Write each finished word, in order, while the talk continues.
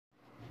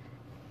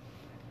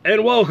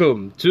And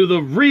welcome to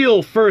the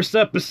real first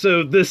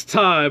episode this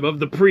time of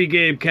the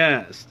pregame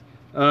cast.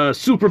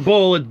 Super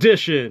Bowl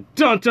edition.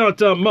 Dun dun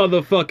dun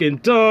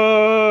motherfucking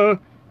dun.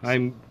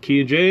 I'm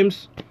Kean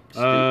James.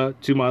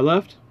 To my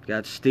left.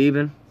 Got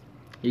Steven.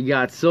 You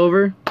got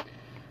Silver.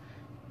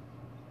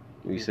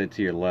 You said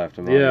to your left.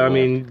 Yeah, I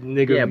mean,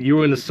 nigga, you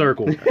were in the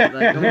circle. Like, come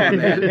on,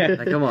 man.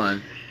 Like, come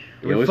on.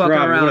 Don't be fucking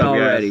around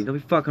already. Don't be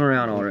fucking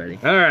around already.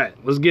 Alright,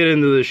 let's get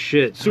into this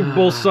shit. Super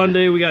Bowl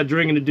Sunday, we got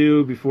drinking to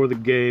do before the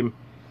game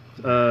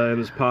in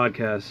this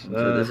podcast.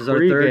 So this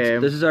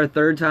is our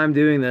third time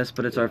doing this,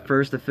 but it's our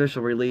first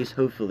official release,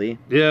 hopefully.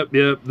 Yep.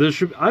 This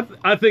should.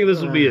 I think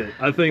this will be it.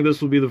 I think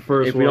this will be the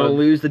first if we don't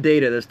lose the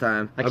data this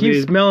time. I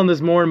keep smelling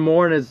this more and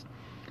more, and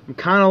I'm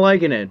kind of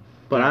liking it.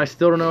 But I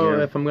still don't know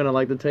if I'm gonna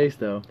like the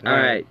taste, though. All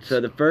right. So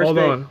the first. Hold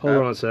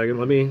on a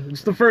second.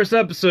 It's the first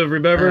episode.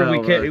 Remember,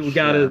 we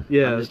gotta.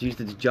 Yeah. I'm just used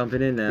to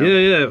jumping in now.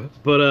 Yeah.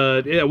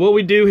 But what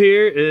we do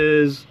here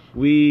is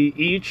we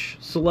each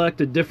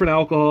select a different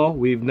alcohol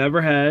we've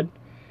never had,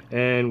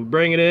 and we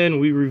bring it in.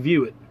 We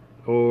review it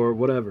or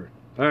whatever.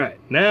 All right.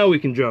 Now we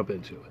can jump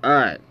into it. All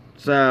right.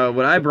 So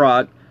what I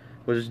brought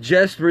was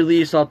just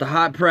released off the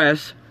hot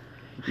press.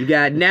 You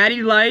got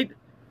Natty Light.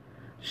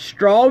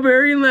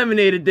 Strawberry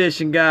lemonade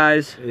edition,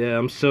 guys. Yeah,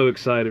 I'm so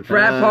excited for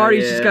Frat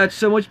parties just got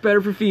so much better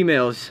for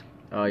females.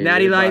 Oh, yeah,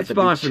 Natty Light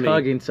sponsor me.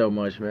 Chugging so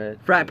much, man.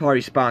 Frat party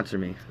sponsor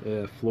me.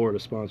 Yeah, Florida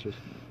sponsors.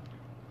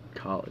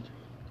 College.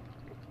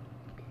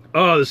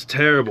 Oh, this is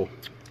terrible.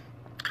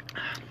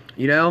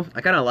 You know,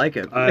 I kind of like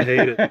it. I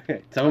hate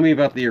it. Tell me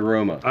about the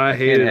aroma. I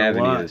hate it can't have a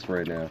any lot. of this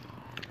right now.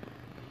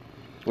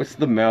 What's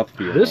the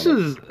mouthfeel? This on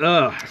is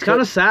It's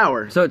kind of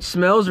sour. So it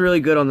smells really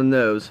good on the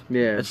nose.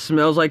 Yeah. It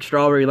smells like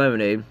strawberry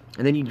lemonade.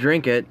 And then you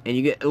drink it, and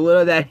you get a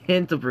little of that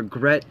hint of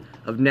regret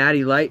of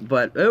Natty Light.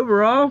 But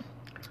overall,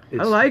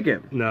 I like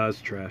it. No, it's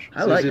trash.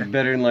 I like is it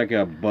better than like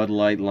a Bud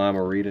Light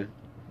Limerita?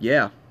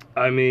 Yeah.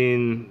 I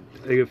mean,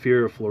 if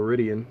you're a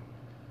Floridian.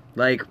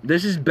 Like,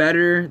 this is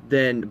better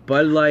than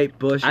Bud Light,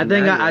 Busch, I and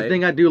think Natty I Light.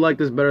 think I do like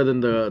this better than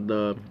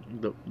the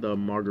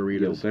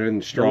margaritas. Better than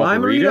The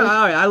strawberry. Limerita?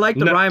 Alright, I like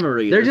the No,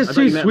 Limerita. They're just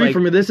too sweet for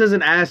me. This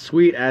isn't as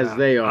sweet as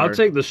they are. I'll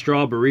take the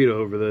strawberry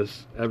over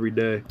this every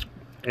day.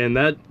 And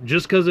that,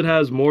 just because it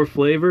has more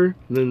flavor,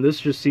 then this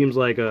just seems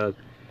like still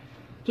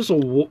just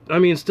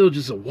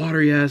a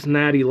watery-ass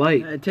Natty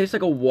Light. It tastes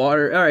like a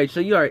water. Alright, so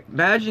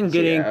imagine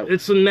getting...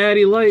 It's a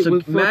Natty Light So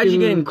with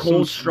imagine getting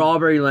cold some-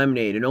 strawberry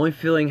lemonade and only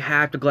filling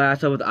half the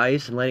glass up with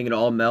ice and letting it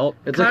all melt.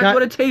 It's That's like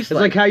what it tastes It's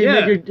like.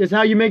 like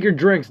how you make your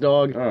drinks,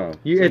 dog. Oh,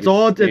 It's like a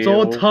all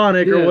stale-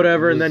 tonic Yeah, or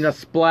whatever, and it's- then a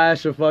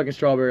splash of fucking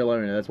strawberry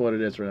lemonade. That's what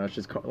it is right now.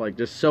 It's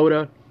just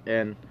soda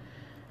and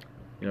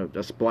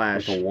a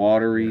splash. It's a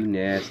watery,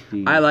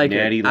 nasty. I like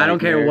natty it. I don't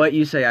care nightmare. what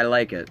you say. I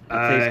like it.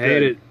 I tastes hate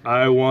good. it.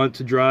 I want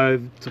to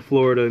drive to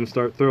Florida and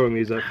start throwing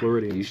these at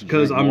Floridians. You should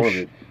because drink more of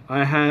it.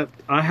 I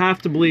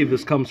have to believe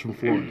this comes from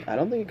Florida. I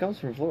don't think it comes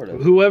from Florida.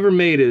 Whoever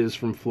made it is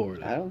from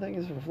Florida. I don't think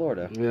it's from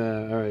Florida.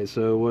 Yeah, all right.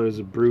 So what is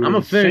it? Brewed I'm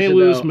in a finish St. it,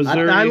 Louis, though.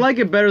 Missouri. I like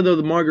it better than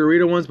the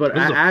margarita ones, but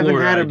This is a I haven't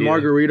Florida had a idea.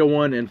 margarita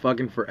one in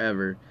fucking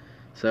forever.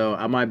 So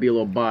I might be a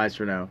little biased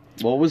for now.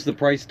 What was the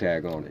price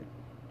tag on it?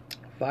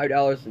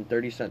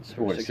 $5.30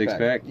 for What, a a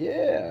six-pack?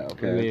 Yeah. I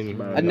Okay. mean,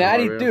 About A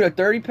natty, $1, dude. A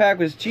 30-pack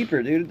was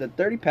cheaper, dude. The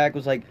 30-pack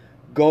was like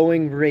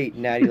going rate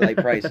Natty Light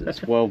prices.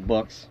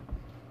 $12.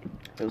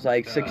 It was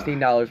like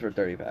 $16 for a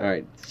 30-pack. All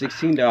right,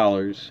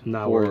 $16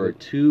 Not for worth it.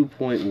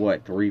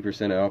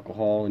 2.3%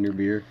 alcohol in your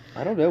beer.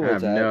 I don't know I what's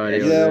have that. no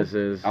idea Yeah. what this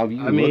is. You can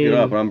I look mean- it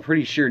up, but I'm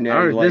pretty sure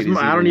Natty Light is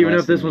I don't even know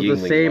less if this than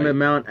was the Yuengling same Light.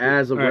 amount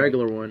as a All right.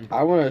 regular one.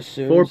 I want to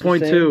assume it's the 4.2.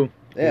 same.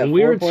 Yeah, When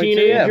we were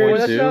 4.2, yeah, boy,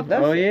 teenagers-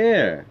 Oh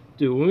yeah.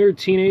 Dude, when we were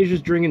teenagers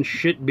drinking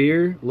shit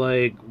beer,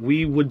 like,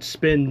 we would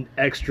spend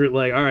extra,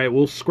 like, all right,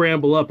 we'll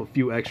scramble up a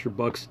few extra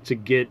bucks to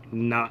get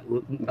not...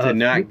 To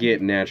not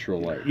get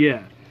natural light.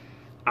 Yeah.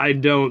 I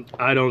don't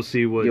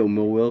see what... Yo,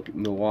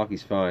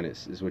 Milwaukee's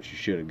finest is what you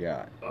should have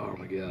got. Oh,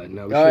 my God.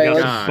 No, we All right, should have got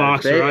let's- some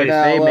Fox they- Ice.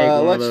 they make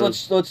Now, one of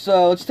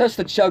let's test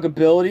the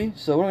chuggability.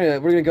 So we're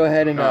gonna go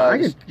ahead and I we're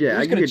can just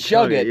get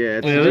chug it. Yeah,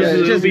 it's Yeah, just, this it's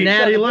is- just it'll be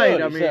natty light. I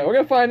Chuggability. mean, So we're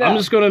gonna find out. I'm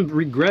just going to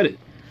regret it.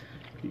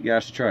 You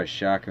guys should try a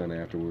shotgun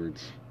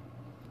afterwards.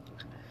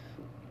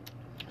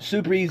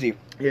 super easy.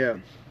 yeah.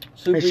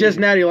 Super It's just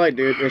easy. natty light,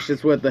 dude. It's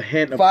just with the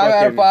hint of 5 out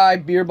fucking... of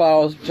 5 beer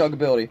bottles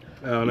chuggability.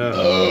 I don't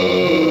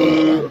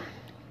know.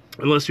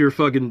 Unless you're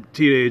fucking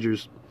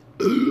teenagers.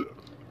 I'm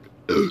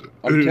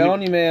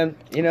telling you, man.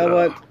 You know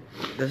what?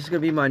 This is gonna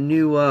be my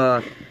new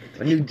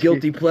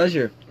guilty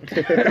pleasure.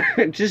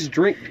 Just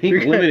drink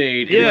pink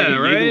lemonade Yeah,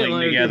 and right? Yuengling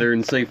Like- together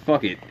and say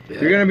fuck it.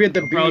 You're gonna be at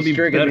the Probably beach be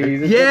drinking better.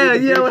 these. It's Yeah, gonna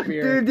be yeah, the like,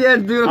 beach beer.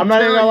 dude. I'm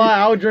not even gonna lie.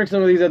 I would drink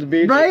some of these at the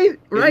beach. Right, It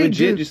right,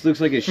 legit dude. just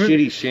looks like a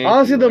shitty shanty.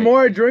 Honestly, the like-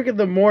 more I drink it,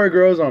 the more it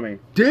grows on me.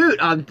 Dude,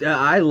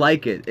 I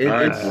like it.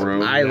 Alright,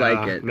 bro. I like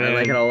Nah, it. I man.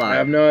 like it a I lot.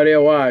 have no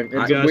idea why. It's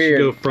guys should weird.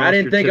 go frost I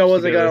didn't your think I tips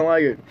wasn't together. gonna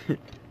like it.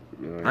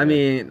 Oh, I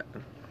mean,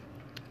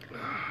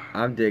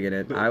 I'm digging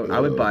it. I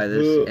would buy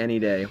this any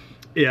day.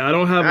 Yeah, I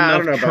don't have I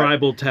don't enough know about-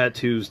 tribal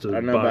tattoos to I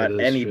don't know buy about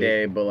this any shit.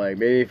 day, but like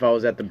maybe if I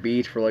was at the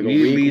beach for like a You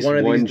need at week, least one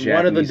of one the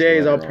Japanese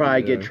days I'll letter on probably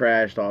it. get Yeah.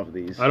 trashed off of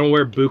these. I don't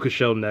wear buka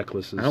shell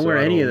necklaces. I don't so wear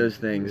any of those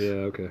things. Yeah,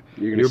 okay.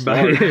 You're gonna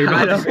about, start. you're about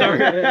I to don't-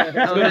 start. I It's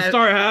don't gonna have-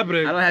 start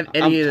happening. I don't have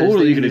any I'm of those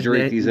totally things. gonna Just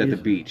drink na- these at the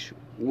beach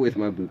with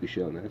my buka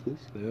shell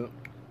necklace. Yeah.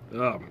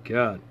 Oh my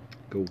god.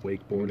 Go We'll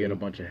wakeboarding. get a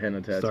bunch of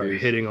henna tattoos. Start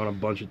hitting on a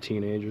bunch of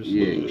teenagers.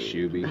 Yeah, you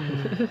should be.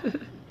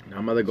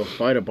 I'm gonna go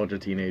fight a bunch of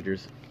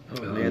teenagers.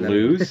 Oh, man, that-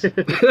 Lose. Right.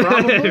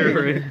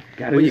 When you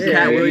Cat Williams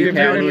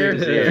Cat out here?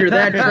 Williams, if you're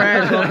that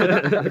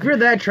trash, if you're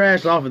that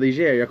trash off of these,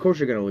 yeah, of course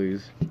you're gonna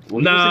lose.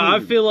 Well, Nah, I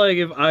listen, feel like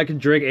if I could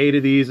drink 8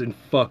 of these and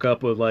fuck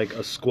up with like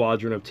a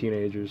squadron of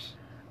teenagers.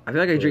 I feel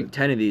like I drink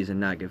 10 of these and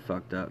not get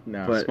fucked up.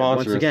 No. But sponsor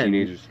once us, again,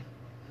 teenagers.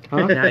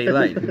 Natty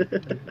Light.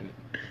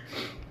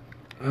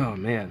 Oh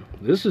man,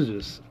 this is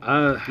just.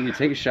 You can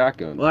take a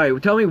shotgun. All right, well,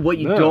 tell me what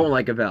you No. don't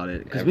like about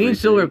it. Because me and Everything.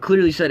 Silver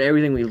clearly said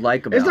everything we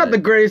like about it. It's not the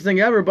greatest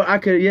thing ever, but I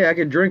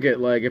could drink it.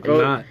 Like if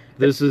not.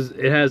 This is.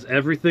 It has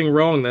everything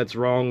wrong that's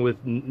wrong with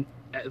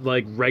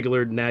like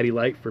regular Natty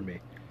Light for me.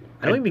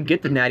 I don't even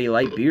get the Natty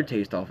Light beer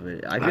taste off of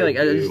it. I feel I like,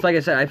 do. just like I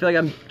said, I feel like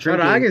I'm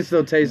drinking I can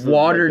still taste the,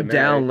 watered like, the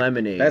down natty.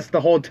 lemonade. That's the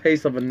whole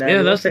taste of a natty.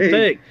 Yeah, that's the Light.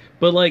 thing.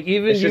 But like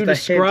even It's you just a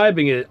hint.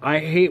 describing it, I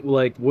hate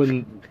like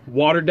when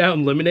watered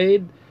down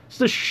lemonade. It's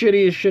the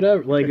shittiest shit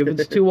ever. Like if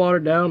it's too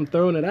watered down, I'm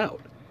throwing it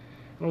out.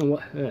 I don't know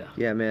what, yeah.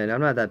 Yeah, man,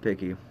 I'm not that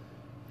picky.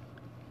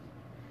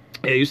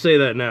 Yeah, you say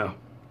that now.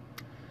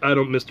 I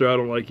don't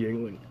like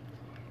Yingling.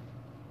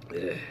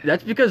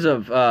 That's because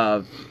of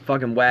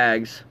fucking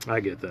Wags.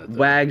 I get that. though.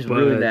 Wags But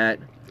ruined that.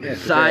 Yeah,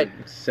 Side.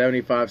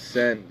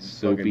 75-cent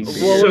Soapy fucking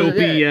beer. Well,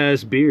 Soapy yeah.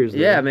 ass beers. though.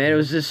 Yeah, man, it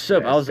was just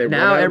soap. Yeah, I was they now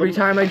run out of every them.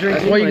 time I drink.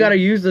 That's why you Yingling, gotta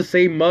use the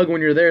same mug when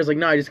you're there. It's like,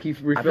 no, I just keep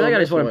refilling. I feel like I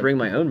just want to one. bring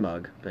my own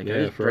mug. Like,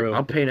 Yeah, for real.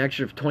 I'll pay an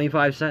extra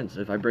 25 cents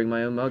if I bring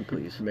my own mug,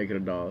 please. Make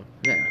it $1.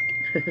 Yeah.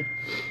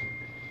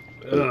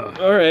 Ugh.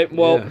 All right.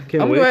 Well, Yeah, I'm can't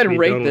gonna wait go ahead to and be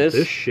rate done with this.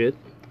 This shit.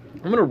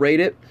 I'm gonna rate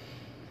it.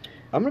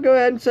 I'm gonna go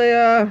ahead and say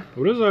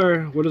What is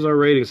our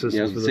rating system Yeah,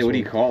 I was for gonna this say, what do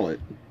one? you call it?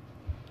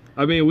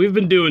 I mean, we've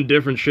been doing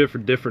different shit for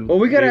different. Well,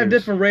 we gotta have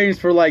beers. different ratings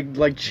for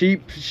like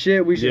cheap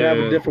shit. We should have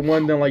Yeah. a different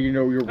one than like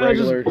your I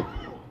just- regular.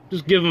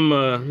 Just give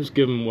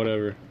them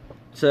whatever.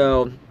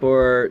 so.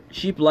 For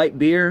cheap light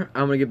beer,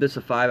 I'm gonna give this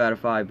a 5 out of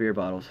 5 beer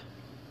bottles.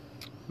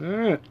 All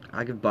right.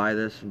 I could buy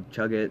this and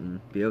chug it and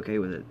be okay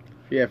with it.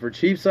 Yeah, for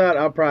cheap side,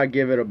 I'll probably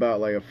give it about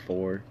like a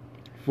 4.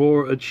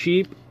 For a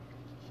cheap,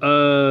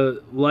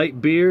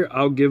 light beer,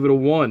 I'll give it a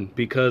 1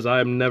 because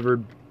I'm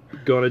never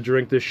gonna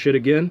drink this shit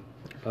again.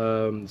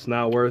 It's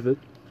not worth it.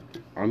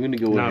 I'm gonna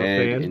go Not a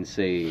ahead fan. and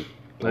say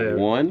Yeah. a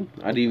 1.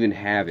 I didn't even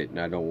have it, and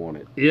I don't want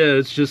it. Yeah,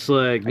 it's just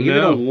like I give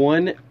it a no.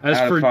 1 As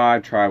out for- of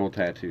 5 tribal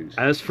tattoos.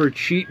 As for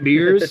cheap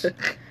beers,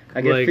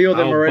 I can Like, feel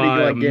them I'll already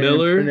buy like a getting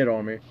Miller. printed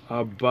on me.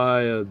 I'll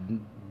buy a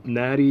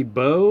Natty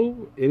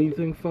Bow.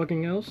 Anything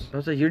fucking else? I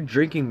was like, you're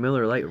drinking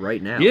Miller Lite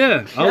right now.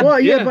 Yeah. Well,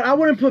 yeah, but I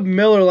wouldn't put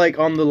Miller like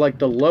on the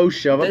low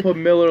shelf. I put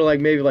Miller like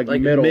maybe like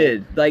middle.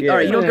 mid. Like, Yeah. all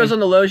right, you know what goes on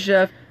the low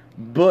chef?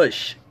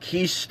 Bush,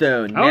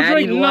 Keystone, I don't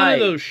Natty drink Light. none of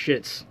those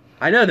shits.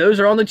 I know those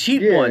are on the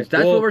cheap Yeah, ones.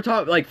 That's well, what we're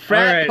talking. Like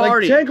frat all right, like,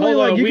 party. technically,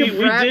 Hold on, you we can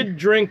frat- did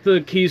drink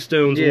the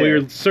Keystones when we Yeah.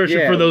 were searching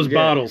Yeah, for those yeah.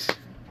 bottles.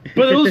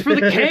 But it was for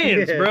the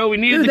cans, Yeah. bro. We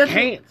needed Dude, the that's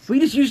cans.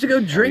 we just used to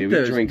go drink I mean,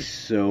 those. We drink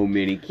so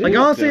many. Like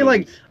honestly,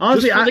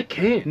 Just for I, the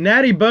can.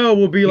 Natty Bow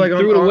will be like on,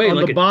 threw it away on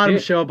like the a bottom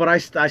dick. shelf, but I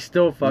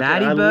still fuck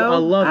Natty it. I Bow.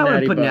 love I wouldn't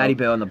Natty put Bow. Natty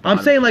Bow on the bottom.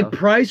 I'm saying like shelf.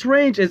 price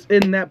range is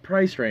in that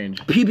price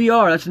range.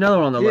 PBR. That's another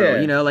one on the low.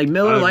 Yeah. You know, like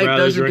Miller I'd Lite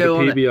rather doesn't drink go a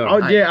on. PBR.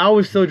 Oh yeah, I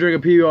would still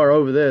drink a PBR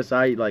over this.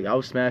 I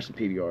was smashing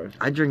PBRs.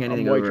 I drink I'm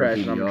anything white over trash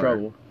a and I'm in PBR.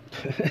 trouble.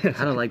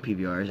 I don't like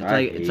PBRs. It's I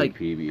like hate it's like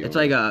PBR.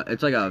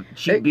 it's like a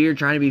cheap Hey. beer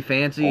trying to be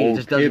fancy. It Old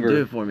just doesn't Kibber.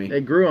 do it for me.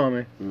 It grew on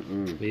me.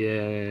 Mm-mm.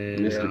 Yeah.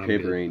 Mr. I'm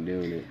Pepper good. ain't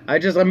doing it.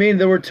 I mean,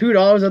 there were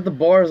 $2 at the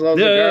bar, so I was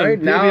Yeah, like, all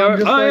right, now PBR. I'm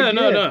just oh like,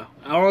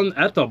 yeah, no.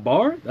 At the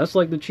bar, that's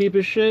like the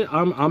cheapest shit.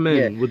 I'm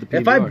in with the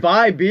PBR. If I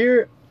buy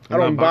beer, I I'm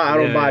don't not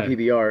buy buy- yeah,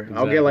 PBR.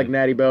 I'll get exactly. like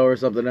Natty Bow or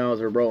something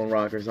else or Rolling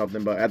Rock or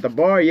something. But at the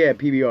bar, yeah,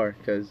 PBR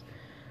because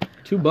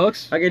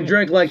 $2. I can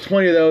drink like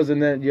 20 of those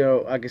and then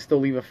I can still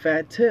leave a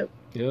fat tip.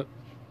 Yep.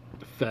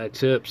 Fat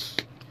tips.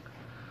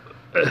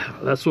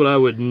 That's what I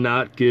would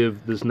not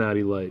give this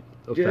Natty Light.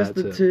 A Just fat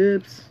the tip.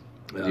 tips.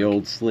 The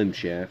old Slim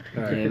Shaft.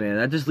 All Hey right. man,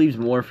 that just leaves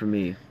more for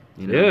me.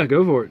 You know? Yeah,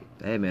 go for it.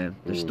 Hey man,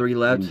 there's Mm, 3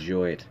 left.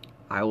 Enjoy it.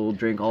 I will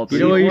drink all You 3.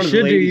 know what you one of the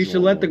should do? You ladies should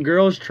will let the want.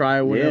 girls try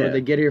it whenever Yeah.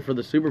 they get here for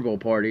the Super Bowl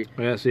party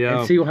Yeah, see how.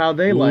 and see how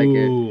they like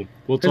it. Ooh,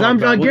 We'll Because talk I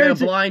about We'll get a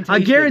guarantee, blind I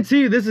tasting. guarantee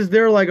you this is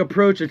their like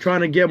approach of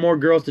trying to get more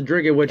girls to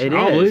drink it. Which It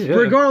Probably, is. yeah.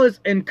 regardless,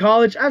 in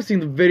college, I've seen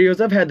the videos.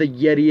 I've had the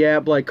Yeti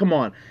app. Like, come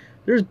on,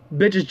 there's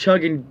bitches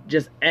chugging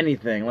just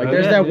anything. Like Oh,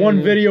 there's yeah, that one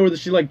yeah. video where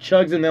she like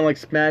chugs and then like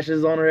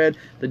smashes on her head.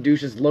 The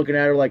douche is looking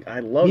at her like, I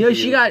love you.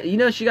 She got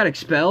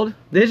expelled.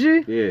 Did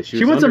she? Yeah,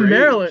 She went to underage.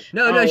 Maryland.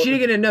 No, Oh. she didn't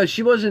get it. No,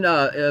 she wasn't.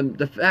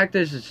 The fact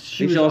is,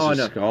 she was lost on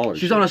her a scholarship.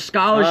 She was on a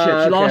scholarship.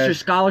 Ah, She lost okay. her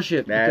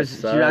scholarship That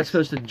because you're not sucks.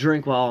 supposed to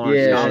drink while on Yeah.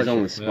 a She's scholarship.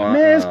 on the spot.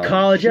 Man, it's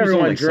college, She was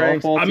everyone on, like,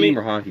 drinks. softball I team mean-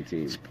 or hockey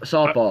team.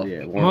 Softball. Yeah,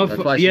 Motherf-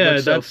 That's why she Yeah,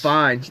 looks so that's-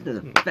 fine. She's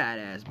a fat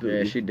ass booty.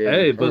 Yeah, she did.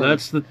 Hey, but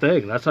that's the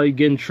thing. That's how you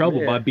get in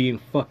trouble Yeah. by being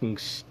fucking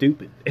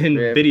stupid and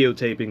Yeah.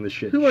 videotaping the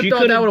shit. Who would She have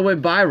thought that could've- would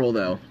have went viral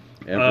though?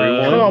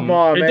 Everyone. Come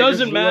on, It man,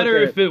 doesn't just matter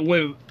look if it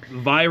went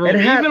viral, It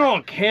had- even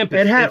on campus.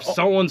 it had- If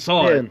someone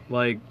saw yeah. it,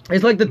 like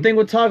It's like the thing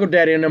with Taco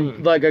Daddy,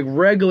 and like a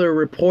regular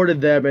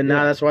reported them, and now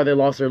Yeah. that's why they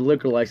lost their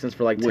liquor license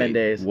for like 10 Wait,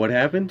 days. What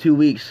happened? 2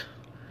 weeks.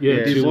 yeah,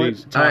 Yeah. 2 What?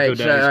 weeks. Taco Alright,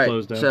 Daddy's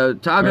closed down. so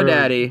Taco Or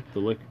Daddy. the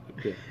liquor.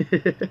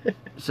 Yeah.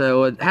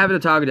 So what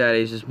happened to Taco Daddy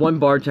is this one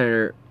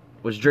bartender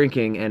was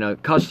drinking and a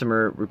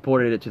customer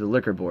reported it to the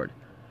liquor board.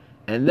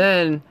 And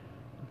then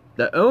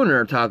the owner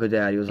of Taco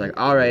Daddy was like,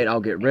 all right, I'll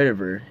get rid of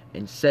her,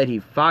 and said he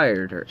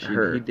fired her.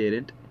 He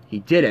didn't. He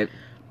didn't.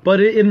 But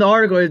in the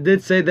article, it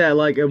did say that,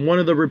 like, in one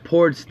of the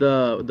reports,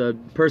 the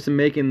person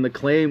making the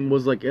claim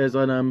was like, is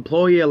an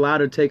employee allowed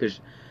to take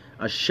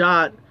a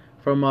shot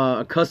from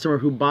a customer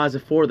who buys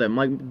it for them?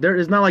 Like,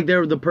 it's not like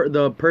they're the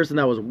person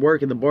that was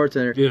working, the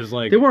bartender. It was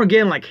like They weren't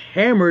getting like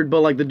hammered, but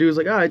like the dude's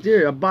like, all right,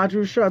 dude, I bought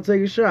you a shot,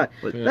 take a shot.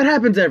 Yeah. That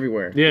happens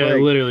everywhere. yeah, Like,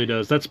 it literally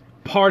does. That's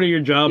part of your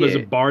job as a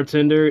Yeah.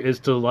 bartender is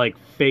to like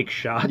fake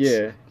shots.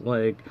 Yeah.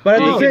 Like, But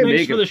at oh, the same- thanks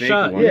Make for a the fake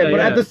shot. one. yeah, but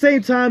at the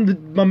same time,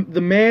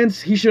 the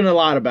man's he shouldn't have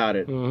lied about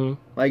it. Mhm.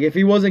 Like if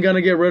he wasn't gonna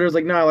get rid of, it, it's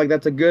like nah, like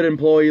that's a good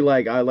employee.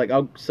 Like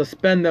I'll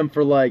suspend them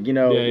for like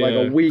Yeah, like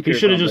yeah. a week. He or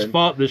should have just something.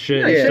 fought the shit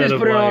Yeah, he should instead have of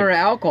put it on her like.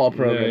 alcohol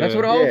program. Yeah, That's yeah.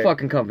 what all Yeah.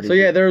 fucking companies So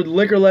do. yeah, their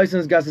liquor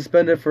license got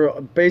suspended for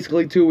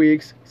basically 2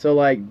 weeks. So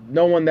like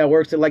no one that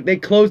works it, like they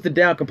closed it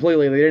down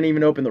completely. They didn't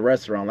even open the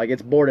restaurant. Like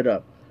it's boarded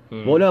up.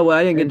 Well, no, what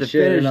I didn't get And to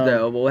shit, finish and,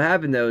 though. But what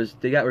happened though is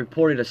they got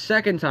reported a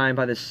second time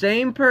by the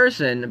same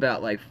person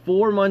about like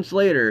 4 months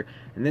later,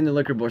 and then the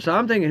liquor board. So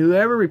I'm thinking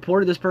whoever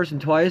reported this person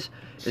twice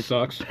is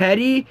Sucks.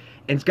 petty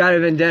and's got a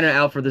vendetta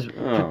out for this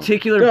Oh.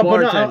 particular Yeah,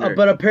 bartender.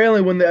 but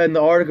apparently when in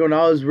the article when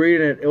I was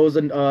reading it, it was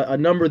a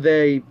number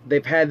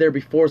they've had there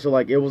before. So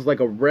like it was like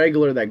a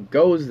regular that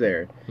goes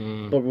there,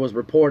 but was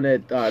reporting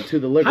it to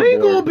the liquor How you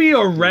board. gonna be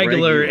a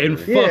regular and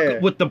fuck Yeah.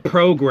 with the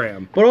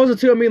program? But also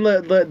too, I mean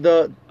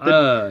the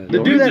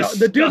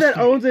The dude that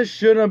owns it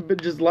shouldn't have been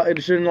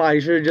shouldn't lie.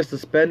 He should have just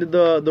suspended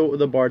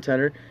the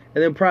bartender,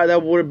 and then probably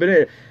that would have been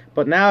it.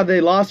 But now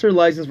they lost her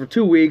license for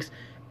 2 weeks,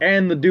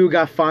 and the dude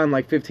got fined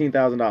like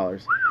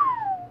 $15,000.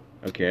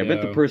 Okay, I bet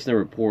the Yeah. person that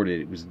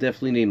reported it was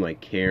definitely named like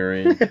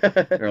Karen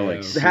or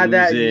like They had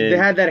that- Susan, they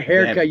had that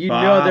haircut. You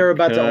know they were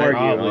about to bob cut.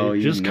 argue. Oh,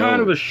 you just know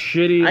kind of a it.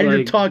 shitty. I need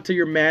like, to talk to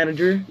your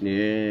manager.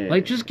 Yeah.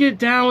 Like, just get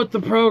down with the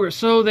program.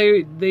 So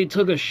they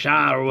took a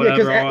shot or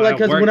 'cause, whatever. like, at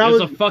 'cause work. when I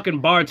Just was- a fucking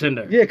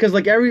bartender. Yeah, because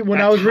like when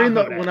I That's was reading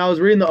Taco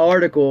Day. reading the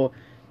article,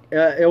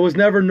 it was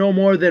never no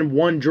more than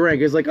one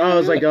drink. It's like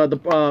it's like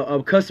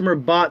a customer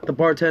bought the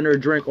bartender a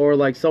drink, or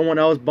like someone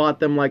else bought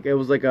them like it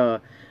was like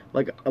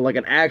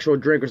an actual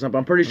drink or something.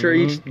 I'm pretty sure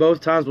both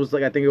times was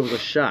like I think it was a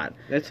shot.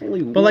 That's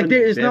only But like one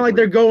it's not like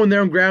they're beverage. going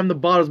there and grabbing the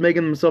bottles,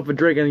 making themselves a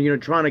drink,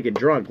 and trying to get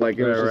drunk. Like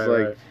it was just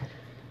like.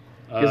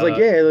 It's like,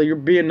 yeah, you're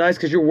being nice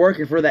because you're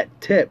working for that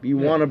tip. You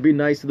want to be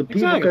nice to the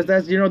people Exactly. because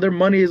that's, their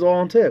money is all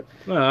on tip.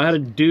 No, I had a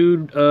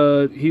dude,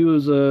 he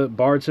was a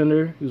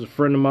bartender, he was a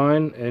friend of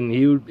mine, and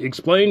he would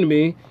explain to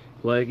me,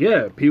 like,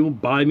 yeah, people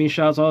buy me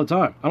shots all the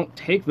time. I don't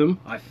take them,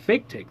 I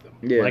fake take them.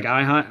 Yeah. Like,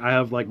 I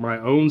have, like, my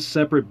own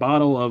separate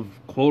bottle of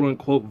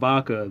quote-unquote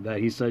vodka that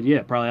he said, yeah,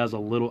 it probably has a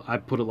little, I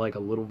put it, like, a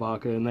little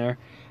vodka in there,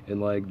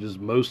 and, like, just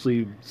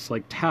mostly, it's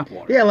like tap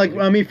water. Yeah, like,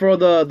 I mean, for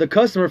the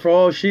customer, for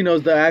all she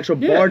knows, the actual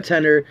Yeah.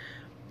 bartender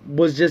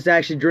was just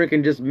actually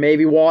drinking just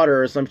maybe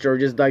water or some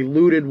sort, just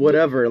diluted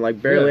whatever, like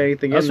barely Yeah.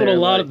 anything That's in what there. a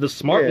lot like, of the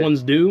smart yeah.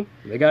 ones do.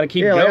 They gotta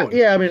keep Yeah, going. like,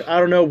 yeah, I mean, I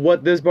don't know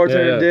what this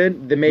bartender Yeah.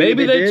 did.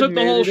 Maybe they did, took the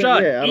maybe whole they shot.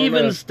 didn't. Yeah, I don't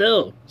Even know.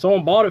 still,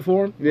 someone bought it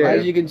for him. Yeah.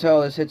 As you can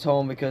tell, this hits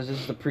home because this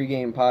is the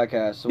pregame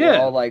podcast. So Yeah. we're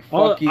all like,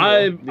 fuck you.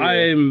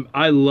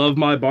 I love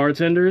my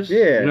bartenders.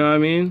 Yeah. You know what I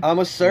mean? I'm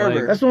a server.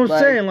 Like- That's what I'm Like,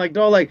 saying. Like,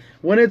 dog, like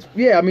when it's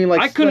I mean,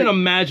 like I couldn't like,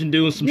 imagine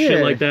doing some Yeah,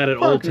 shit like that at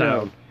fuck Old no.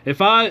 Town.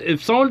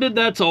 If someone did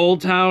that to Old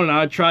Town and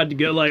I tried to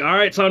get like, all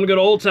right, time to go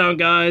to Old Town,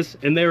 guys,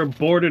 and they were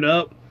boarded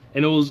up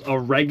and it was a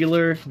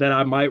regular that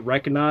I might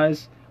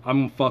recognize, I'm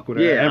gonna fuck with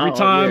her. Yeah, Every oh,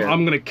 time yeah.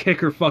 I'm gonna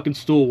kick her fucking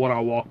stool when I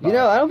walk by. You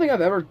know, I don't think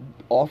I've ever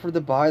offered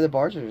to buy the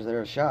bartenders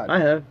there a shot. I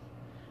have.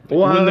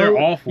 When they're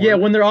off work. Yeah,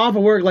 when they're off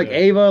of work, like Yeah.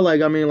 Ava,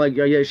 like I mean, like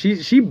yeah,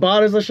 she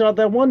bought us a shot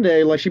that one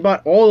day. Like she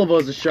bought all of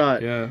us a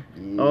shot. Yeah.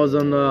 I was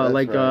on That's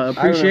like right.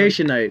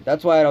 appreciation night.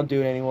 That's why I don't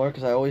do it anymore,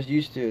 because I always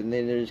used to, and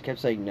then they just kept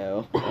saying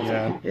no.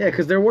 Yeah. Yeah,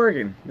 because they're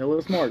working. They're a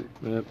little smart.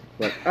 Yep.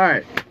 But all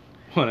right,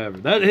 Whatever.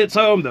 That hits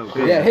home though.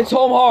 Yeah, it hits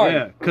home hard.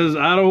 Yeah, because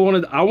I don't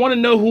want to. I want to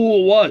know who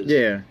it was.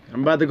 yeah,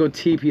 I'm about to go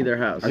TP their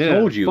house. I Yeah,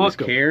 told you it was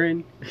fuck 'em.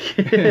 Karen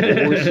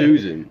or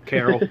Susan.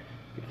 Carol.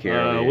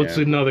 Carol, What's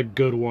yeah. another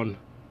good one?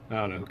 I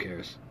don't know. Who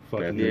cares?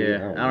 Fucking Bethany.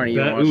 Yeah, I don't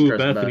even want to Ooh, stress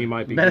Bethany about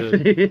might be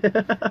Bethany.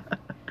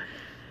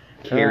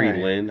 Carrie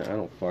Alright. Lynn. I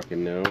don't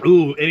fucking know.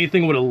 Ooh,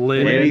 anything with a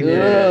Lynn.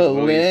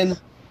 Lynn. Lynn.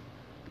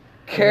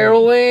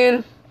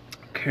 Caroline.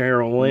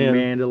 Carol Lynn.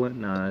 Mandolin.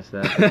 No, that's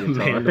that.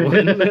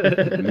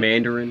 Mandolin.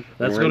 Mandarin.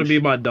 That's Orange. gonna be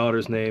my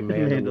daughter's name,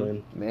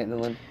 Mandolin.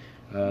 Mandolin.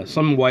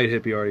 Some white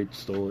hippie already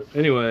stole it.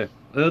 Anyway,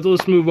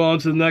 let's move on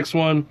to the next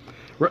one.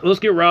 Let's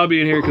get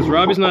Robbie in here because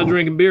Robbie's not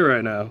drinking beer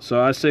right now.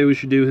 So I say we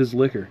should do his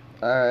liquor.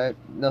 Alright,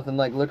 nothing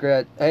like liquor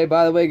at. Hey,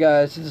 by the way,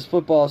 guys, since it's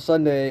football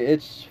Sunday,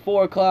 it's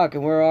 4 o'clock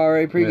and we're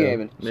already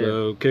pre-gaming. Yeah.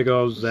 So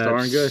kickoff's at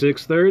Starting good.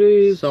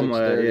 6:30.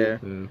 Somewhere,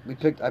 yeah.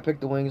 Yeah. I picked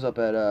the wings up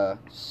at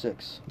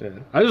 6. Yeah.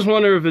 I just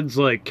wonder if it's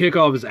like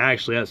kickoff is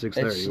actually at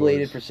 6:30. It's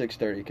slated for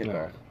 6:30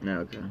 kickoff. Yeah,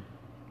 okay.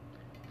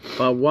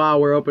 But while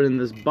we're opening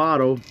this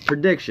bottle,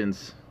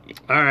 predictions.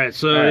 All right,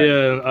 so All right.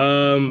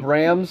 yeah.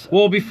 Rams.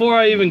 Well, before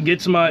I even get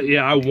to my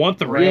I want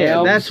the Rams.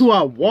 Yeah, that's who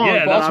I want.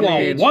 Yeah, but that's why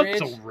I mean, want the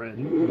Patriots.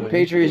 Red.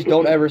 Patriots,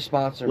 don't ever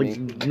sponsor like,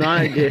 me.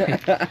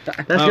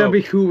 that's gonna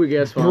be who we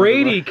get. sponsored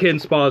Brady by. can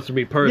sponsor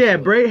me personally. Yeah,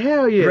 Brady.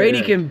 Hell yeah. Brady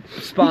Yeah. can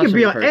He sponsor can be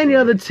me on any personally.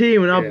 other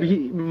team, and I'll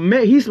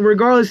be. He's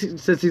regardless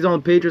since he's on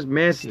the Patriots.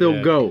 Man, still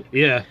Yeah. go.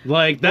 Yeah,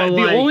 like that. But,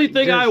 the like, only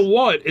thing I just-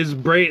 want is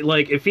Brady.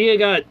 Like, if he had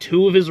got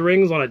 2 of his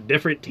rings on a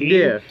different team,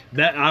 Yeah.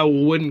 that I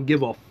wouldn't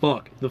give a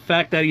fuck. The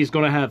fact that he's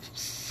gonna have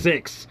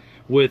 6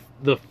 with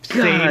the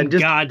same God,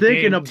 just goddamn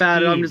thinking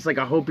about it, I'm team. just like,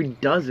 I hope he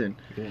doesn't.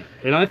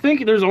 And I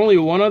think there's only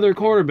one other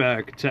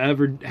quarterback to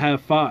ever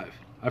have 5.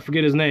 I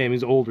forget his name.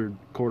 He's an older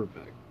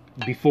quarterback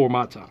before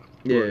my time.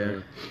 Yeah.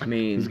 I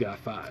mean, He's got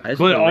 5, I just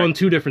but know, on right?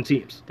 2 different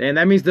teams. And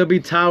that means they'll be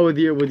tied with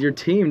your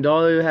team.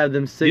 They'll have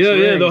them 6 Yeah,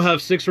 rings. yeah, they'll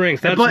have 6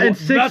 rings. That's but in wh-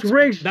 6 that's-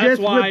 rings That's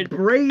just why. with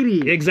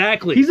Brady.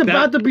 Exactly. He's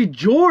about to be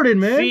Jordan,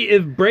 man. See,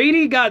 if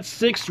Brady got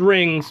 6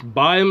 rings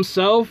by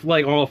himself,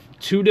 like off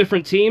 2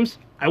 different teams,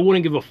 I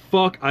wouldn't give a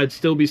fuck. I'd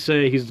still be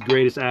saying he's the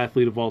greatest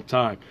athlete of all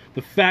time.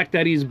 The fact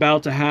that he's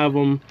about to have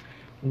them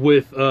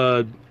with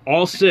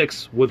all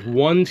 6 with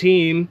one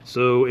team,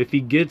 so if he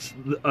gets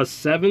a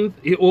 7th,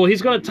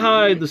 he's going to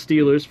tie the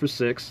Steelers for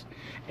 6,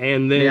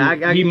 and then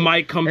Yeah, he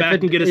might come if back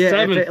it- and get a yeah,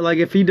 7th. Like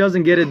if he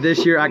doesn't get it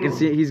this year, I can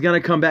see he's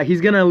gonna come back. He's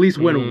gonna at least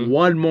win Mhm.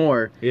 one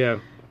more. Yeah.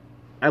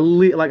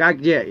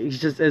 He's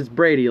just it's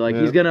Brady. Like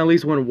Yeah. he's gonna at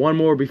least win one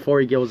more before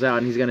he goes out,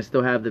 and he's gonna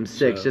still have them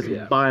 6 So, just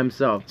yeah. by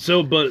himself.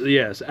 So, but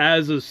yes,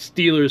 as a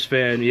Steelers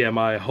fan, yeah,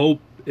 my hope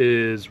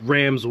is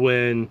Rams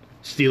win,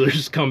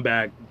 Steelers come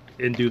back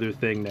and do their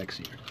thing next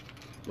year.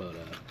 But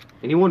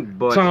Anyone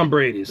but Tom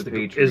Brady is the the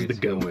Patriots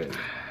GOAT. can win.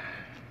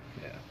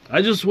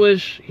 I just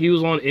wish he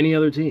was on any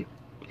other team.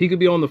 He could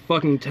be on the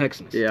fucking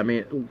Texans. Yeah, I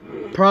mean,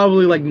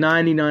 probably like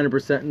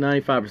 99%,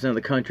 95% of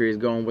the country is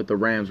going with the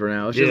Rams right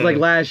now. It's just Yeah. like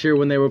last year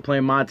when they were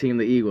playing my team,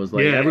 the Eagles.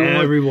 Like yeah,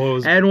 everyone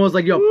was. everyone's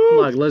like, yo,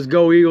 Woo! like, let's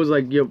go Eagles.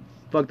 Like, yo,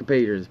 fuck the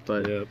Patriots.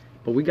 But Yeah.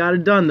 but we got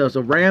it done though.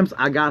 So Rams,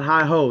 I got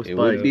high hopes. It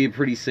But would be a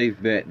pretty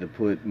safe bet to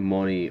put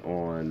money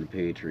on the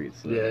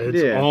Patriots. Though. Yeah,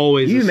 it's Yeah.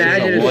 always. You the same.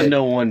 imagine It's if a it-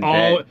 1-to-1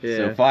 Oh, bet. yeah.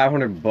 So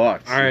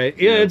 $500. All right,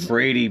 You yeah, know, it's-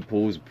 Brady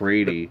pulls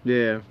Brady.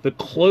 yeah, The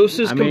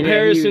closest I mean,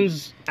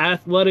 comparisons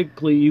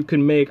athletically you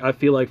can make, I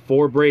feel like,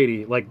 for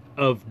Brady, like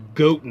of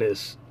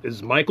goatness,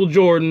 is Michael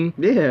Jordan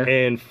yeah,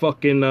 and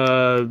fucking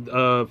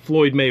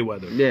Floyd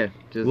Mayweather. yeah.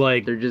 Just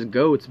like, they're just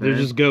goats, man. They're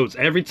just goats.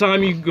 Every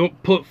time you go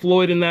put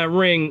Floyd in that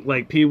ring,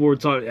 like people were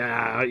talking,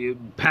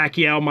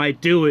 Pacquiao might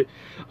do it.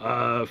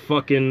 yeah,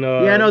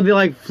 I know. They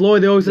like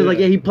Floyd. They always say like,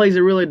 yeah. yeah, he plays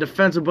it really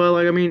defensive, but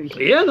like, I mean,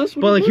 Yeah, that's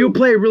what. but like he he'll would.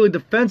 play it really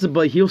defensive,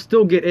 but he'll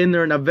still get in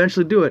there and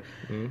eventually do it.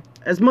 Mhm.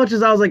 As much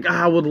as I was like,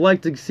 I would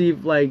like to see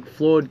like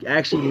Floyd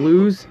actually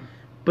lose,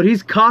 but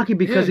he's cocky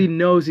because Yeah. he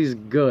knows he's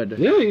good.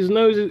 Yeah, he's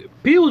knows.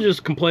 People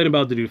just complain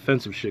about the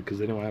defensive shit because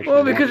they don't actually.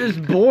 well, watch because it. it's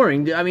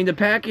boring. I mean, the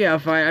Pacquiao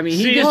fight. I mean,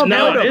 he See, just it's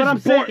not. held him. but I'm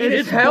saying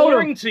It's held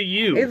boring him. to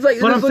you. It's like,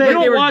 But this I'm looked saying- you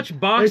like they don't were- watch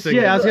boxing.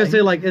 Yeah, I was gonna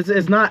say like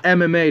it's not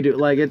MMA, dude.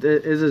 Like it's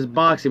is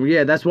boxing.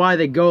 Yeah, that's why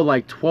they go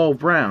like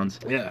 12 rounds.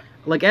 Yeah,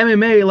 Like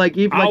MMA, like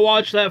even I like,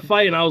 watched that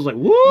fight and I was like,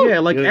 woo. yeah,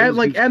 like it was-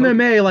 like it's cool.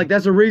 MMA, like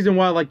that's the reason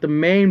why like the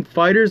main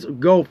fighters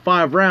go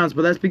 5 rounds,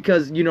 but that's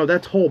because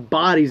that's whole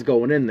body's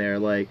going in there.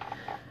 Like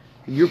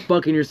you're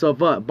fucking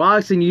yourself up.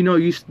 Boxing, you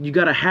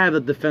gotta have the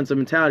defensive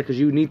mentality because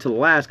you need to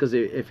last. Because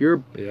if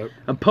your Yep.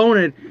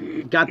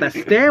 opponent got that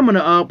stamina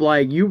up,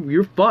 like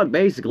you're fucked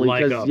basically.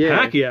 Like 'cause,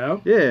 yeah,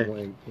 Pacquiao. Yeah.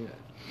 Like, yeah.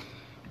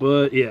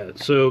 But yeah,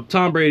 so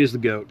Tom Brady's the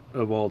GOAT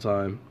of all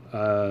time.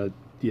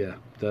 Yeah,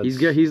 that's, he's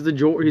gonna be the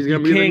You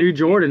new can't-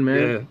 Jordan, man.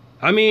 Yeah,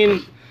 I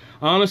mean,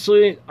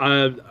 honestly,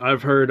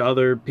 I've heard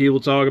other people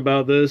talk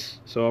about this,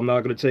 so I'm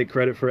not going to take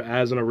credit for it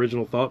as an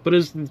original thought. But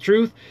it's the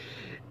truth.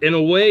 In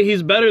a way,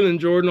 he's better than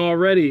Jordan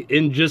already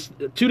in just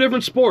 2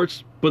 different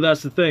sports. But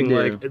that's the thing. Yeah.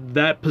 Like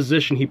that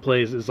position he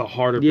plays is a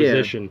harder Yeah.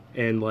 position,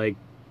 and like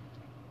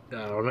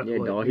I don't know. Yeah,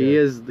 like, dog.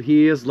 yeah.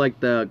 He is like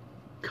the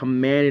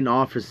commanding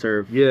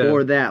officer Yeah.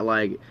 for that.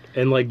 Like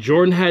And like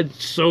Jordan had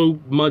so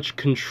much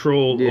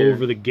control Yeah.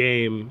 over the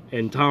game,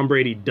 and Tom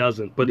Brady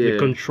doesn't. But the Yeah.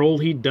 control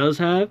he does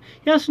have,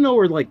 he has to know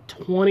where like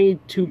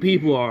 22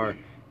 people are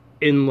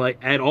in like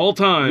at all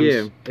times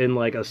Yeah. in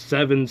like a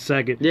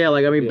 7-second. Yeah,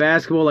 like I mean, Yeah.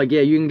 basketball, like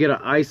you can get an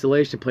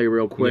isolation play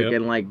real quick, Yep.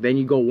 and like then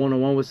you go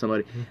 1-on-1 with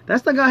somebody.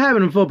 That's not gonna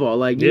happen in football.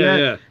 Like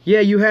Yeah,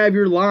 you have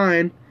your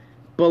line,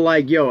 but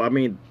like I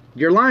mean,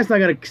 your line's not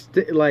gonna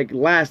like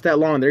last that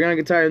long. They're gonna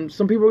get tired. And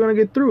some people are gonna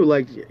get through.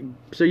 Like,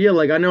 so yeah,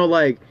 like I know,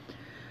 like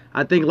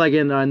I think like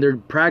in their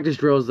practice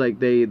drills, like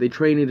they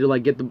train you to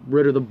like get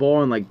rid of the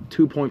ball in like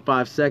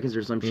 2.5 seconds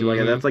or some shit like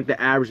that. Mhm. That's like the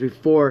average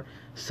before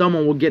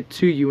someone will get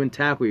to you and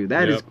tackle you.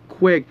 That is Yep.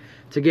 quick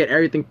to get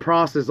everything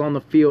processed on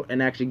the field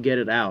and actually get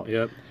it out.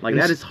 Yep. Like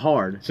And that is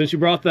hard. Since you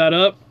brought that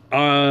up,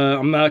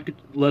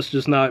 let's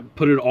just not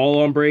put it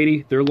all on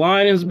Brady. Their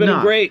line has been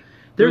Nah. great.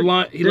 Their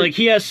line, they're- like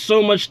he has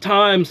so much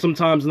time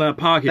sometimes in that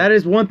pocket. That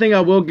is one thing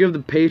I will give the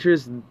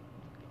Patriots.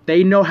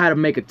 They know how to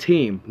make a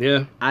team.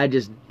 yeah, I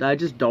just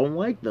don't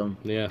like them.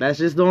 yeah. That's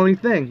just the only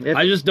thing. If-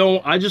 I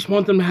just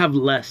want them to have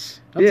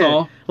less. That's Yeah.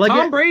 all. Like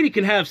Tom it- Brady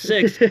can have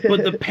 6,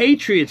 but the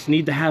Patriots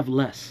need to have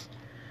less.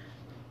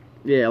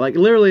 Yeah, like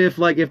literally, if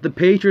the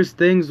Patriots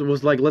things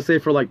was like, let's say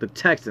for like the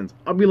Texans,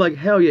 I'll be like,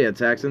 hell yeah,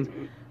 Texans.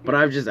 But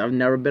I've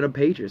never been a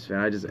Patriots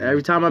fan.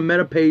 Every time I met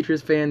a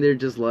Patriots fan, they're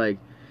just like,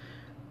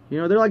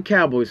 they're like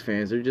Cowboys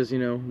fans. They're just,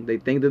 they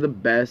think they're the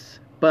best.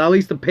 But at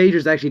least the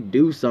Patriots actually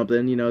do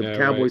something. Yeah, The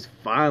Cowboys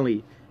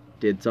finally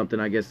did something,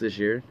 I guess, this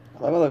year.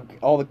 I love how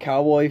all the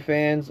Cowboy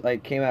fans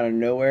like came out of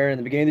nowhere in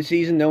the beginning of the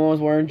season. No one was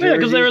wearing jerseys. Yeah,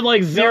 because they were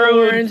like No one 0-3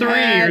 wearing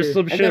hats. or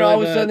some and shit. then all like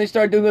of a sudden that. they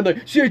started doing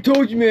like, "Shit, I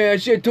told you, man.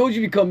 Shit, I told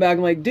you to come back."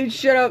 I'm like, dude,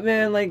 shut up,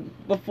 man. Like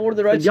before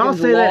the Redskins Y'all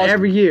say that lost-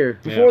 every year.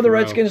 Yeah, Before the for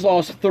real. Redskins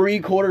lost 3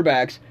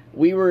 quarterbacks,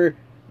 we were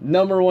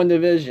number 1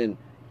 division.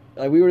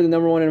 Like we were the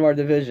number 1 in our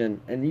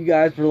division, and you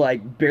guys were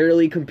like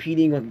barely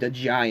competing with the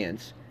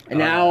Giants. And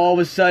now all of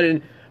a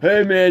sudden,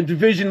 hey man,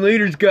 division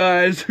leaders,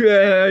 guys.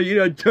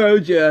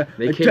 Told ya.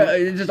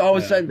 It's just all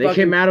of a sudden They fucking,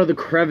 came out of the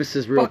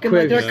crevices real fucking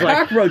quick. like they're just like,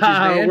 cockroaches,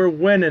 "Ha, man." We're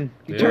winning.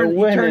 You Yeah. turn,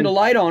 We're you turn winning. the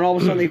light on, all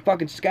of a sudden they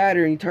fucking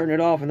scatter, and you turn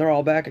it off, and they're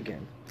all back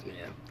again. Yeah.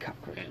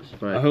 Cockroaches.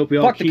 But, I hope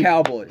y'all Fuck keep... the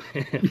Cowboys.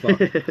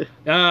 Fuck.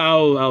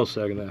 I'll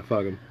second that.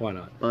 Fuck him. Why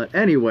not? but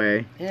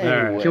anyway,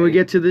 Anyway. can we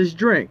get to this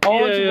drink?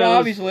 on Yeah, to yeah,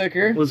 Robbie's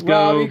liquor? Let's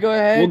go. Robbie, go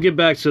ahead. We'll get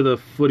back to the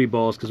footy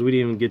balls because we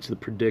didn't even get to the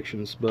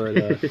predictions. But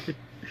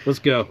let's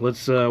go.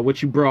 Let's.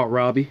 What you brought,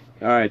 Robbie?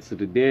 All right, so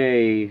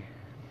today,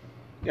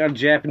 got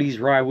Japanese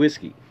rye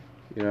whiskey.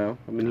 I've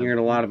been hearing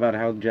a lot about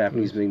how the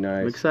Japanese make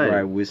nice I'm excited.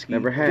 rye whiskey.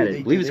 Never had Dude, it.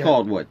 I believe it's Yeah.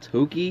 called what?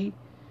 Toki?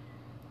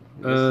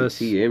 That's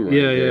the TM right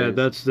yeah, there. yeah.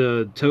 That's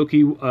the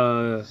Toki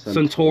Suntory.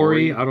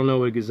 Suntory. I don't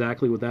know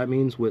exactly what that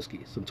means. Whiskey,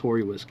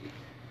 Suntory whiskey.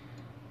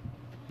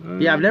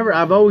 Yeah,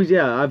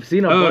 I've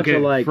seen a bunch okay,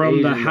 of like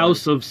from the Asian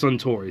House of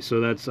Suntory. So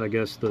that's, I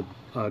guess, the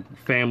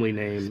family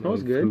name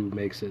Smells of good. who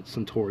makes it.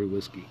 Suntory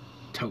whiskey,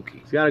 Toki,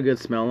 It's got a good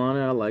smell on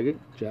it. I like it.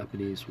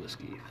 Japanese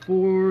whiskey,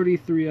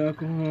 43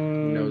 alcohol,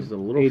 Nose is a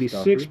little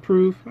 86 stuffy.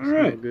 proof. All Smell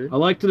right, good. I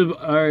like to.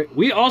 All right,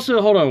 we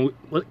also hold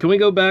on. Can we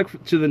go back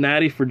to the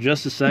natty for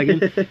just a second?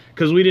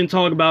 Because we didn't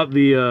talk about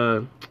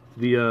the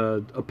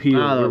appeal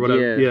or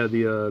whatever. yeah. Yeah,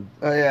 the Oh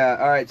yeah,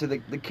 all right. So the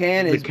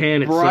can The is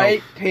can bright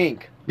itself.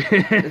 pink.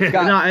 It's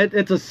got No,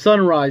 it's a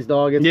sunrise,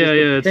 dog. It's Yeah, just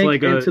yeah, it's pink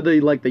like a- into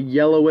the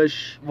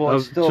yellowish. well,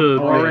 it's of- still to-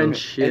 bright.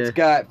 Orange, yeah. It's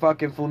got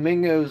fucking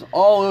flamingos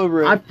all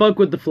over it. I fuck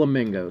with the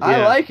flamingos. I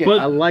Yeah, like it. but-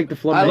 I like the I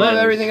flamingos. love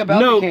everything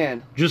about No. the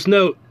can. Just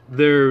note,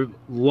 they're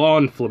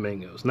lawn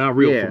flamingos, not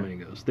real Yeah.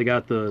 flamingos. They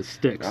got the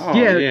sticks. Oh,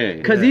 Yeah,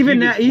 because yeah. even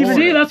Keep that, it even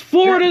Florida. See, that's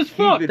Florida as Keep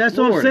fuck. it that's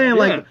what I'm Florida. saying.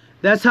 Yeah. Like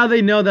that's how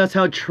they know. That's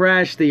how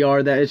trash they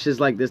are. That it's just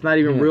like it's not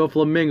even Yeah. real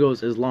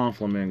flamingos. It's lawn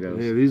flamingos.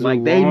 Yeah, these are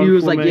like they lawn knew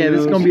it's like this is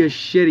flamingos. gonna be a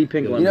shitty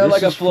pink Yeah. lemon. You know, This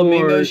like a is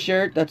flamingo for-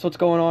 shirt. That's what's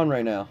going on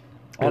right now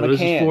on a this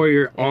can. is for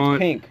your And it's aunt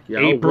pink. Yeah,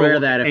 I'll April wear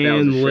that if that was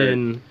a and shirt.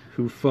 Lynn,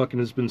 who fucking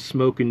has been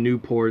smoking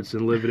Newports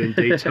and living in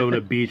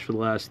Daytona Beach for the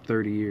last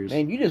 30 years.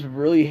 Man, you just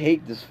really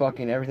hate this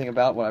fucking everything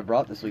about what I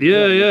brought this week.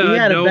 Yeah, yeah. He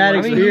had a no, bad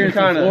I mean, experience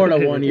in kinda-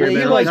 Florida one year. Yeah,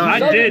 man. you like-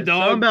 Something- I did,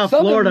 dog. Something about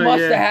Something Florida. must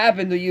yeah. have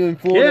happened to you in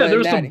Florida. Yeah, there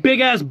was and some that- big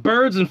ass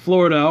birds in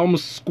Florida. I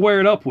almost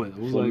squared up with.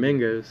 It was like,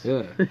 Flamingos.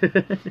 yeah.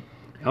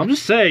 I'm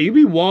just saying, you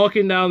be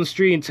walking down the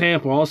street in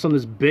Tampa, all of a sudden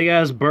this big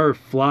ass bird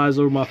flies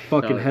over my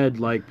fucking Oh. head.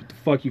 Like, what the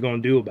fuck you gonna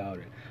do about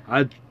it?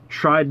 I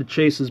tried to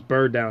chase this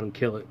bird down and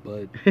kill it,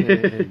 but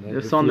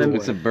It's on flew them- away.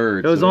 It's a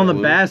bird. It was so on the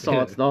it- bath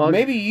salts, dog.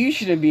 Maybe you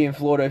shouldn't be in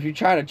Florida if you're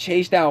trying to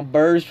chase down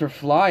birds for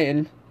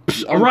flying.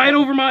 Right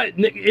over my.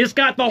 It's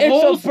got the It's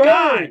whole a bird.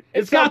 sky. It's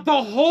It's got a- the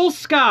whole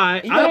sky.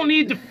 You I got- don't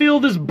need to feel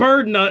this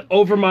bird nut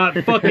over my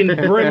fucking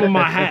brim of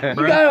my hat, You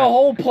bro. got a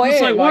whole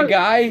planet, like, my what-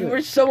 guy.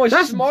 We're so much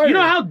That's smarter. You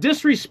know how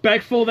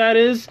disrespectful that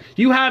is.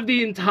 You have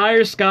the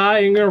entire sky,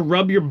 and you're gonna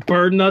rub your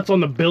bird nuts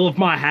on the bill of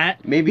my hat.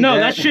 Maybe no, that-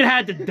 that shit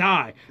had to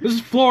die. This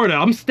is Florida.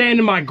 I'm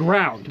standing my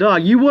ground.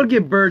 Dog, you would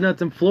get bird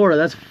nuts in Florida.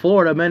 That's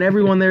Florida, man.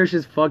 Everyone there is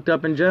just fucked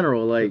up in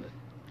general. Like,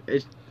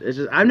 it's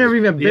just. I've never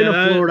even been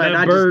to Florida, and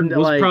that I bird just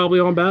was like.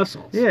 probably on bath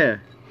salts. Yeah,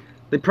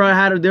 they probably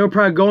had. They were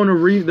probably going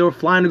to. They were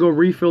flying to go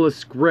refill a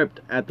script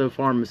at the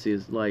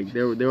pharmacies. Like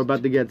they were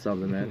about to get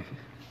something, man.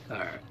 All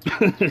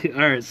right. All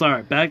right.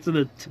 Sorry. Back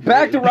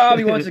to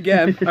Robbie once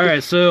again. All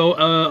right. So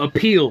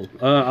appeal.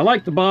 I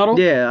like the bottle.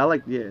 Yeah,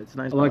 it's a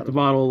nice. I like the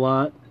bottle a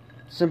lot.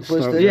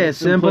 Simplistic. Yeah, it's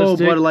simple,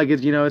 Simplistic. but like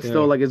it's it's Yeah.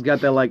 still like it's got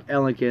that like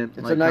elegant.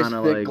 It's like, a nice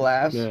kinda, thick like,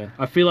 glass. Yeah.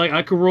 I feel like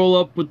I could roll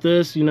up with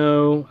this. I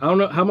don't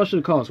know how much did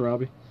it cost,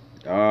 Robbie.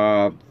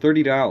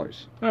 $30.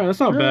 All right, that's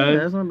not Yeah, bad.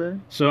 that's not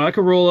bad. So I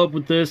could roll up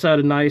with this at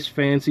a nice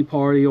fancy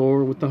party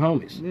or with the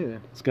homies. Yeah.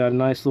 It's got a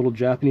nice little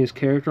Japanese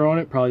character on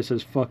it. Probably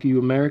says "fuck you,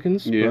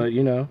 Americans." Yeah. But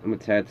I'm gonna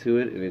tattoo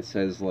it, and it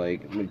says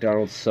like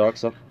McDonald's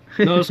sucks.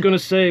 no, it's gonna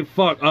say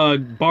 "fuck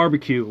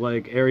barbecue,"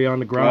 like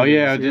Ariana Grande. Oh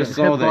yeah, I just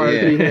saw that.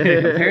 Barbie.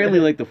 Yeah. Apparently,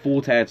 like the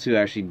full tattoo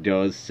actually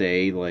does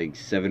say like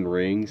 7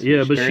 rings. Yeah,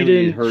 which but she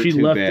apparently didn't. hurt She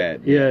too left.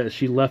 bad. Yeah,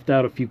 she left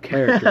out a few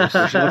characters.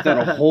 So she left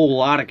out a whole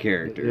lot of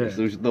characters. Yeah.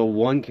 There's the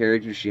one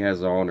character she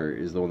has on her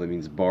is the one that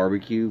means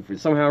barbecue. For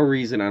somehow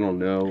reason, I don't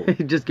know.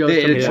 It just goes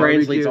It, to it Yeah.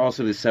 translates barbecue.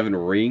 also to 7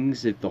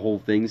 rings if the whole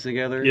thing's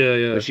together. Yeah,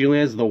 yeah. But she only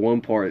has the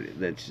one part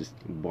that's just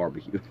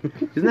barbecue.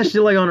 Isn't that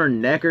shit like on her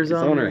neck or It's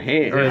something? on her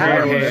hand. Right, How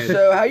right, you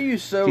right. how you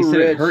so She said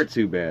rich? it hurt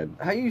too bad.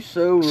 How you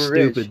so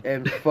rich Stupid.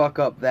 and fuck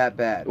up that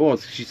bad? Well,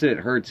 she said it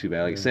hurt too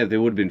bad. Like I Yeah. said, if it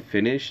would have been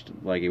finished,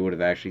 like it would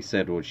have actually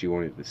said what she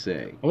wanted to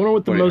say. I wonder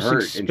what the But most it hurt,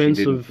 and she didn't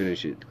expensive.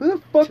 finish it. Who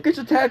the fuck gets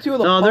a tattoo of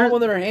the No, palm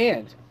of their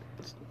hand?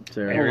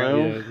 Sarah. Hello?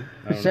 Yeah,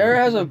 I don't Sarah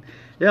know. has a.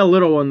 Yeah, a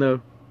little one though.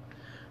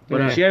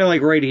 But She had it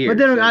like right here. But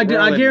then I we're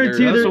all letting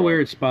guarantee her- That's there- a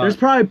weird spot. there's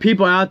probably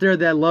people out there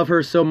that love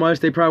her so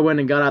much they probably went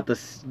and got the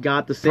same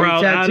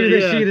Proud out tattoo of- that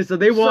yeah. she did. So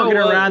they walking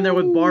what? around there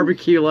with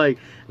barbecue like.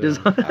 Just,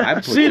 I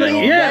put See, that like,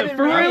 on. yeah, That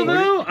for didn't real really-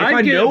 though. If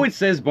I get- know it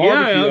says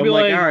barbecue, Yeah, I'd I'm be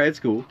like, like- all right, it's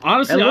cool.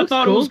 Honestly, It I looks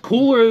thought it cool. was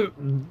cooler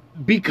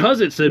because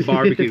it said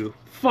barbecue.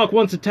 Fuck,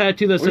 wants a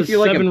tattoo that What if says you're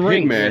like a 7 pig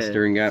rings.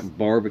 master and got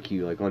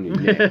barbecue like on your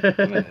neck? You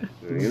know, get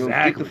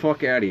Exactly. the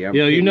fuck out of here. I'm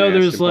Yeah, pig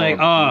there's master like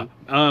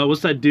barbecue.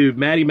 what's that dude?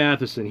 Matty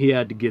Matheson. He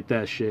had to get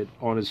that shit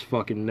on his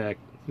fucking neck.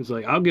 He's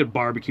like, I'll get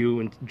barbecue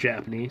in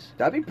Japanese.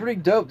 That'd be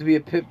pretty dope to be a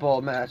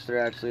pitball master,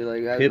 actually.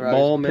 Like that's right.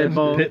 Pitball, man.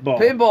 Pitbull. Pitball.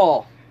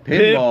 Pinball.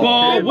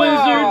 Pitball. Wizard.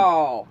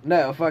 Pinball.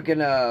 No,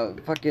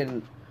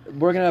 fucking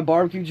working at a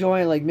barbecue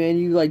joint. Like, man,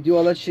 you like do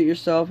all that shit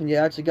yourself, and you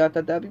actually got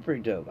that. That'd be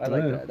pretty dope. I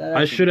like Yeah. that. That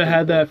I actually should have be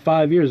had pretty that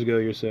 5 years ago.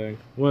 You're saying?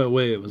 Wait,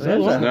 was that That's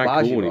long? It's not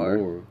Hibachi cool bar.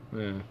 anymore.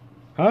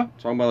 Yeah.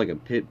 Talking about like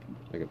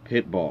a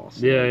pit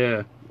boss.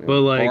 Yeah. But,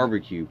 like-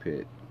 barbecue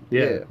pit.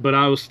 Yeah, Yeah. but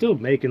I was still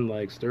making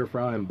like stir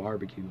fry and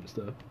barbecue and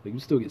stuff. Like you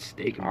still get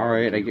steak. And All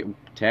right, I barbecue.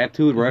 get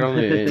tattooed right on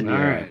the end. All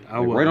right, I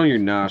Like, will. right on your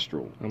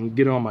nostril. I'm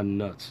getting on my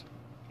nuts.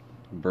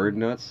 Bird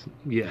nuts.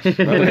 Yes.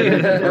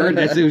 Bird.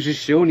 That's it was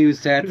just showing you his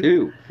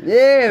tattoo.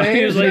 Yeah, man.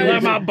 he was like,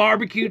 "Like my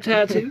barbecue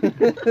tattoo."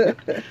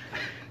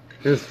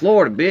 It's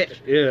Florida, bitch.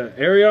 Yeah,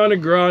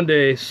 Ariana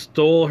Grande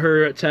stole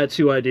her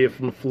tattoo idea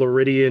from a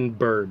Floridian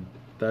bird.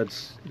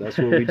 That's what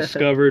we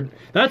discovered.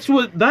 That's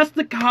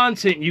the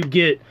content you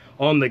get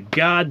on the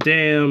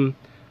goddamn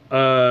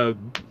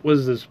what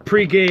is this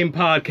pregame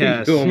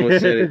podcast? You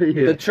almost said it.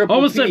 The triple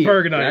Almost P. said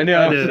Burger Night. I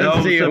know, I did.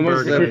 let's see,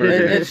 almost said Burger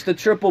Night. It's the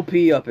triple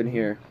P up in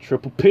here.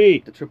 Triple P.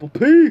 The triple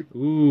P.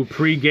 Ooh,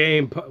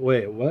 pregame.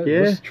 Wait, what?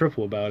 Yeah. What's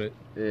triple about it?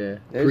 yeah.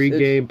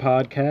 Pregame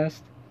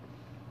podcast.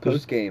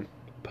 Post game.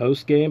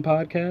 Post game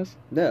podcast.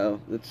 No,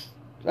 it's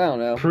I don't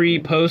know.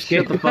 Post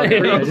game. Shut the fuck up.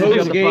 I Shut the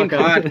Post game fuck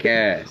up.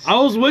 podcast.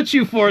 was with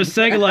you for a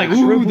second, like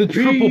ooh, the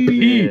triple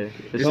P. Yeah.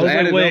 Just I was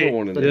add like, wait, another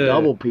one in The there. Yeah.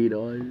 double P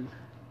dog.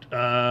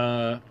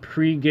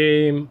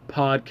 Pregame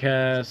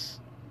podcast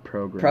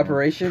Program.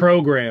 Preparation.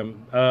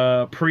 program.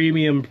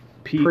 Premium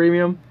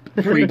Premium.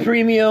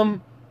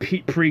 Premium.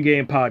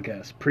 pregame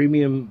podcast.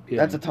 Premium. Yeah.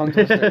 That's a tongue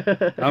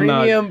twister. I'm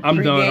not. premium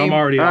I'm done. I'm pregame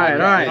already. All right, over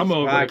it. all right. I'm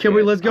over. Podcast. it. Can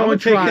we? Let's go I'm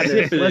and gonna try take a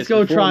this. sip of Let's this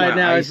go before try my it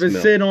now. It's ice been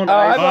melts. sitting on Oh,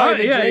 ice. I've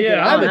already been yeah, drinking.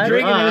 yeah, I've been I-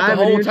 drinking I it the haven't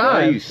whole even Oh,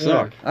 time. you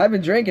suck. I've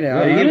been drinking it. Yeah,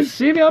 I- you didn't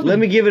see me. I've Let been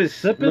me give it a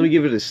sipping? Let me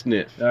give it a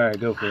sniff. All right,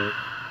 go for it.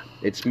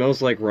 It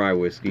smells like rye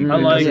whiskey. I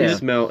It like doesn't it.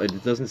 smell.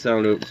 It doesn't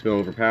smell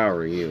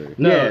overpowering either.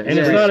 No, Yeah, and it's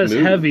it's very not as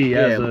smooth. heavy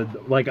as Yeah.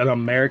 like an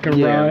American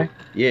Yeah. rye.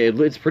 Yeah,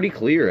 it's pretty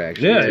clear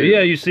actually. Yeah, too. yeah.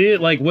 You see it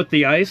like with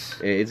the ice.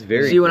 It's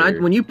very. See, when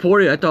clear. when you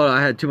poured it, I thought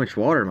I had too much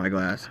water in my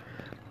glass.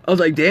 I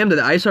was like, damn, did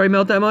the ice already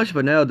melt that much?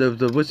 But now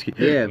the whiskey.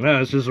 Yeah.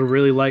 No, it's just a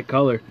really light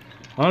color.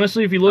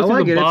 Honestly, if you look I through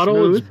like the it, it's bottle,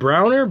 smooth. it's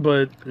browner,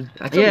 but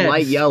That's Yeah, a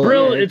light it's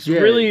yellow. it's yeah.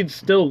 really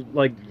still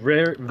like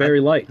very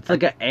light. It's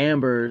like an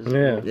amber.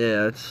 Yeah.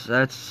 Yeah,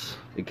 that's.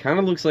 It kind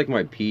of looks like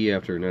my pee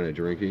after a night of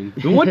drinking.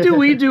 But what do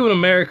we do in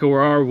America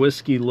where our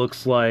whiskey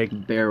looks like?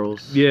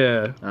 Barrels.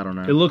 Yeah, I don't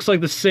know. it looks like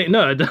the same.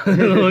 No, it doesn't.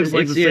 It looks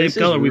like the Yeah, same this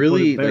color. is we put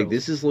really in like barrels.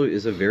 this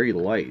is a very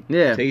light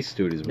Yeah. taste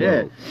to it as Yeah.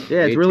 well. Yeah,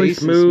 it's It really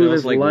tastes and smooth. smells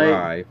It's like light.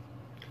 rye.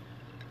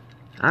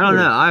 I don't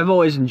know. I've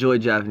always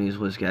enjoyed Japanese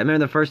whiskey. I remember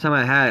the first time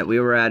I had it, we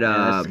were at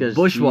Yeah, that's 'cause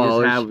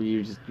Bushwallers.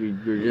 You're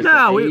just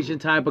No, an we- Asian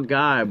type of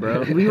guy,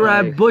 bro. We were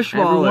at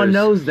Bushwallers. Everyone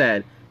knows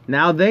that.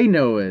 Now they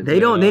know it. They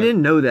don't. They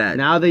didn't know that.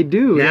 Now they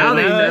do. Now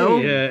they Yeah, know.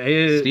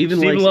 Yeah, Steven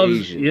likes loves.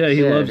 Asians. Yeah,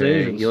 he Yeah, loves Okay?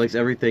 Asians. He likes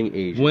everything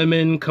Asian.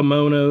 Women,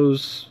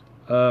 kimonos,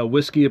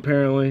 whiskey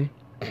apparently.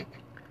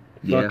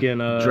 Yeah. Fucking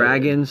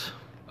Dragons.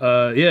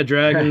 Yeah,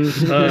 dragons.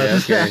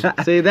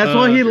 See, that's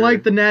why he Uh,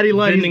 liked the Natty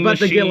Light. He's vending about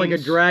to get like a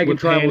machines dragon with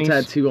tribal panties.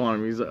 tattoo on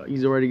him.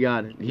 He's already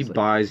got it. He He's like-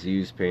 buys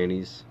used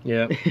panties.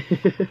 Yeah,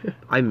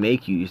 I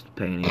make used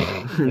panties.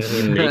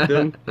 You make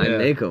them? I Yeah.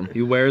 make them.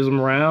 he wears them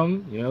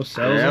around. You know,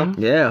 sells Yeah. them.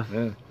 Yeah.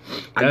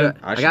 Yeah.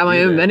 I should got my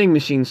do own that. vending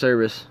machine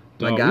service.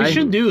 My Oh, guy. we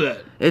should do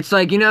that. It's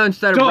like,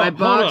 instead of Dog, Red hold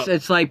Box, up.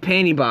 it's like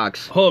Panty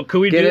Box. Hold up, could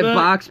we Get do it? that?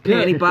 Box,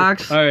 panty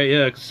box. All right,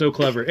 yeah, so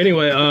clever.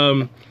 Anyway,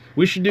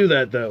 we should do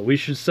that though. We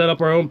should set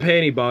up our own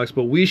panty box,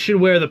 but we should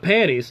wear the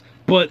panties.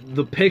 But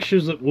the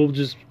pictures that we'll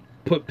just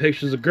put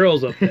pictures of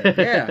girls up there.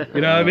 Yeah. You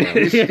know what I mean?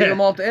 We should get Yeah.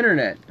 them off the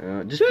internet.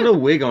 Just put a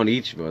wig on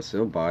each of us.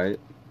 He'll buy it.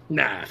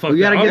 Nah, fuck We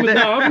gotta that. get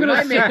that- No, I'm gonna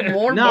Might make say.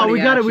 more No, money, we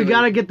actually.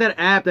 gotta get that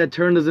app that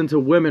turned us into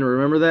women.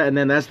 Remember that? And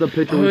then that's the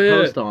picture we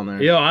post on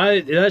there.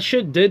 Yo, that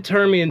shit did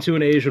turn me into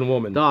an Asian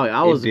woman. Dog,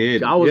 I It was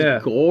did.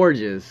 Yeah.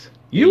 gorgeous.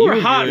 You were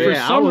you hot good. for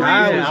Yeah, some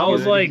I reason. was I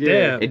was good. like, Yeah.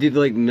 damn. It did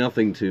like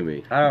nothing to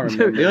me. I don't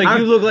remember.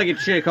 You look like a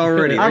chick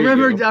already. I There you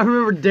remember. go. I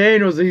remember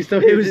Dane was. He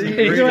still. He was the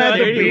still had the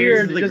greatest.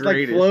 beard, He was the just like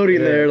greatest. floating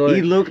Yeah. there. Like,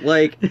 He looked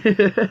like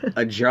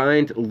a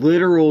giant,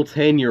 literal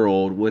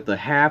 10-year-old with a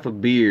half a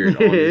beard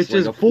on his, It's like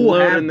just a full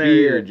half floating there,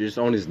 beard yeah. just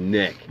on his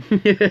neck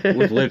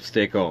with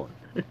lipstick on.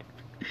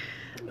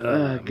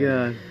 Oh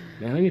god.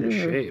 Man, I need to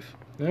shave.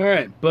 All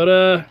right, but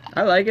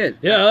I like it.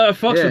 yeah, I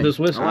fucks Yeah. with this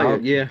whiskey. I like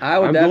it. Yeah, I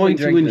would I'm definitely going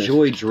to drink this.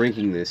 enjoy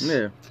drinking this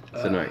Yeah.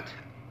 tonight.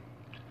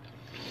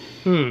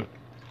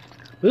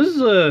 This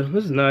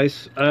is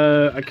nice.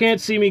 I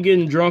can't see me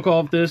getting drunk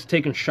off this,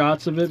 taking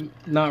shots of it.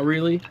 Not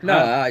really. No,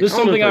 this is I don't know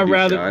something if I'd I'd do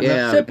rather. shots.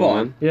 Yeah. Sip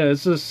on. Yeah,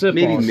 it's a sip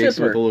Maybe on. mix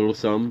Sipper. with a little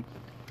something.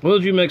 What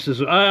did you mix this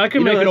with? I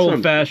can You know, make it that's what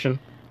old fashioned.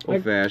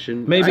 Old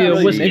fashioned. Maybe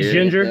a whiskey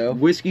ginger? though.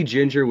 Whiskey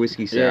ginger,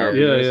 whiskey sour.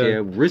 Yeah, Nice, yeah.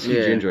 Whiskey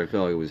Yeah. ginger, I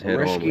felt like it was head on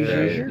Risky with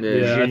that. ginger?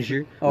 Yeah.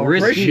 Ginger. Oh,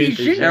 risky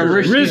risky ginger.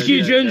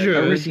 Risky ginger.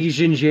 A risky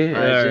ginger.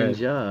 Alright.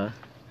 Ginger.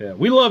 Yeah,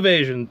 we love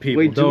Asian people.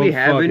 Wait, do we Don't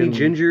have any fucking-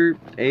 ginger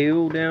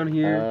ale down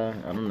here?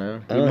 I don't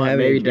know. I don't might have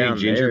maybe any down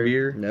ginger there.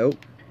 beer? Nope.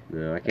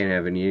 No, I can't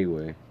have any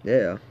anyway.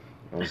 Yeah.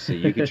 I'll see.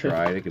 You could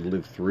try it. It could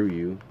live through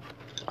you.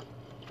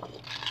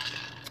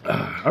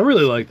 I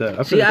really like that.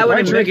 I See, feel I like- If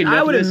wouldn't drink mix- enough I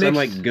of wouldn't this, I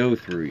mix- might go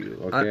through you.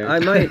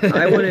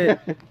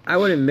 Okay. I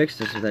wouldn't mix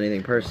this with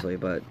anything personally,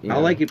 but I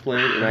like it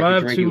plain, and If I I can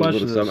have drink too it with much a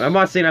little of something. this- I'm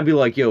not saying I'd be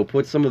like, yo,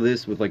 put some of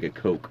this with like a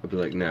Coke. I'd be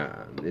like, nah,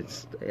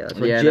 it's Yeah, that's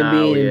what Yeah, Jim no,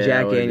 Beam and yeah,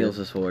 Jack I would Daniels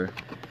do. is for.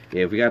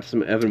 yeah. If we got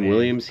some Evan Man.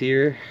 Williams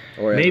here,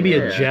 Or Maybe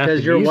a yeah. Japanese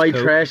Because you're white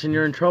Coke. trash and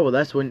you're in trouble.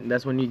 That's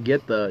when you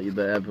get the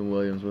Evan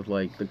Williams with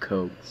like the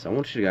Coke.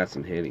 someone should have got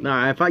some Henny.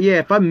 Nah, if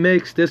I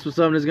mix this with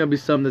something, it's gonna be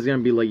something that's gonna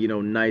be like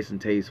nice and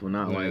tasteful,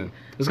 not Yeah. like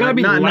It's gotta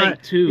be not, light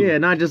not- too. Yeah,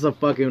 not just a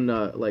fucking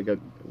like a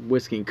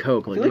whiskey and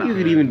Coke. I Like, feel like you nah.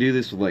 could even do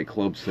this with like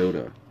club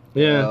soda.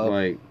 Yeah. Oh.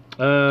 Like,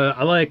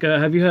 I like.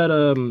 Have you had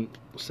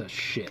what's that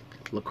shit?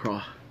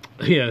 LaCroix.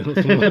 Yeah. some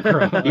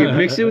LaCroix. you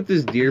mix it with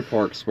this Deer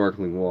Park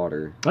sparkling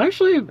water.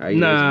 Actually, I use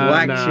nah,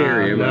 black nah,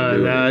 cherry, I'm not nah,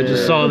 doing nah, I it.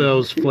 just Yeah. saw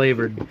those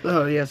flavored.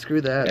 Oh yeah, screw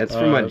that. That's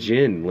for my Uh,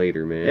 gin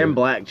later, man. And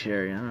black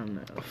cherry. I don't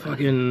know. With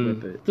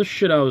Fucking it. the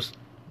shit I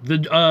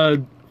I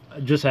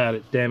just had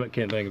it. Damn it,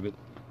 can't think of it.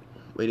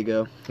 Way to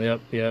go.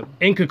 Yep.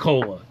 Inca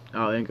Cola.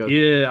 Oh, and Coke.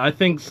 Yeah, I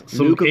think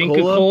some Nuka Inca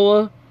Cola?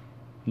 Cola.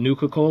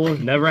 Nuka Cola.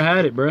 Never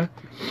had it, bruh.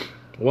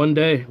 One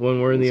day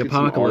when we're in the Let's get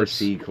some apocalypse.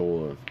 RC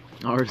cola.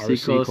 RC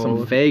RC Cola, Cola.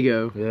 some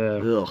Fago.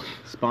 Yeah. Ugh.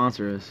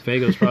 Sponsor us.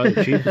 Fago's probably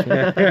the cheapest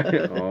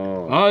one.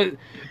 Oh.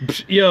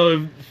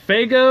 If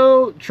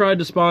Fago tried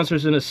to sponsor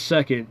us in a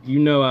second, you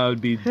know I would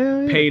be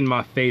Hell yeah. painting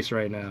my face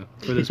right now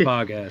for this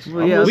podcast.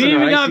 Well, yeah, we listen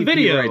even to got ICP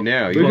video right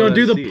now. We're You gonna wanna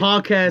do the see it.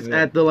 podcast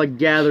Yeah. at the like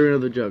gathering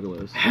of the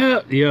Juggalos.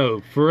 Hell,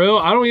 yo, for real,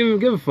 I don't even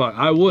give a fuck.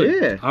 I would.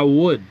 Yeah. I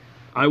would.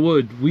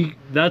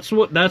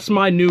 That's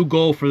my new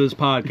goal for this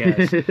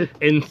podcast.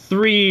 In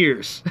 3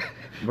 years,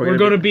 we're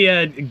going to be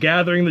at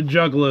Gathering the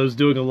Juggalos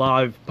doing a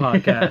live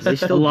podcast. They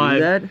still live. do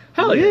that?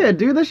 Hell yeah, yeah.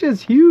 dude, that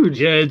shit's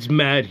huge. Yeah, it's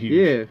mad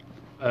huge.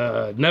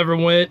 Yeah. Never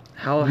went.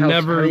 How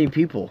Never- many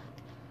people?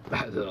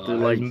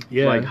 Dude,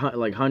 yeah.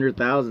 like hundred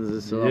thousands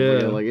and stuff.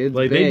 Yeah. Like it's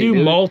they big.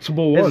 do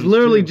multiple ones. It's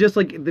literally too. just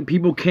like the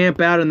people camp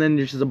out and then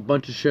there's just a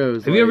bunch of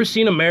shows. Have you ever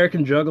seen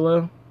American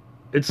Juggalo?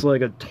 It's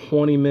like a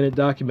 20-minute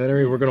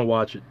documentary. We're gonna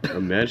watch it.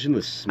 Imagine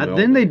the smell.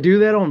 Didn't they do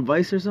that on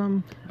Vice or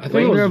something? I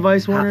Wasn't there a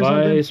Vice one or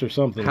something? Vice or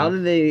something. How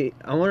did they?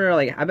 I wonder.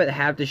 Like, I bet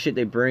half the shit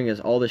they bring is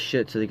all the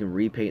shit so they can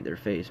repaint their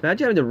face.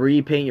 Imagine having to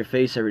repaint your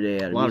face every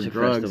day at a Lot of music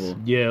drugs.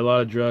 festival. Yeah, a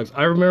lot of drugs.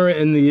 I remember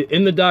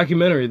in the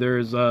documentary,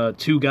 there's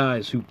two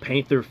guys who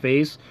paint their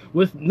face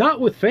not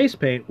with face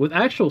paint, with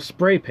actual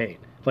spray paint,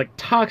 like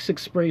toxic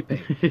spray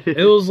paint.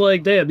 It was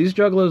like, damn, these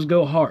juggalos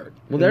go hard.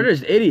 Well, they're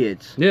just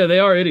idiots. Yeah, they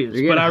are idiots,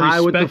 You're but getting I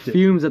high with respect the it.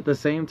 fumes at the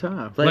same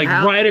time. Like, Like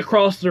how- right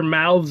across their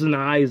mouths and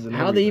eyes and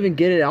How they everything. even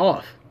get it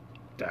off?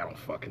 I don't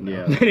fucking know.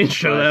 Yeah. They didn't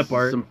show that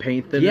part. Some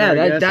paint thinner. Yeah, I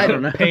that- guess. that- I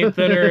don't know. Paint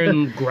thinner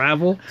and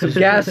gravel. Some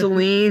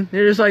gasoline.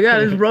 They're just like,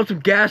 just rub some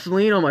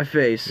gasoline on my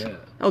face. Yeah.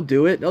 I'll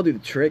do it. I'll do the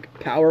trick.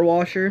 Power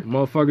washer.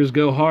 Motherfuckers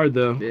go hard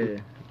though. Yeah.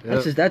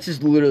 That's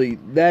just literally.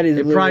 That is.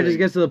 It probably just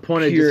gets to the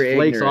point it just pure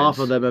flakes ignorance. off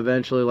of them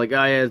eventually. Like,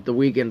 oh yeah, the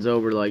weekend's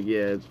over. Like,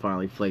 yeah, it's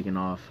finally flaking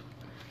off.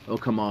 it'll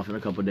come off in a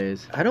couple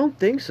days. I don't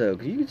think so,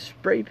 because you can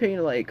spray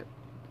paint like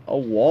a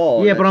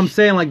wall. Yeah, and but I'm that's-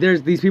 saying like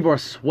these people are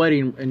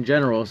sweating in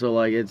general, so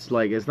it's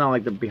not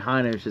like the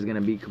behind it is just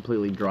gonna be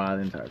completely dry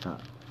the entire time.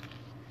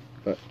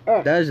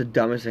 that is the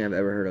dumbest thing I've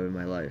ever heard of in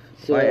my life.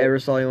 So- if I ever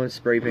saw anyone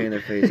spray paint their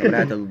face, I would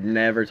have to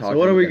never talk So to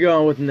what them are we again.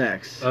 going with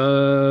next? You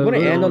want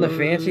to end on the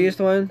fanciest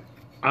one?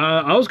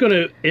 I was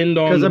gonna end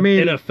on 'Cause, the I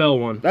mean- NFL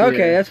one. Okay,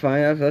 Yeah. that's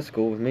fine. That's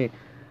cool with me.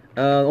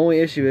 Only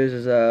issue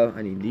is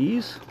I need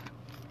these.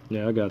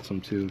 Yeah, I got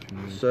some too. if you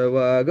need. So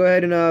go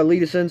ahead and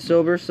lead us in,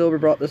 Silver. Silver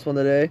brought this one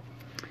today.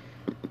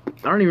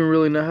 I don't even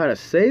really know how to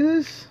say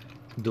this.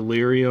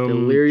 Delirium.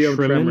 Delirium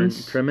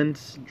Tremens.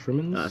 tremens.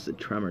 Tremens? I said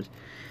tremors.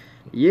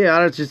 Yeah,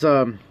 that's just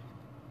the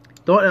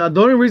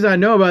only reason I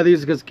know about these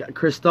is because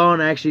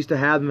Kriston actually used to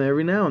have them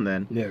every now and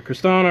then. Yeah,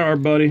 Kristana, our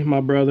buddy,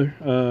 my brother.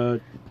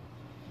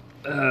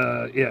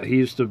 Yeah, he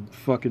used to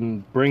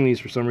fucking bring these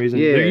for some reason.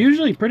 Yeah. They're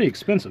usually pretty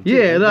expensive. Too.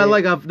 Yeah,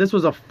 this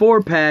was a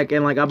 4-pack,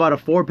 and like I bought a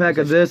 4-pack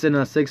of this and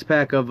a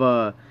 6-pack of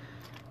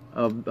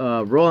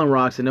Rolling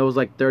Rocks, and it was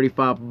like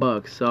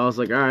 $35. So I was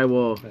like, all right,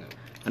 well,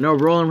 I know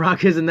Rolling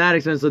Rock isn't that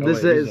expensive. So Oh,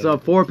 this wait, is so a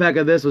 4-pack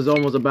of this was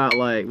almost about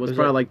like Was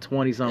probably it- like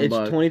 20 something It's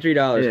bucks. $23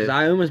 because Yeah.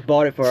 I almost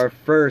bought it for our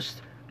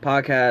first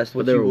podcast, But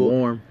which they were you will-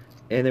 warm.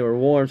 and they were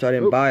warm, so I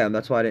didn't Oop. buy them.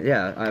 That's why I didn't.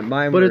 Yeah,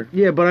 mine But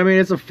were. but I mean,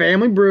 it's a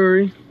family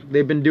brewery.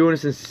 They've been doing it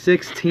since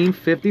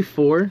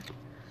 1654.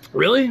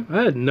 Really?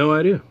 I had no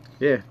idea.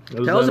 Yeah. It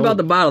was Tell us that about old.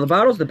 the bottle. The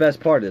bottle's the best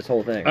part of this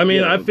whole thing. I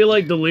mean, Yeah. I feel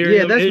like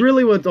Delirium. Yeah, that's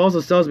really what also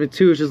sells me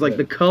too. It's just like Yeah.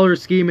 the color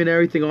scheme and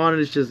everything on it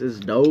is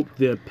dope.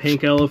 the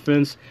pink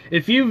elephants.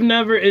 If you've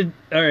never,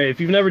 if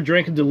you've never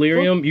drank a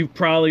Delirium, you've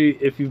probably,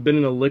 if you've been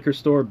in a liquor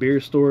store, beer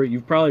store,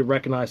 you've probably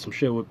recognized some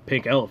shit with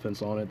pink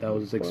elephants on it that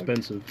was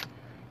expensive.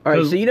 All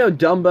right, so you know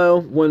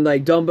Dumbo, when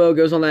like Dumbo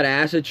goes on that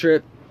acid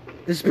trip,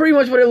 this is pretty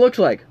much what it looks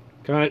like.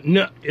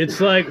 No, it's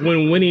like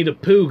when Winnie the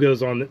Pooh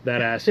goes on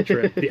that acid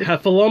trip. The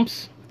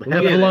heffalumps.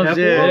 Heffalumps,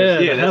 Yeah,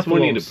 Yeah, that's heffalumps.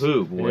 Winnie the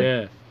Pooh, boy.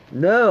 Yeah.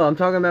 No, I'm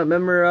talking about.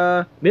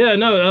 Remember? Yeah.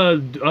 No.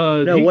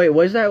 No, wait,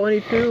 was that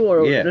Winnie Pooh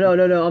or Yeah.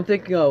 No. I'm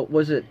thinking.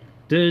 Was it?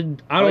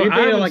 Did I Oh, don't? you're I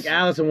thinking haven't like s-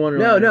 Alice in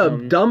Wonderland. No, or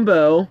something.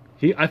 Dumbo,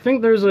 I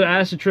think there's an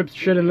acid trip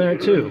shit in there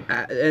too.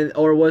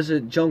 or was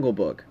it Jungle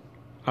Book?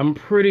 I'm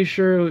pretty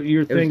sure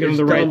you're thinking it's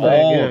of the right Dumbo.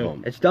 thing. All yeah. of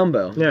them. It's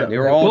Dumbo. Yeah. They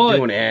were all But-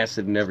 doing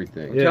acid and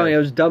everything. I'm telling you, it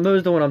was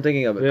Dumbo's the one I'm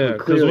thinking of. Yeah,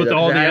 because Clearly, with though,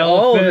 all 'cause the I had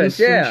all of elephants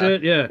it, and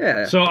shit, yeah.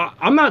 Yeah. So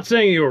I'm not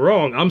saying you were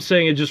wrong. I'm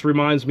saying it just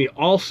reminds me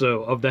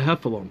also of the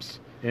heffalumps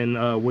in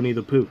Winnie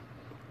the Pooh.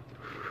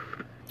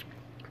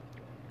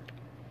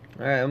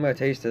 All right, I'm gonna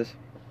taste this.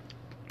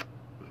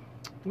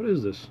 What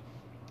is this?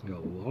 A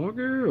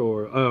lager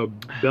or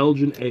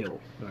Belgian ale?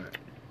 All right.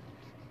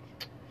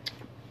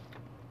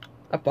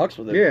 I fucks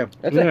with it. Yeah.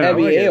 That's Yeah, a I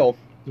heavy like it. ale.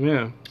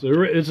 Yeah, so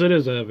it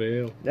is a heavy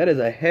ale. That is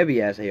a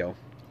heavy ass ale.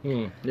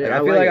 Hmm. Yeah, Like, I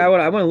feel like it.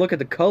 I want to look at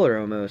the color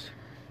almost.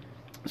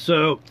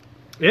 So,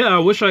 yeah, I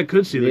wish I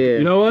could see the. Yeah.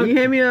 You know what? Can you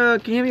hand me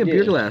a beer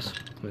Yeah. glass?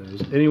 Yeah,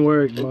 just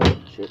anywhere. You might,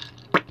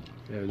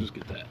 yeah, just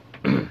get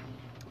that.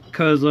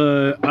 Because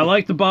I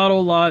like the bottle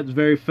a lot. It's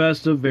very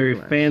festive, very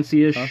Glass.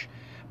 fancy-ish. Huh?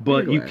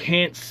 But Beer you glass.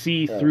 can't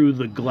see through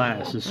the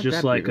glass. It's Not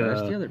just that like beer glass,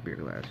 the a, other beer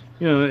glass.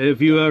 you know,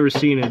 if you ever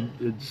seen it,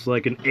 it's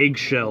like an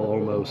eggshell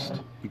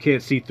almost. You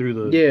can't see through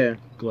the Yeah,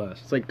 glass.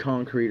 it's like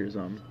concrete or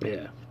something.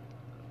 Yeah.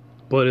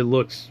 But it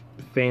looks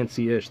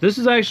fancy-ish. This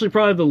is actually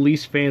probably the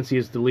least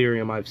fanciest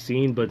Delirium I've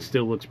seen, but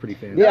still looks pretty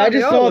fancy. Yeah, I they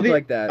just all saw look the.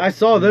 like that. I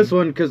saw this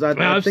one because I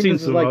I've think seen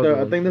this is some like other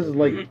I think this is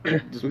like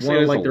just Looks one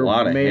like of like there's their a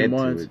lot of main head to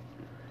ones. it.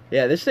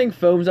 Yeah, this thing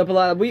foams up a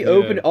lot. We Yeah.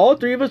 opened, all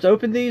three of us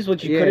opened these,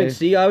 which you Yeah. couldn't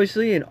see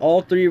obviously, and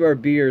all three of our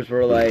beers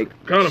were like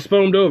Kind of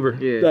foamed over.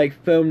 Yeah. like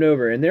foamed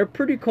over, and they're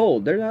pretty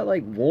cold. They're not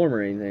like warm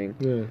or anything,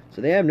 Yeah.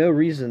 so they have no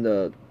reason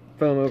to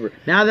foam over.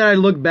 Now that I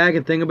look back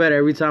and think about it,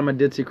 every time I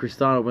did see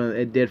Cristano, when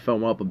it did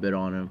foam up a bit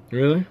on him.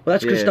 Really? Well,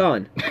 that's Yeah.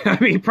 Kristan. I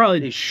mean, he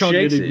probably He chugged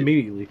it shakes it.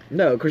 immediately.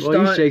 No, Kristan.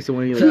 Well, he shakes it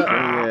when he. So,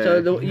 yeah.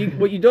 so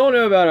what you don't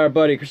know about our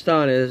buddy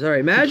Kristan is, all right, he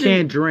imagine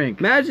can't drink.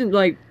 Imagine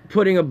like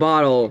putting a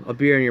bottle of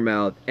beer in your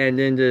mouth and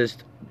then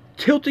just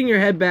tilting your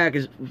head back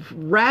as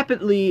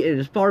rapidly and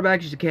as far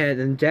back as you can,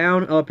 and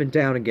down, up, and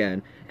down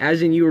again.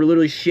 As in, you were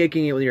literally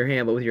shaking it with your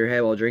hand, but with your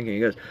head while drinking. He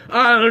goes,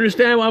 I don't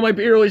understand why my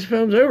beer always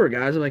foams over,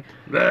 guys. I'm like,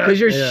 because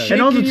you're Yeah. shaking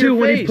And also your too,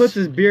 when he face. puts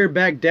his beer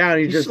back down,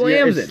 he just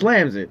slams it.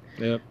 slams it.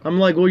 Yep. I'm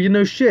like, well, you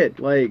know, shit.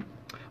 Like,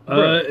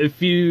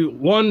 If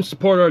you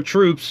support our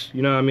troops,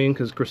 you know what I mean,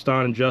 because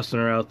Kristan and Justin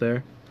are out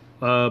there.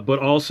 But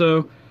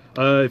also,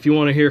 if you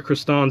want to hear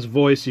Kristan's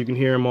voice, you can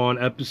hear him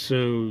on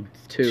episode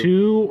Two.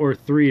 2 or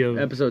 3 of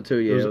episode 2,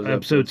 yeah, it was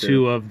episode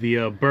 2 of the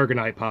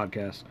Burgonite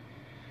podcast,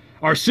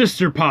 our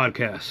sister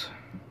podcast.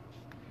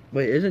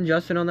 Wait, isn't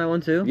Justin on that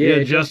one too?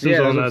 Yeah, Justin's that's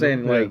on what I'm that.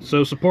 saying, yeah. like,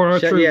 So support our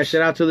troops. Yeah,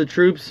 shout out to the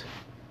troops.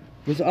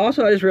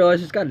 Also, I just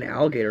realized it's got an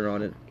alligator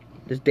on it.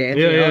 This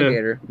dancing Yeah, yeah.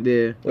 alligator.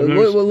 Yeah.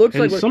 What looks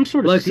and like some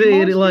sort of Like, sea see, it,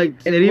 monster? like,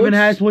 And it it even looks-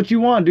 has what you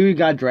want, dude. You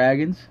got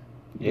dragons.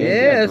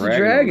 Yeah, it's a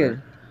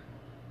dragon.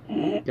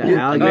 Got Dude,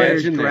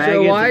 alligators, imagine that.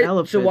 dragons, and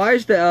elephants. So why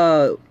is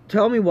the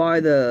tell me why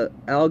the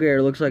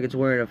alligator looks like it's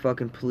wearing a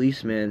fucking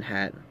policeman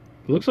hat?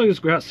 looks like it's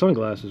got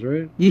sunglasses,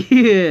 right?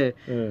 Yeah.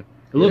 Yeah.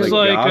 It looks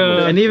like like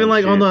goggles. And even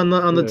like on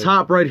the Yeah.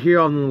 top right here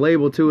on the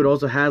label too, it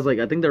also has like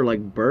I think they're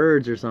like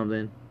birds or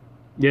something.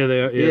 yeah,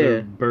 they're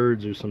Yeah.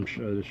 birds or some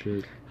other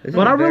shit. This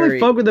But is I really very-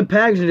 fuck with the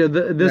packaging.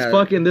 This Yeah.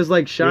 fucking this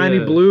like shiny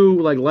Yeah. blue,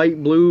 like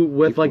light blue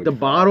with like the 8.5,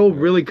 bottle yeah.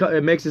 really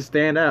it makes it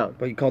stand out.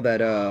 What you call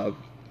that?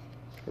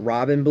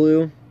 Robin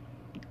blue.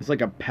 It's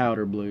like a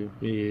powder blue.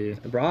 Yeah.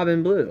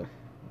 Robin blue.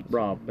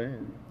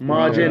 Robin.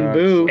 Majin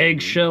Buu.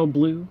 Eggshell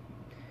blue.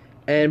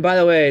 And by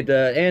the way,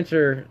 the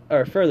answer,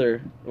 or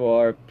further, well,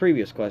 our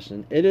previous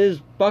question, it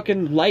is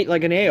fucking light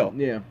like an ale.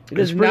 Yeah. It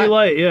It's is pretty not-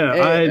 light, yeah.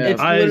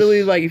 It's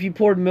literally like if you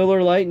poured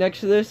Miller Lite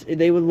next to this,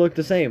 they would look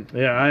the same.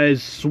 Yeah, I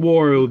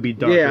swore it would be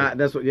darker. Yeah,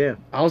 that's what. Yeah.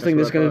 I was That's thinking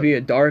what this I going to thought. be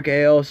a dark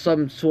ale,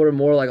 some sort of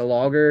more like a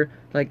lager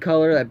like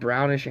color, that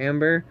brownish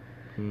amber.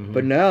 Mhm.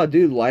 But no,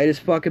 dude, light as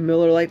fucking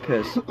Miller Lite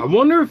piss. I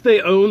wonder if they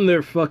own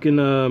their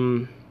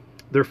fucking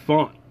their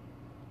font,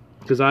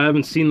 because I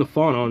haven't seen the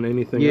font on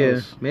anything Yeah,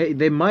 else.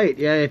 they might.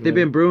 Yeah, if they've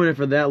Yeah. been brewing it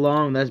for that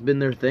long, that's been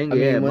their thing. I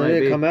Yeah, mean, it when might did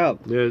be. it come out?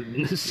 Yeah,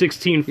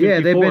 1654 Yeah,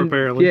 they've been.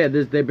 apparently. Yeah,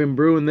 they've been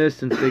brewing this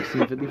since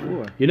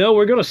 1654. You know,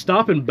 we're gonna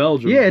stop in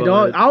Belgium. Yeah, but-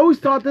 dog. I always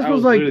thought this I was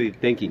was like. literally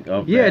thinking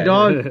of Yeah, that.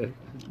 dog.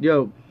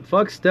 Yo,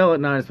 fuck Stella.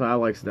 Nah, it's fine. I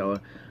like Stella.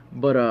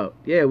 But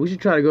yeah, we should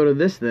try to go to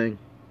this thing.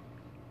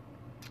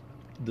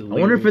 The I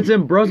wonder if it's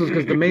in Brussels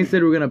because the main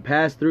city we're gonna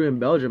pass through in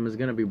Belgium is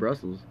gonna be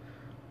Brussels.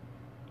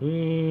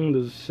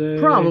 Does it say?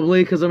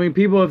 Probably because I mean,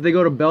 people if they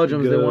go to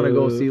Belgium, they want to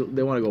go Go- see.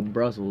 They want to go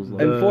Brussels.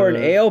 Like. And for an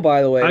ale,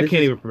 by the way, I this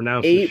can't is even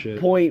pronounce this shit.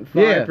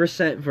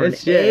 8.5% for an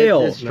It's- yeah,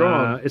 ale. it's strong.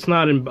 Nah, it's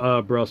not in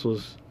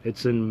Brussels.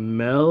 It's in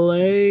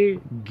Mele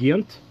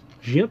Ghent.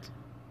 Ghent?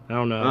 I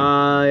don't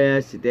know.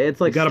 Yes,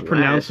 it's like you gotta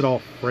pronounce it slash. all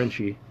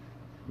Frenchy.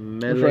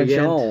 Melegant.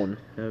 Frenchon.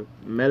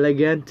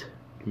 Melegant.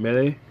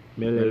 Mele,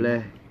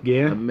 Mele.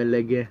 Ghent,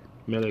 Melegant.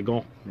 Mele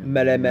Ghent.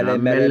 Mele, mele,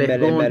 mele,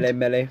 mele, mele,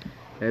 mele.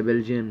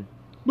 Belgian.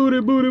 Booty,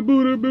 booty,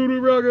 booty, booty,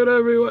 rocket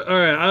everywhere. All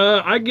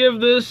right, I give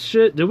this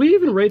shit. Did we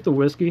even rate the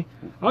whiskey?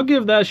 I'll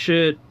give that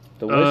shit.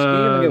 The whiskey, I'm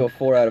going to give a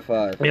 4 out of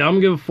 5. Yeah, I'm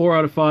gonna give it 4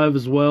 out of 5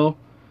 as well.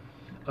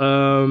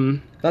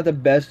 Not the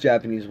best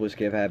Japanese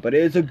whiskey I've had, but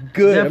it's a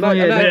good. I'm not,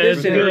 Definitely, I'm not yeah,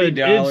 it's dissing good.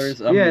 it.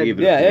 $30. I'm yeah, gonna give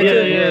it yeah, a it's four. a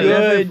good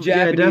definitely,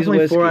 Japanese definitely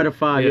whiskey. 4 out of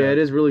 5. Yeah, it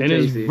is really and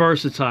tasty. it's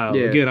versatile.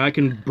 Yeah. Again, I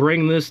can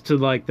bring this to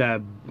like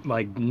that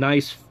like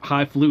nice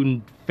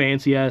highfalutin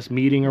fancy ass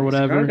meeting or It's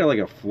kind whatever. of got like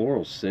a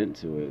floral scent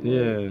to it.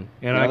 Yeah, Like,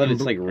 and now I that can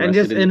it's like and rested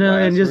just in the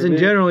glass and just for a in bit.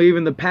 general,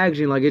 even the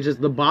packaging, like it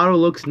just the bottle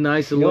looks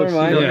nice. It You know what looks it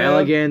reminds me of?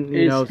 elegant. And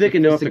You know, it's thick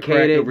enough to crack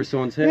sophisticated. over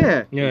someone's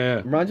head. Yeah. yeah.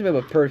 Reminds me of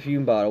a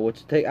perfume bottle,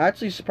 which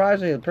actually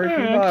surprisingly, the perfume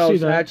Yeah, I can see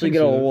bottles that. I actually can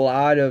get a see that.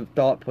 lot of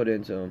thought put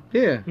into them.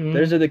 Yeah. Mhm.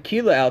 There's a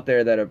tequila out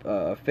there that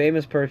a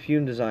famous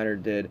perfume designer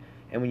did,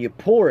 and when you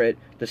pour it,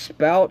 the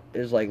spout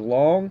is like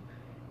long,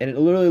 and it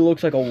literally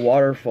looks like a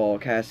waterfall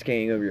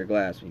cascading over your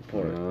glass when you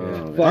pour it.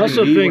 Oh, I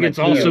also that's think when I it's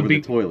pee also over be-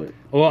 the toilet.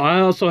 Well,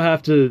 I also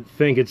have to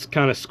think it's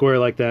kind of square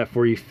like that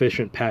for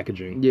efficient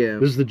packaging. Yeah.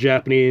 This is the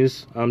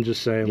Japanese. I'm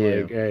just saying, Yeah.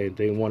 like, hey,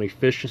 they want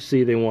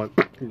efficiency. They want.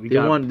 We They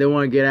got. want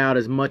to get out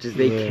as much as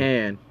they Yeah.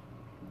 can.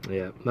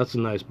 Yeah, that's a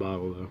nice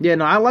bottle though. Yeah,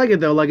 no, I like it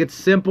though. Like it's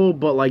simple,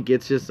 but like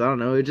it's just I don't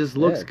know. It just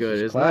looks Yeah, good.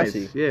 just It's classy.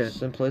 nice. Yeah.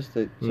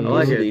 Simplistic. I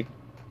like it. Simplicity.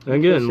 And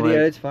again, Simplicity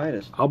at like, its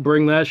finest. I'll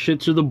bring that shit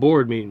to the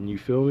board meeting. You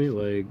feel me?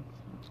 Like,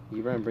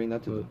 You gonna bring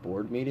that to the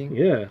board meeting?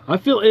 yeah, I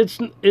feel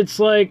it's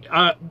like,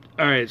 all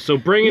right. So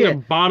bringing Yeah. a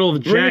bottle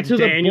of Bring Jack it to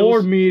Daniels. the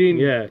board meeting.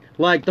 Yeah,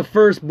 Like the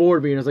first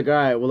board meeting, it's like, all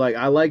right, well, like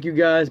I like you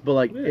guys, but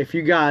like Yeah. if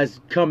you guys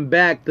come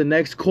back the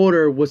next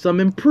quarter with some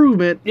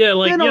improvement, yeah,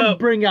 like then yo, I'll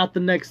bring out the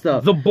next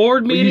stuff. the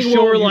board Well, you meeting where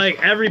show- we're you- like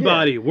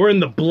everybody, we're in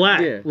the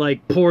black. Yeah.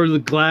 Like pour the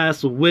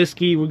glass of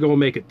whiskey. We're gonna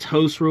make a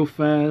toast real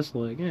fast.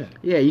 Like yeah.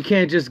 Yeah, you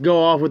can't just go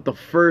off with the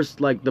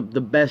first like the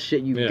best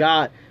shit you've Yeah.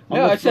 got. on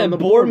No, the- I said on the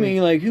board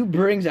meeting. Like, who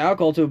brings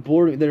alcohol to a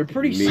board meeting? They're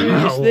pretty Me. serious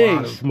A lot of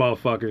things.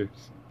 motherfuckers.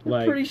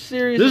 Like Pretty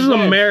serious. this is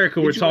events.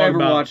 America. We're Did you talking ever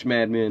about. watch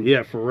Mad Men?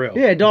 Yeah, for real.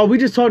 Yeah, dog. We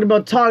just talked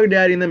about Tiger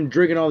Daddy and them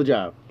drinking all the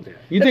job.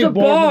 You It's a board-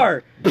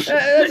 bar. That's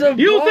a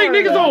You don't bar, think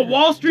niggas though. on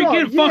Wall Street Dog,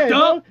 getting yeah, fucked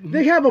dog. up?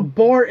 They have a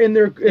bar in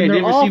their Hey, in did their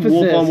you ever see offices.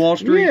 Wolf on Wall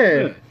Street?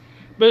 Yeah.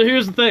 But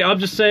here's the thing, I'm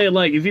just saying,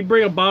 like, if you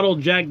bring a bottle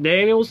of Jack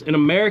Daniels in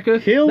America,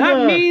 He'll,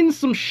 that means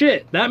some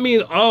shit. That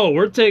means, oh,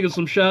 we're taking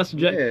some shots of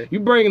Jack. Yeah. You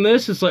bringing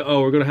this, it's like,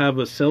 oh, we're gonna have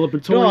a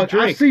celebratory Dog,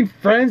 drink. I've seen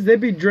friends. They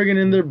be drinking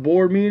in their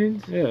board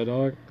meetings. Yeah,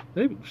 dog.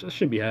 That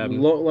should be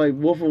happening. Like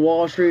Wolf of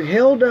Wall Street,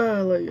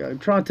 Hilda. Like I'm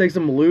trying to take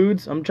some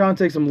lewds. I'm trying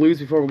to take some lewds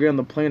before we get on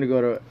the plane to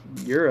go to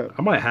Europe.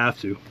 I might have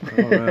to. I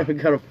don't know. we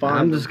gotta find.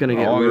 I'm them. just gonna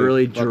get Oh, I'm gonna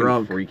really fucking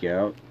drunk. freak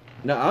out.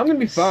 No, I'm gonna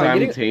be fine.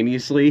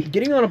 Simultaneously.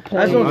 Getting on a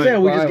plane. That's what I'm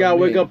saying. We just gotta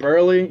wake me. up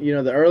early. You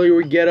know, the earlier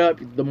we get up,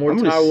 the more I'm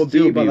gonna tired we'll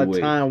still be by be the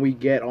awake. time we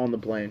get on the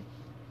plane.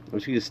 I'm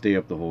just gonna stay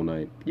up the whole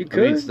night. You I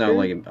could. mean, it's not yeah.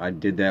 like I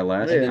did that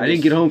last Yeah, night. I just-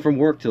 didn't get home from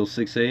work till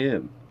 6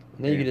 a.m.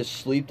 Then you could just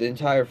sleep the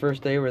entire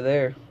first day we're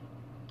there.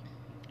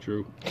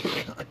 True.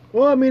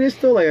 Well, I mean, it's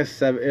still like a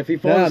 7. If he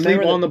falls Yeah, asleep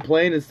remember on the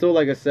plane, it's still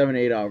like a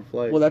 7-8 hour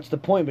flight. Well, that's the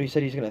point. But he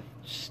said he's gonna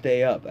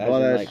stay up, as Oh,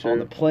 in, that's like on true.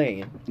 the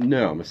plane.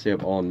 No, I'm gonna stay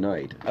up all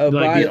night. Oh,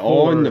 Like, by Get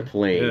on Before- the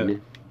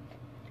plane.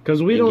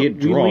 Because we And don't. get We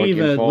drunk leave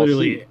and at fall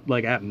literally asleep.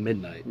 like at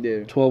midnight. Yeah.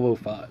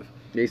 12:05.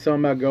 They talking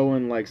about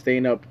going like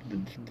staying up the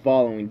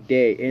following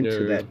day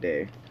into Yeah. that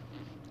day.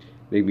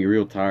 Make me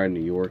real tired in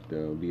New York though.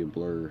 It'd be a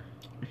blur.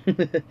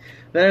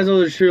 That is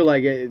also true.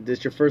 Like,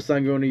 it's your first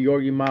time going to New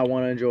York, you might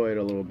want to enjoy it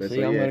a little bit. See,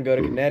 So, I'm yeah. gonna go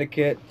to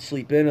Connecticut,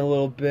 sleep in a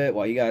little bit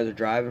while you guys are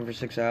driving for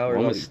 6 hours.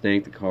 I'm gonna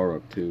stank the car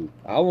up too.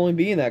 I'll only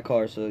be in that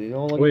car, so you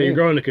don't look Wait, at you're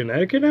me. going to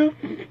Connecticut now?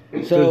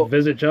 So to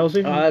visit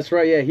Chelsea? That's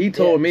right. Yeah, he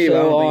told me, but I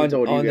so don't on, think he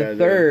told on you the guys.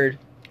 third.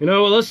 You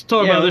know what? Let's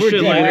talk about this we're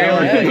shit getting- later.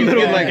 yeah, We're in the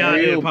middle of yeah, a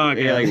goddamn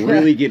podcast. Yeah, like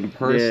really getting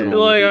personal.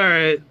 Like, all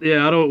right,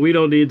 yeah, we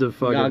don't need to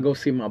Gotta fucking. go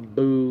see my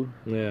boo.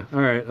 Yeah,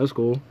 all right, that's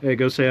cool. Hey,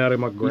 go say hi to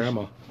my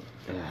grandma.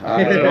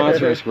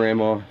 Sponsor us,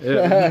 Grandma.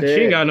 Yeah, she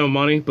ain't got no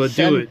money, but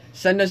send, do it.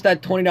 Send us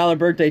that $20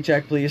 birthday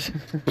check, please.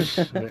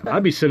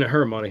 I'd be sending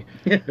her money.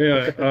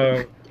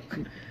 Yeah,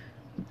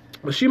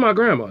 but she my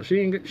grandma. She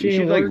ain't. You She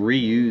should ain't like work.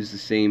 reuse the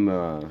same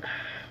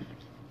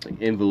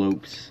like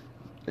envelopes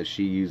that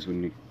she used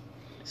when you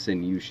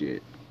send you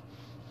shit.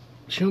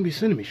 She don't be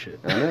sending me shit.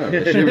 I know.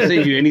 Did she ever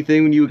send you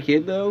anything when you were a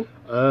kid though?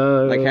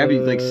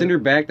 Like send her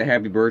back the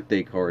happy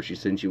birthday card she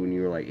sent you when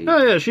you were like 8.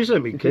 Oh yeah, she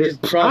sent me kids.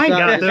 Just cross I ain't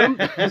out, got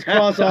them. Just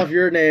cross off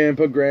your name and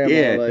put grandma.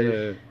 Yeah. Like,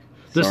 Yeah.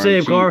 The Sorry,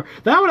 same she- car.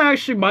 That one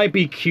actually might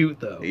be cute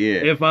though. Yeah.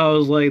 If I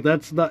was like,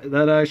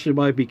 that actually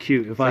might be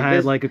cute. If I like had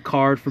this- like a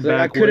card for it's like I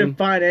back couldn't when.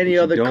 find any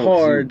You other don't, 'cause you're a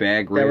card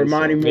bad that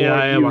reminded me grandson. more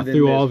Yeah, I of am. you I than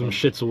threw this all them one.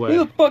 shits away. Who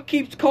the fuck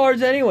keeps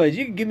cards anyways?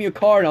 You can give me a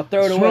card and I'll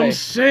throw it That's what away. I'm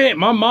saying.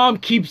 My mom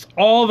keeps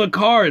all the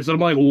cards. I'm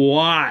like,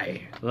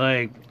 why?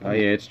 Like, Oh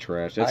yeah, it's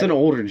trash. That's an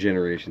older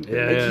generation thing.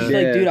 Yeah. It's just Yeah.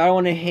 like, dude, I don't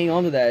want to hang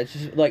on to that. It's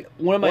just like,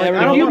 what am I Like, ever I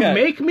if gonna don't you look at?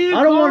 make me a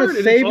I don't card want to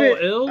and save it's all it.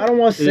 ill, I don't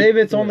want to save it.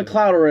 It's on the yeah.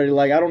 cloud already.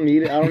 Like, I don't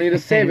need it. I don't need to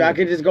save it. I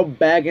can just go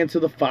back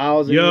into the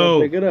files and Yo,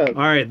 pick it up.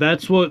 all right,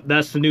 that's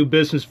the new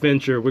business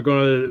venture. We're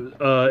going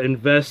to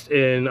invest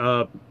in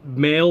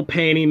male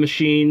painting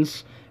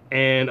machines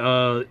and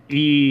No,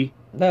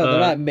 they're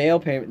not male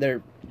payment.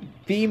 They're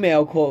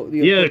female quote.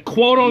 yeah,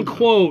 quote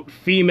unquote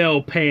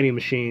female painting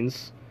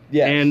machines.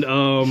 Yes.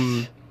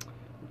 And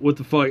what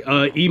the fuck?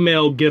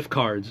 Email gift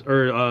cards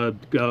or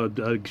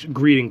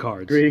greeting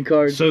cards. Greeting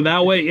cards. So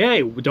that way,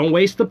 hey, don't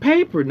waste the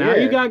paper. Now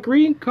Yeah. you got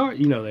greeting card.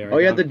 You know they are. All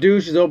you have to do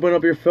is just open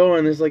up your phone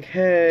and it's like,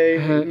 hey,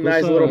 What's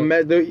nice little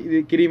up?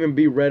 it could even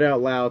be read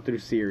out loud through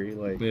Siri.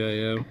 Like,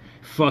 Yeah.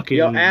 Fucking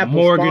Yo, Apple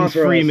Morgan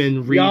sponsor us.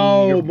 Freeman reading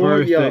Yo, your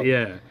birthday. yo.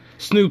 Yeah.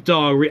 Snoop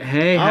Dogg.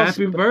 Hey, I'll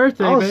happy sp-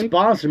 birthday, I'll baby.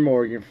 sponsor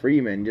Morgan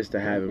Freeman just to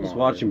have I him was on.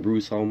 watching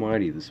Bruce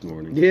Almighty this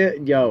morning. Yeah,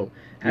 yo,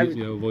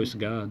 Voice of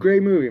God.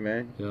 great movie,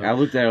 man. Yeah. I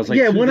looked at it, I was like,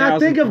 yeah, when I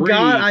think of 2003.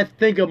 God, I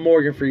think of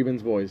Morgan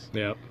Freeman's voice.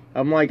 Yeah.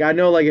 I'm like, I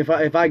know, like if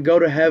I go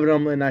to heaven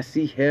and I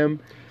see him,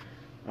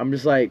 I'm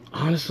just like,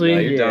 Honestly, No,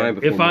 you're Yeah. dying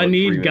before if I Morgan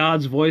need Freeman.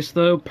 God's voice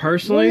though,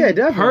 personally, Well, yeah,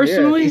 definitely,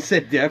 personally, He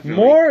said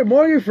definitely.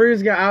 Morgan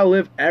Freeman's gonna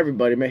outlive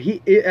everybody, man.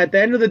 At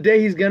the end of the day,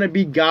 he's gonna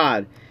be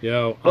God.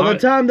 yo. By the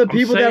time the I'm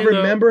people that saying, though-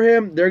 remember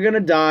him, they're gonna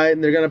die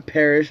and they're gonna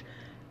perish,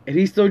 and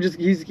he's still just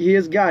he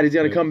is God. He's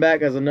gonna Yeah. come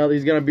back as another.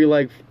 He's gonna be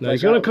like, no,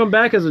 he's gonna come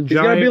back as a He's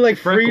giant. gonna be like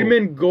freckle.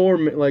 Friedman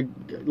Gorman, like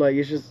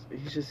he's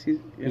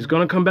He's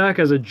gonna come back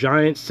as a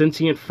giant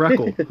sentient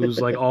freckle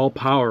who's like all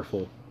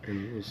powerful.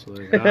 And it's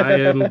like, I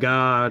am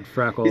God,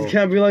 freckle. He's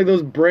gonna be like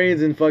those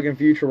brains in fucking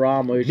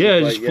Futurama. He's Yeah,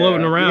 like, just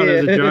floating around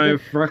as a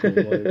giant freckle,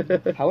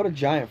 like- How would a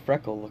giant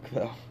freckle look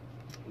though?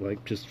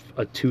 like just a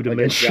Like a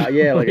two-dimensional.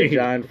 yeah, like a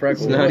giant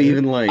freckle. It's not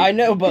even like. I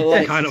know, but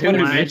like, kind of two flat.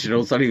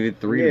 dimensional. It's not even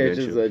three Yeah, it's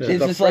just dimensional. a-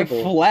 it's a just like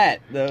freckle. flat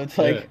though. It's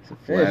like,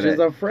 Yeah, it's just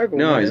a freckle.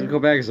 No, man. he's gonna go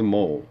back as a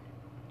mole.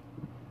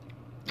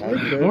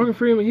 Morgan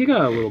Freeman, he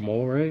got a little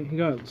mole, right? He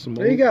got some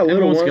mole. He got little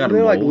Everyone's ones. got a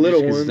They're mole. like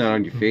little Just 'cause ones. it's not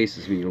on your face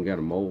doesn't mean you don't got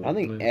a mole. I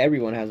think Yeah.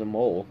 everyone has a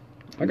mole.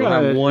 I You don't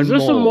have one Is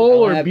this a mole. mole I or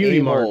don't a have beauty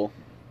a mark? mole.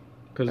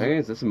 Because I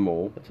guess that's a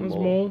mole. That's a it's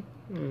mole. mole.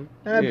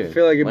 I Yeah.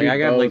 feel like it'd Like be I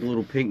got both. like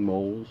little pink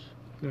moles.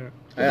 Yeah.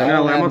 I I'm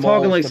don't not have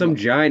talking like moles some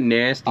to- giant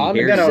nasty I'm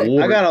hairy gonna say-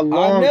 I got a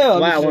wart. long know, I'm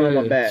flat just one on my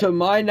saying. back. To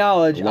my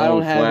knowledge, I Long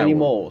don't have flat any one.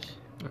 moles.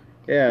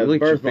 Yeah, You the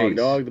licked your birthmark, face.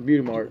 dog, the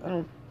beauty mark.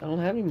 I don't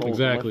have any moles.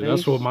 Exactly. On my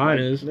That's what face. mine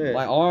is. Yeah,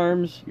 My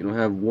arms. You don't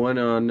have one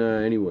on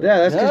anywhere. yeah,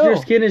 that's because No. your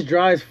skin is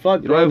dry as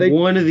fuck, You bro. don't have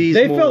one of these.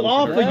 They moles. fell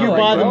off of you No, by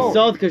I don't.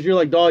 themselves because you're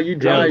like, dog, you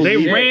dry Yeah, as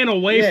they shit. ran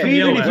away Yeah, from even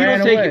Even yelling. if you ran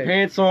don't take away. your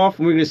pants off,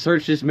 we're gonna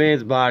search this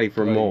man's body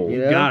for moles. You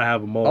You know? gotta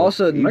have a mole.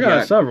 Also, I you got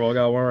got- several. I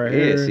got one right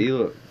Yeah, here. see,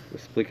 look,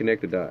 let's split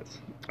connect the dots.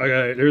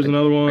 Okay, there's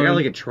another one. I got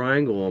like a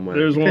triangle on my.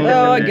 There's one.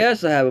 Oh, I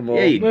guess I have a mole.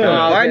 Yeah, you Yeah. don't.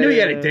 I knew you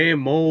Yeah. had a damn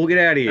mole. Get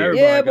out of here.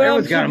 Everybody- Yeah, but I'm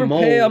Everyone's got a super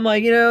mole. pale. I'm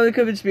like, it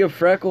could just be a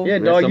freckle. Yeah,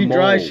 That's dog, a you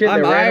dry as mole. shit. They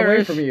I'm ran away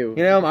Irish. from you.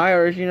 I'm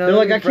Irish. They're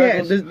like, I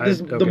can't.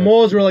 freckles. The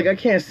moles were like, I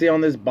can't stay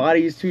on this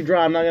body. It's too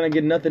dry. I'm not gonna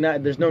get nothing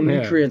out. There's no Yeah.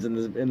 nutrients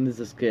in this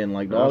skin.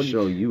 Like, I'll dog,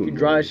 show you. you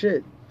dry as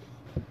shit.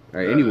 All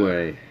right.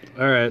 Anyway,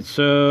 All right,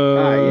 so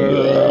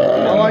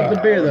I like the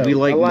beer though. we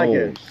like I like moles.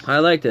 it. I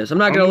like this. I'm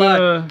not I'm gonna lie.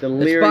 gonna- It's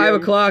Delirium. 5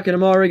 o'clock and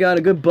I'm already got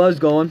a good buzz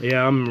going.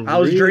 Yeah, I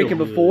was drinking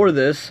really- before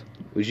this.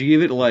 would you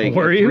give it like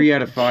Were a you? 3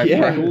 out of 5 Yeah.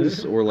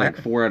 freckles or like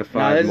 4 out of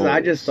 5 No, I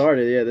moles? just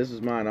started. Yeah, this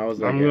is mine. I was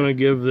like, I'm gonna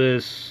give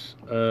this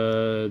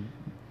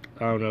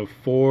I don't know,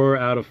 4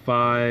 out of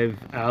 5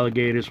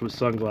 alligators with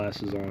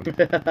sunglasses on.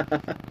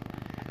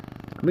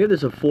 I'm gonna give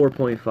this a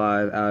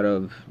 4.5 out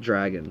of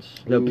dragons.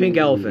 No, pink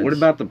elephants. What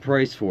about the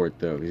price for it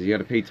though? Because you got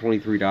to pay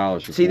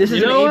 $23 for. See, this is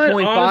You an know what?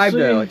 8.5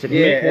 though. It's an Yeah,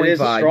 it is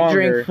 8.5. You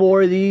stronger. drink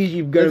 4 of these,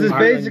 you've got. This is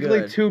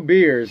basically 2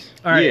 beers.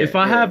 All right, Yeah, if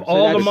I have so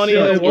all the that's money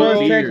still- in it the was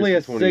world, technically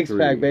a 23.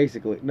 6-pack,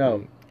 basically.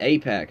 No,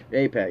 8-pack.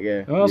 8-pack,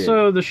 yeah.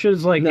 also the shit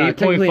is like No,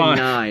 technically 8.5.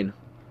 9.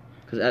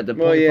 Because at the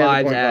Well, point yeah,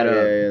 fives the add up.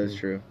 yeah, that's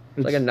true.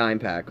 It's like a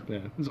 9-pack. Yeah,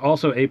 it's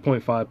also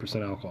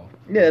 8.5% alcohol.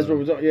 Yeah, that's what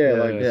was. Yeah,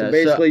 like yeah, so so-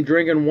 basically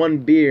drinking 1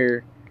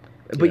 beer.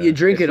 But Yeah. you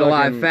drink it It's a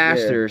lot fucking-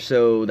 faster,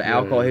 so the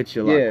alcohol Yeah. hits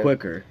you a lot Yeah.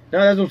 quicker. No,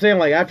 that's what I'm saying.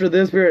 Like after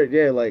this beer,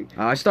 yeah, like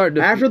I started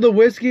to after the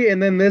whiskey and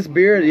then this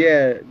beer,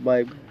 yeah,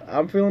 like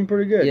I'm feeling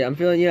pretty good. Yeah, I'm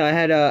feeling. Yeah, I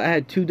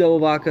had 2 double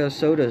vodka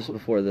sodas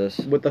before this.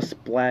 With a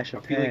splash I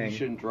of feel like you tang.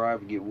 shouldn't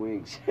drive and get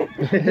wings.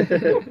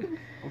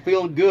 I'm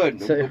feeling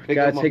good. So, Go pick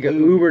gotta up my take an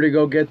food. Uber to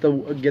go get the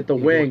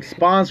wings.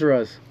 Sponsor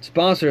us,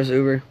 Sponsor us,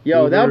 Uber.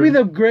 yo. That would be Uber.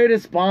 the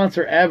greatest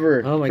sponsor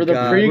ever Oh my for the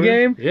God.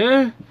 pregame.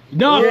 Yeah?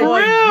 No, Yeah, for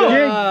like, real!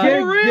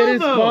 Get For real, it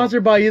though.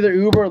 sponsored by either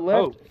Uber or Lyft.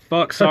 Oh,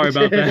 fuck, sorry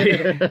about that.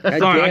 Sorry,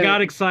 damn I it.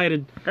 got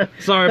excited.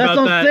 Sorry That's about what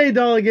I'm that. saying,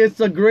 dog. Like, it's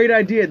a great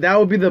idea. That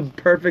would be the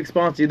perfect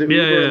sponsor, either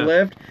Yeah, Uber yeah. or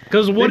Lyft.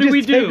 Because what They did we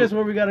just take do? us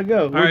where we gotta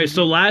go. All right,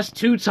 so last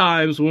 2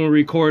 times when we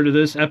recorded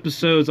this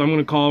episodes, I'm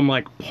gonna call them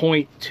like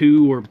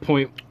 0.2 or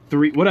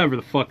 0.3, whatever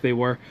the fuck they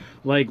were.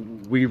 Like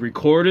we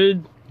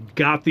recorded,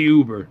 got the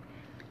Uber.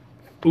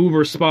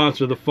 Uber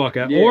sponsor the fuck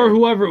out, Yeah. or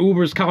whoever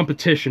Uber's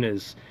competition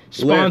is.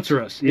 Sponsor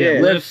us. Yeah, Yeah.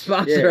 Lyft Lyft.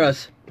 sponsor yeah.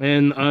 us.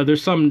 And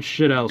there's some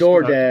shit else.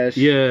 DoorDash.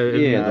 Yeah,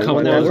 and Yeah, a the couple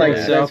one that's other like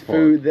that's ones. that's South Park.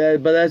 food.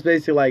 But that's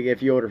basically like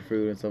if you order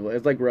food and stuff.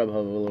 It's like Grubhub a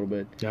little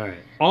bit. All right,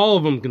 all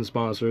of them can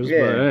sponsor us.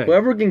 Yeah, But, hey.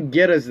 whoever can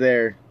get us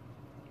there.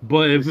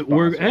 But if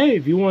we're sponsor. hey,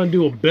 if you want to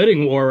do a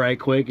bidding war right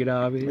quick, you know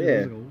what I mean?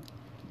 Yeah.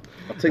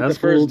 I'll take That's the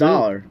first cool, dude.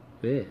 dollar.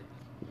 Yeah.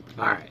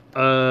 All right.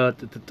 I'm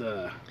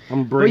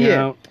gonna bring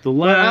yeah. out the But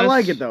last. I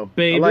like it, though. I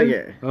Baby. like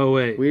it. Oh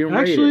wait. We didn't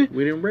Actually, rate it.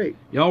 We didn't rate.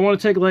 y'all want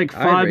to take like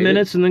I 5 rate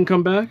minutes and then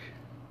come back?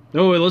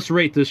 No, wait. Let's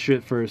rate this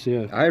shit first.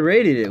 Yeah. I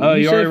rated it. Oh,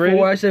 you said already rated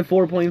 4. it? I said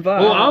 4.5.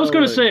 Well, I was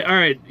gonna Oh. say. All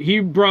right. He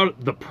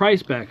brought the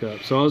price back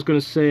up, so I was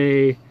gonna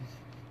say.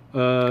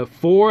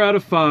 4 out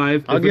of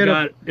 5. I'll If get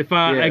I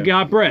yeah.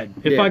 got bread.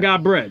 If Yeah. I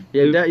got bread.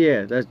 Yeah,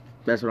 If-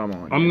 that's what I'm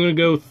on. I'm gonna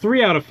go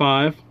 3 out of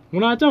 5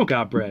 when I don't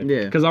got bread.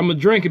 Yeah. Because I'm gonna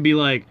drink and be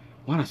like,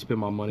 why'd I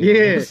spend my money? on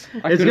Yeah, this? I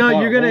it's could've gonna bought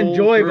you're a gonna whole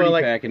enjoy, 30 but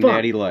like pack of fuck.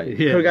 Natty Light. Yeah.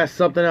 Could have got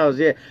something else.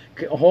 Yeah,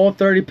 a whole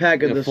 30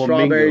 pack of A the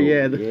flamingo. strawberry.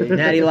 Yeah, Yeah,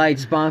 Natty Light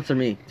sponsor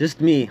me. Just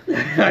me. Go I'll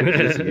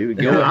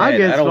ahead.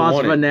 get I don't sponsored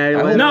want by it. Natty I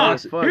don't Light. No,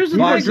 want it. Fuck. here's the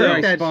You thing, can drink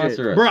though. that Sponsor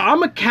shit. us. Bro,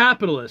 I'm a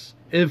capitalist.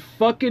 If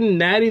fucking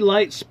Natty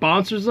Light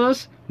sponsors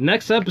us,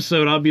 next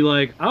episode I'll be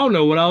like, I don't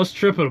know what I was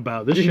tripping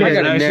about. This shit I is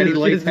got a Natty actually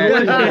Light It's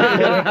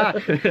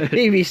tattoo.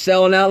 He'd be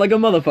selling out like a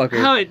motherfucker.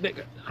 How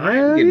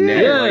Hell Get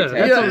Natty Yeah. Light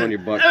tattoo Yeah. on your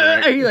butt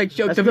crack. He like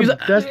choked That's up. He was the,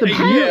 like, that's the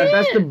beauty. Yeah.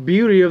 That's the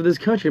beauty of this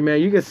country,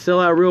 man. You can sell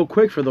out real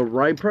quick for the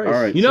right price. All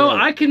right. You know, So-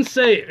 I can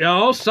say,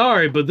 oh,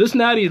 sorry, but this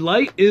Natty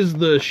Light is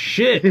the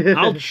shit.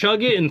 I'll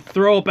chug it and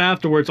throw up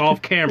afterwards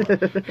off camera.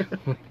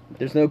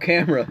 There's no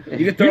camera.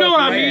 You can throw You know up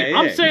what I right- mean? yeah,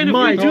 I'm yeah. saying if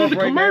Mike, we do throw the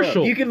up right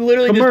commercial. You can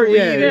literally just Commer- leave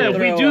yeah, and Yeah, if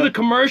we throw do the up.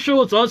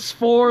 commercial, it's us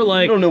four,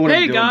 like, don't know what I'm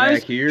hey doing guys,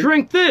 back here."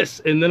 drink this.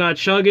 And then I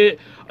chug it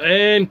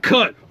and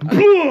cut. I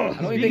don't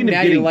Speaking think of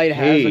Natty getting Light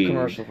has a paid.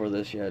 commercial for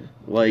this yet.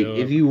 Like, Yeah.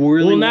 if you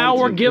really Well, now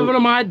want we're to, giving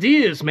them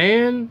ideas,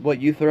 man.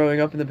 What, you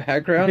throwing up in the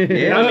background?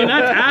 Yeah. I mean,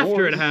 that's Of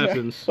after it course.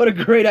 happens. What a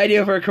great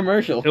idea for a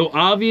commercial. It'll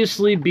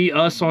obviously be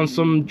us on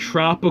some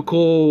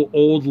tropical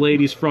old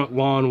lady's front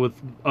lawn with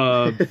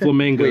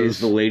flamingos. Wait, is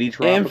the lady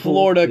tropical? And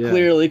Florida, Yeah.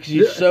 clearly, because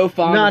you're so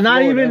fond No, of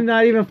not Florida.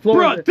 even Bro,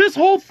 Florida. this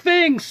whole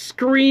thing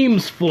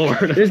screams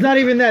Florida. There's not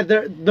even that.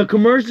 The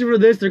commercial for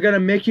this, they're gonna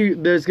make you.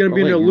 There's gonna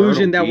be an Or like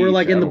illusion Myrtle that we're Beach,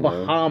 like in I the don't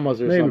know.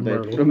 Bahamas or Maybe something.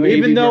 Myrtle. Maybe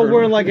Even though Myrtle.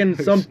 we're like in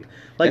some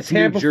like That's New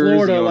Tampa, Jersey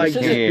Florida, on like the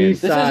just can.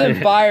 beach This side.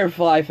 isn't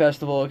Firefly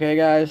Festival, okay,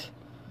 guys?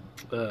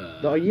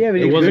 Oh yeah, but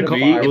It you wasn't could-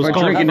 called. It If was I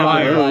called drink enough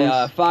of Fire.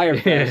 those-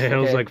 Firefest. Yeah, it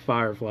was okay? like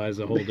Fireflies,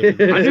 a whole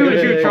different. I knew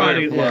what you were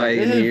trying to. Firefly.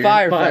 This is here.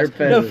 Firefest.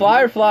 Firefest. No,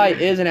 Firefly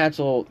is an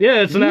actual.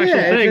 Yeah, it's an actual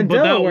Yeah, it's thing, in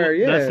but Delaware,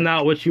 yeah. that's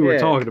not what you were Yeah,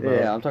 talking about.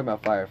 Yeah, I'm talking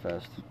about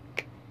Firefest.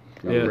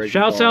 Yeah. Break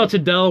Shouts the out to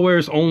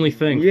Delaware's only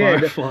thing, Yeah,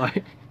 Firefly.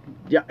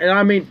 Yeah, and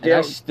I mean, And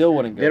I still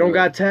wouldn't go. they don't to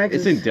got it.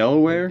 taxes. It's in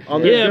Delaware?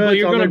 on their Yeah, goods, but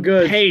you're on their gonna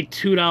goods. pay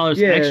 $2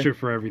 Yeah. extra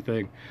for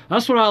everything.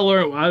 That's what I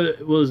learned.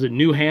 Was it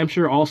New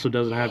Hampshire also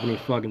doesn't have any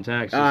fucking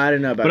taxes. I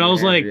didn't know about. But I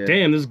was New like, Hampshire,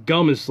 damn, this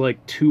gum is like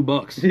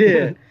 $2.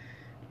 Yeah.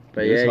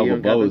 But This yeah, you Hubba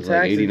don't got Bubba the is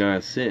like taxes.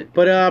 89 cents.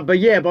 But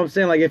I'm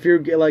saying like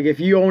if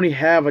you only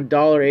have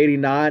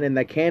 $1.89 and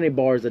that candy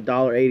bar is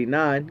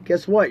 $1.89,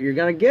 guess what? You're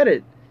gonna get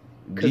it.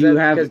 Do you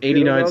have 'cause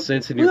 89 they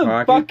cents in Who your the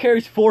pocket? fuck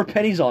carries 4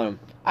 pennies on him?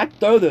 I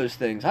throw those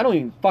things. I don't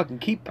even fucking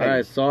keep All right,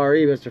 pennies.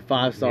 sorry, Mr.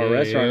 5-star Yeah,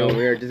 restaurant yo. over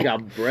here just got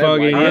bread.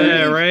 Fucking like-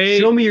 yeah, right?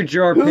 Show me your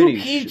jar Who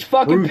pennies. keeps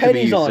fucking Prove to me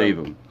pennies you on save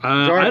them? them.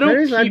 Jar I don't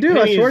pennies? keep I do,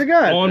 I swear to pennies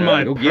God. on Yeah,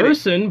 my go get it.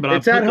 person, but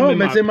It's I put at them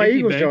home. in It's in my piggy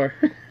Eagles bank. jar.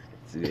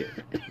 You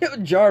have a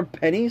jar of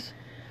pennies?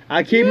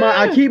 I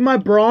keep my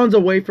bronze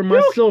away from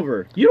my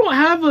silver. You don't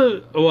have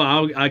a.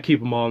 Well, I keep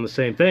them all in the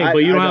same thing, but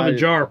you don't have a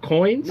jar of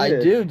coins. I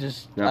do.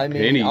 Just Not I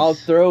mean, pennies. I'll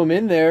throw them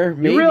in there.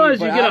 Maybe, You realize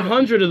you but get I haven't-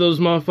 100 of those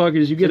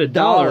motherfuckers, you get a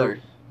dollar.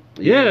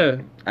 Yeah.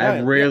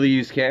 I rarely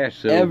use cash,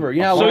 so Ever.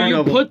 You know, So One you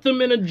of them- put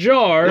them in a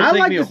jar. I It'll take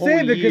like me to a whole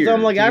save it because year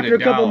I'm like, to get after a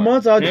couple dollar.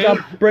 months, I'll Yeah.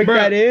 break Bruh.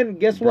 that in.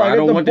 Guess Bro, what? I I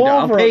don't get want the to. ball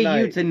I'll for pay a night.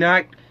 you to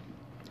not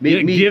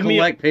make me give me-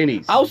 collect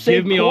pennies. I'll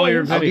save Give me all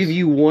your coins. I'll pennies. give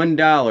you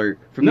 $1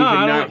 for me No, to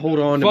I not don't hold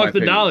on to my fuck the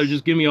pennies. dollar.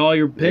 Just give me all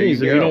your There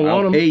pennies you if you go. don't want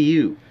I'll them. pay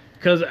you.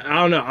 Because I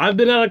don't know. I've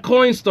been at a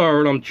coin store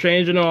and I'm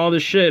changing all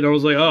this shit. And I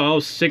was like, oh, I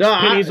was 6 No,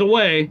 pennies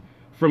away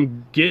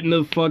from getting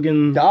the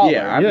fucking. Dollar.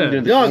 Yeah, I've Yeah. been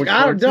to the Dog, coin I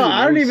store, don't, too. dog,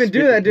 I don't They even spit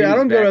do the that, dude. I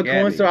don't pennies go to a back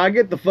at coin me. store. I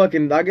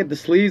get the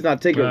sleeves and I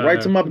take it right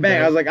to my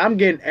bank. I was like, I'm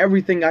getting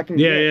everything I can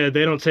Yeah, get. yeah,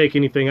 they don't take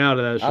anything out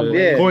of that I'm shit.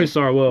 lazy. Coin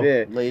store will.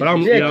 Yeah. But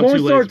I'm, Yeah, I'm coin too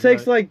store lazy for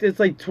takes that.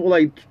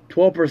 like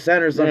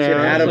 12% or some Yeah, shit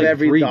it's out of like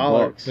every $3.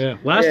 dollar. Yeah.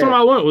 Last Yeah. time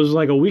I went was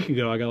like a week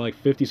ago. I got like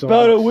 50 something.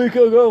 About a bucks. week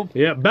ago.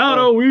 Yeah, about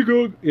a week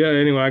ago. Yeah,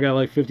 anyway, I got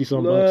like 50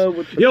 something Love bucks.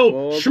 with the Yo,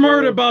 ball,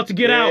 Schmurda bro. about to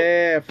get out.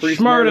 Yeah, free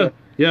Schmurda.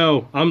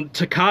 Yo, I'm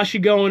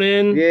Takashi going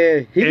in. Yeah,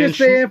 he can And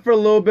stay in for a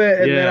little bit,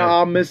 and then Yeah.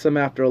 I'll miss him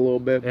after a little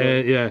bit. But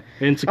And yeah,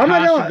 and I'm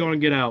not Takashi gonna- going to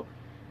get out.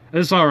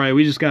 It's all right.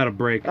 We just got a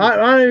break. I'm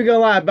not even gonna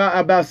lie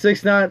about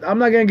 6ix9ine. I'm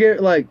not gonna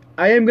get like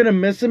I am gonna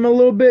miss him a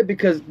little bit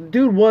because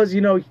dude was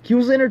he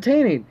was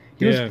entertaining.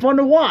 He Yeah. was fun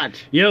to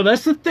watch. Yo,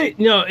 that's the thing.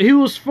 No, he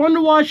was fun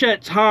to watch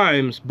at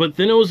times, but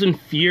then it was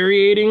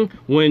infuriating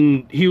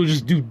when he would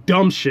just do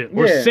dumb shit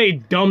or Yeah. say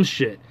dumb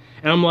shit.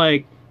 And I'm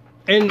like,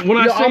 and when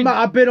I Yo, say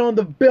I've been on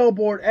the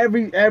Billboard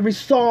every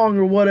song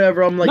or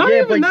whatever. I'm like, Not yeah,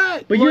 even but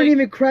that, but you like- didn't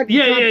even crack the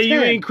yeah, top 10.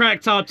 you ain't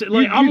cracked top 10.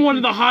 Like, You- I'm you- one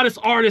of the hottest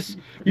artists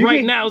you right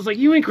can- now. It's like,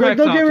 you ain't Like, cracked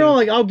don't top get 10. me wrong.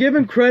 Like, I'll give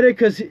him credit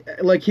because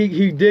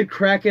he did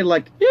crack it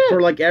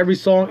for like every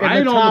song I in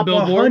ain't the on the top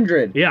Billboard.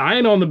 100. Yeah, I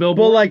ain't on the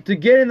Billboard. But like to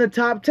get in the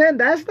top 10,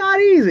 that's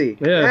not easy.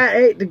 Yeah. That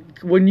ain't-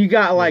 when you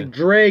got like Yeah.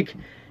 Drake,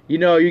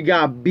 you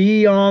got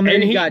B on there,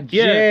 and you got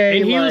Jay.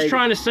 and he was like-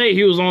 trying to say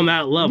he was on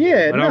that level.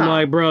 Yeah, and I'm nah.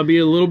 like, bro, be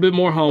a little bit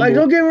more humble. Like,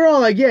 don't get me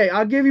wrong. Like, yeah,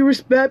 I'll give you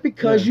respect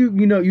because Yeah.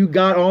 you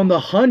got on the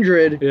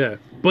 100. Yeah,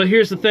 but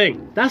here's the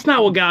thing. That's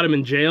not what got him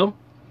in jail.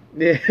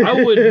 Yeah.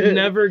 I would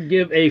never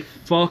give a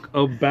fuck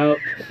about.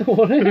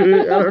 What? I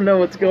don't know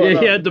what's going Yeah,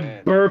 on. he had to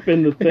burp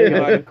in the thing.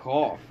 I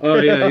cough.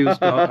 Oh yeah, he was.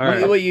 All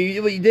right. What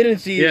you didn't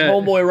see is Yeah.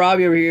 homeboy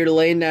Robbie over here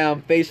laying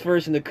down face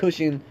first in the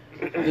cushion.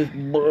 Just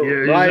Yeah,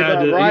 Right, he had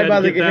to- he right had about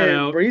to to get that get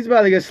out. he's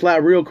about to get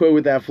slapped real quick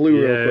with that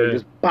flu real Yeah. quick.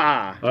 Just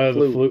bah. The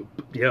flu.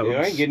 Yeah, Yeah,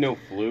 I ain't getting no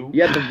flu.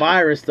 You had the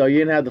virus though. You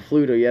didn't have the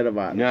flu though. You had the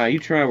virus. Nah, you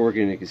try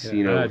working in a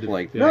casino Yeah, I with did-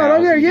 like. yeah. No,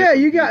 don't get. 1,000 Yeah,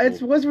 different you got. people.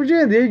 It's West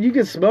Virginia, dude. You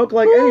can smoke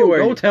like Woo, anywhere.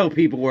 Don't tell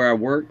people where I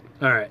work.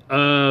 All right.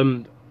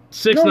 No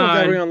 6 one's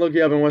ever 9 gonna look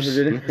you up in West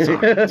Virginia.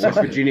 West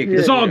Virginia.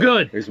 It's all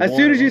good. There's As one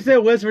soon of as you them. say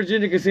West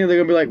Virginia casino, they're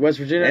gonna be like West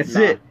Virginia. That's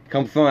Nah. it.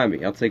 Come find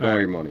me. I'll take all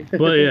Alright. your money.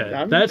 But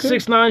yeah, I'm that good.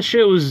 6ix9ine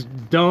shit was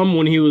dumb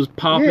when he was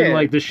popping Yeah.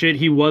 like the shit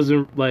he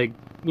wasn't like.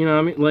 You know what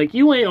I mean? Like,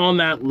 you ain't on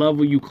that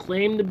level you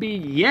claim to be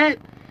yet,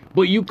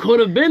 but you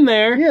could have been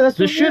there. Yeah, that's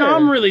the what- shit yeah.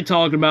 I'm really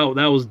talking about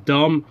that was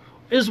dumb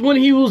is when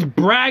he was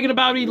bragging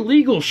about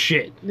illegal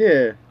shit.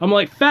 Yeah. I'm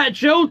like, Fat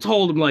Joe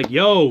told him, like,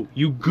 yo,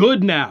 you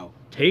good now.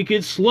 Take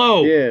it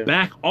slow. Yeah.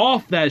 Back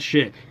off that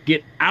shit.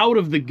 Get out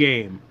of the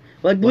game.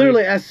 Like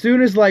literally, as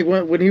soon as like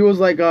when he was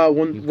like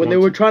when they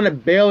were trying to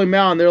bail him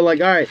out, and they're like,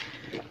 all right,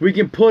 we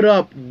can put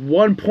up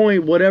 1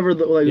 point whatever,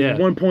 Yeah.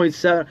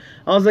 1.7.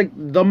 I was like,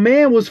 the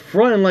man was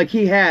fronting like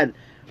he had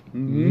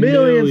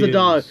millions of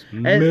dollars,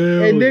 and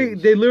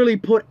Millions. they literally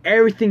put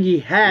everything he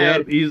had.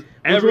 Yep, he's which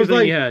was everything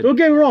like, he had. Don't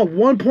get me wrong,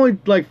 1.5,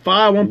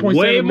 1.7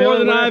 Way more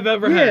million, than I've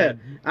ever had.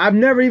 I've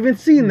never even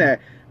seen that.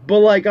 But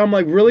like, I'm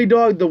like, really,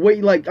 dog? The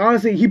way, like,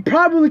 honestly, he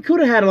probably could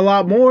have had a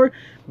lot more.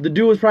 The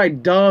dude was probably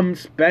dumb,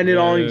 spend it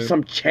on Yeah.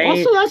 some chain.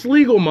 Also, that's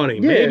legal money.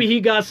 Yeah. Maybe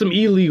he got some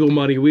illegal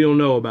money we don't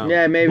know about.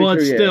 Yeah, maybe But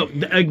true, yeah. still,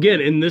 again,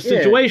 in this Yeah.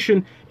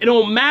 situation, it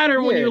don't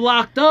matter when Yeah. you're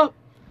locked up.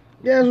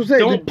 Yeah, that's what I'm saying.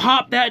 Don't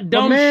pop that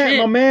dumb my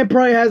shit. man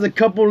probably has a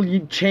couple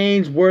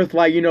chains worth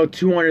like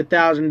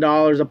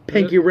 $200,000. A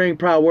pinky ring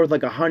probably worth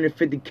like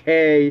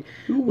 $150K.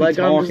 Who we Like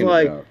I'm just talking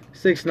like about?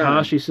 6'9".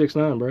 Kashi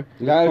 6'9", bro.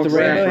 The guy with the Fuck's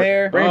rainbow that?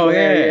 hair. Rainbow Oh,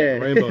 hair,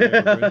 yeah. Rainbow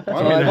hair, bro.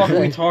 Why the fuck are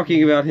we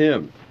talking about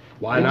him?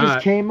 Why It not?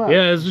 just came up.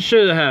 Yeah, it's the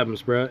shit that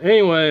happens, bro.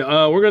 Anyway,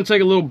 we're gonna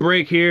take a little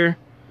break here,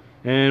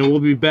 and we'll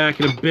be back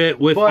in a bit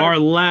with But- our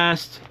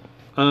last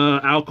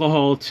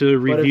alcohol to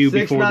But review if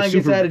before the 6'9"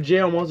 gets Super. out of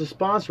jail and wants to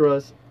sponsor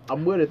us,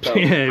 I'm with it though.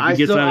 Yeah, if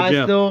he gets out of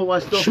jail. I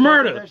still fuck with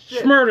Schmurda, that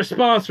shit. Schmurda,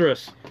 sponsor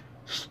us.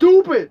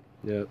 Stupid.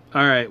 Yeah.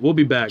 All right, we'll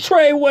be back.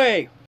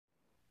 Treyway.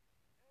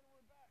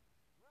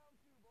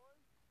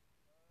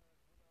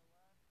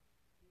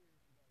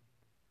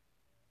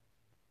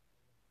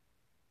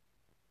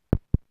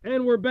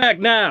 And we're back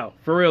now,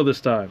 for real this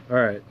time. All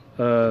right,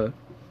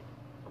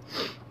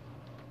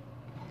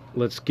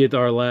 let's get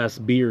our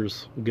last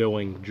beers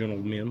going,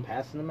 gentlemen.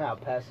 Passing them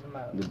out.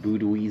 The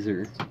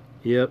Budweiser.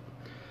 Yep.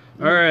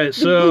 All right,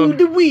 so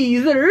The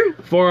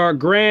Weezer. for our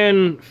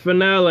grand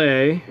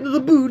finale,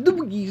 The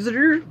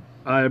Weezer.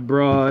 I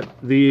brought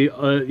the,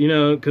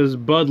 because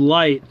Bud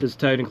Light is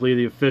technically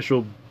the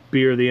official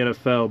beer of the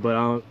NFL,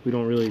 but we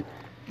don't really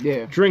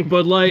Yeah. drink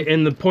Bud Light,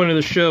 and the point of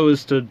the show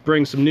is to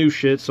bring some new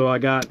shit, so I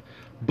got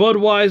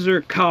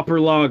Budweiser Copper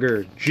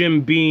Lager,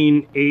 Jim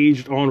Beam,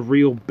 aged on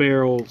real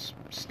barrels,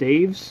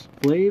 Flaves?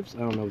 I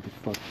don't know what the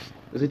fuck.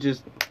 Is it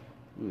just?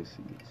 Let me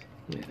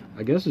see. Yeah,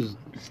 I guess it's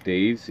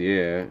Staves,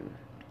 yeah.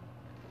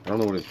 I don't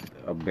know what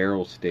a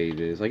barrel stave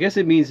is. I guess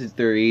it means that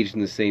they're aged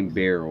in the same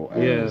barrel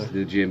as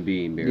the Jim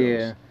Beam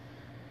barrels.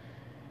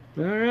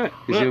 Yeah. all right.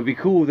 Because it would be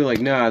cool if they're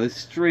like, nah, this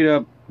is straight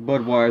up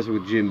Budweiser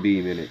with Jim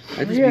Beam in it.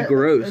 That'd just be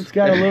gross. It's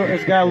got a little.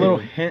 It's got a little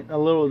hint.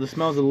 The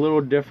smell's a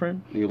little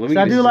different. Yeah, let So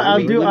me I get do a- like- I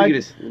let me- do- let me I-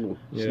 get a little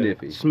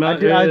sniffy. Smell, I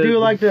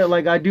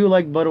do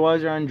like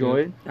Budweiser. I enjoy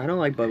it. I don't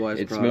like Budweiser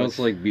It products. smells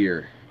like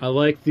beer. I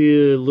like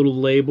the little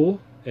label,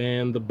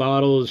 and the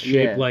bottle is shaped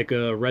Yeah. like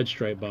a Red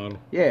Stripe bottle.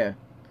 Yeah.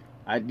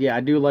 I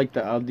do like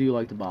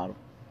the bottle.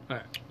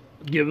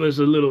 Give this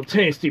a little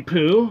tasty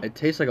poo. It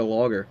tastes like a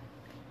lager.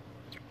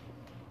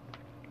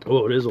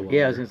 Oh, it is a lager.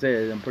 Yeah, I was gonna say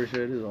it. I'm pretty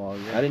sure it is a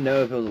lager. I didn't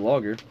know if it was a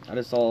lager. I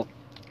just saw.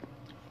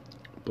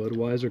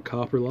 Budweiser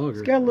Copper Lager.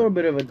 It's got a little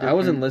bit of a. I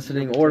wasn't different-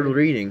 listening or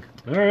reading.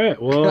 All right,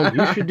 well,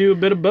 you should do a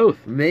bit of both.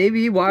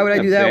 Maybe. Why would I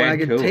do that when I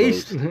Bad can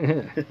co-host.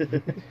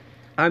 taste?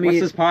 I What's mean,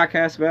 this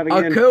podcast about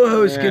again? a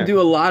co-host Yeah. can do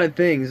a lot of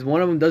things.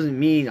 One of them doesn't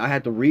mean I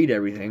have to read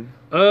everything.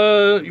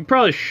 You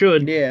probably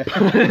should. Yeah.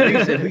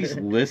 at least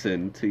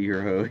listen to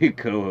your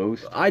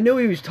co-host. I knew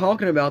he was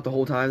talking about the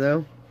whole time,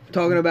 though.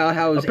 Talking about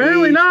how it was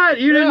Apparently aged.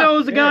 not. You didn't Yeah, know it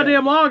was a yeah.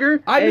 goddamn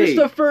lager. I missed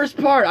the first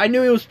part. I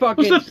knew he was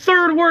fucking. What's the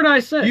third word I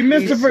said? You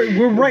missed the first.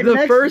 We're right the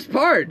next. first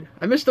part.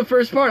 I missed the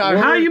first part. I How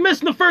heard- are you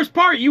missing the first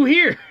part? You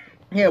here?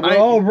 Yeah, we're I-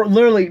 all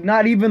literally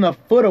not even a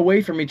foot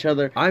away from each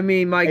other. I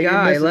mean, my Hey, you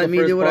guy, missed let the me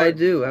first do what I part.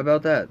 do. How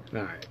about that?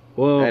 All right.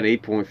 Well, That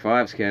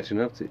 8.5's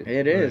catching up to you.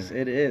 It is.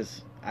 It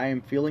is. I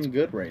am feeling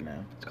good right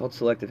now. It's called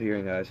selective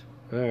hearing, guys.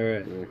 all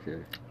right. Okay.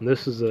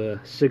 This is a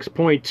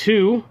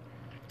 6.2.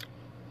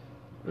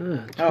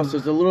 Oh, so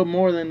it's a little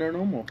more than their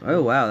normal.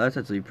 Oh wow, that's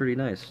actually pretty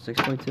nice.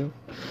 6.2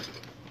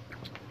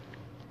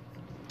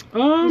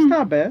 It's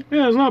not bad.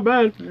 Yeah, it's not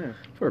bad.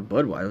 for a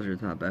Budweiser.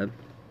 It's not bad.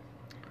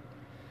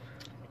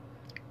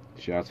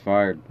 Shots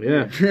fired.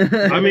 Yeah.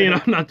 I mean,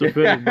 I'm not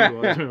defending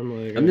Budweiser.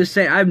 I'm like, I'm just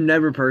saying, I've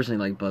never personally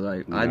liked Bud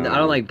Light. I No.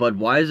 don't like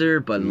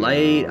Budweiser, Bud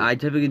Light. No. I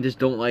typically just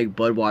don't like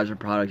Budweiser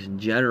products in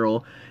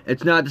general.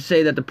 It's not to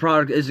say that the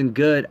product isn't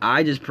good.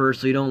 I just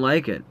personally don't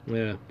like it.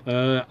 yeah.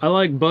 I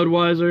like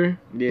Budweiser.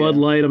 Yeah. Bud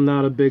Light, I'm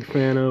not a big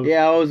fan of.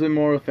 Yeah, I always been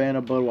more a fan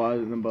of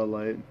Budweiser than Bud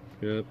Light.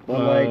 Yep. Bud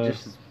Light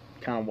just is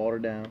kind of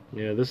watered down.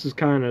 Yeah, this is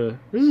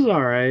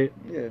all right.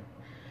 Yeah.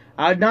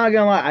 I'm not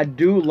gonna lie, I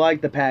do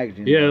like the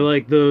packaging. Yeah,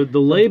 like the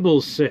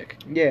label's sick.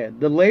 Yeah,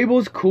 the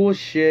label's cool as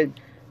shit,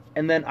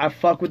 and then I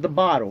fuck with the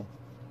bottle.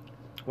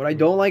 What I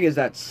don't like is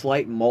that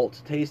slight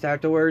malt taste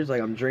afterwards.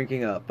 Like I'm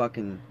drinking a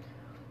fucking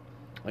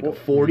like a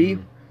 40.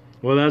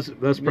 Well, that's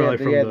probably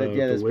from the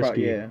that's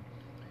whiskey. yeah.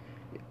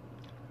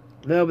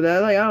 No, but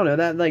that like I don't know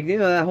that like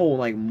that whole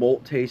like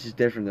malt taste is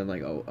different than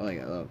like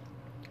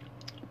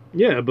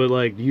Yeah, but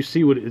like you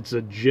see what it's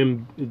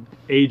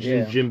aged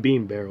Yeah. in Jim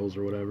Beam barrels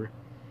or whatever.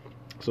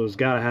 So it's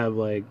got to have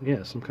like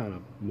some kind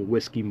of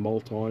whiskey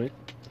malt on it.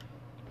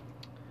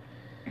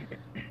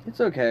 It's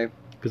okay.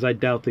 Because I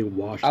doubt they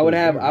washed. I would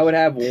have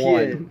Yeah,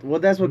 one. well,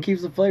 that's what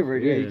keeps the flavor.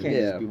 Yeah, you Yeah. can't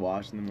Yeah. just be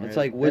washing them. It's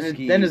right? like Then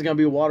whiskey. Then it's gonna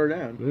be watered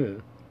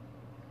down.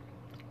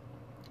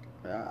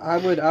 Yeah. I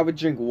would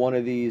drink one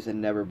of these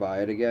and never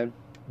buy it again.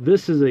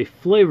 This is a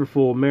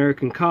flavorful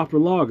American copper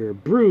lager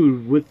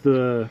brewed with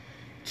the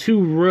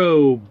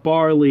 2-row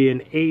barley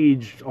and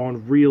aged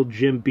on real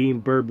Jim Beam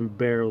bourbon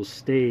barrel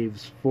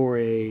staves for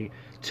a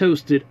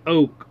toasted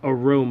oak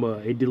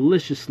aroma, a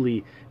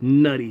deliciously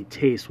nutty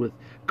taste with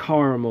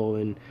caramel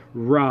and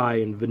rye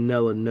and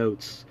vanilla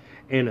notes,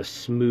 and a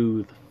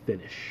smooth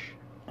finish.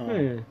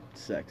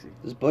 Sexy.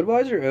 Does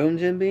Budweiser own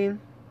Jim Beam?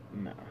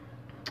 No.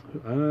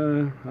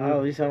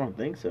 At least I don't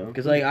think so.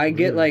 Because I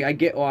get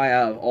why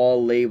out of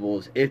all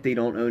labels, if they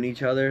don't own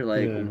each other,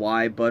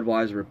 why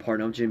Budweiser would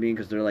partner with Jim Beam,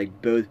 because they're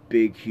like both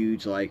big,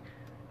 huge like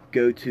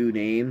go-to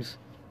names.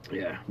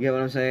 Yeah. You get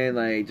what I'm saying?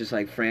 Like just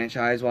like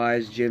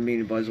franchise-wise, Jim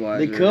Beam and Budweiser.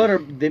 They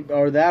could,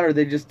 or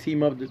they just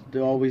team up to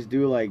always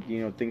do like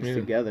things Yeah.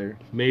 together.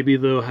 Maybe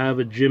they'll have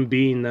a Jim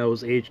Beam that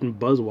was aged in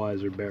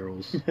Budweiser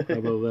barrels. How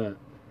about that?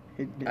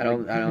 I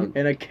don't.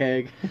 In a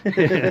keg.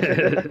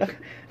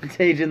 It's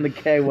aged in the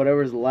keg.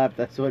 Whatever's left,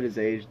 that's what it's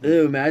aged.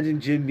 Ew, imagine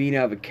Jim Beam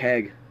have a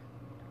keg.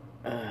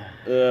 Ugh.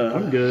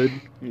 I'm good.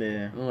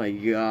 Yeah. Oh my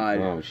god.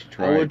 Oh, we should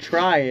try I would it.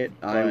 try it.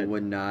 I but-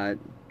 would not.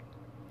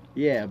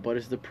 Yeah, but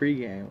it's the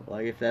pregame.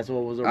 Like if that's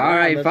what was around. All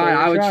right, that's fine,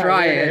 what I would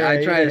try Yeah, it.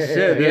 I'd try a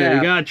sip, Yeah, Yeah.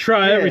 you gotta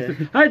try Yeah.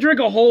 everything. I drink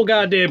a whole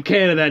goddamn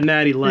can of that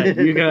Natty Light.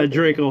 You gotta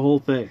drink a whole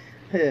thing.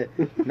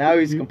 Now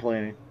he's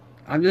complaining.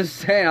 I'm just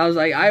saying. I was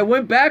like, I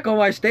went back on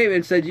my statement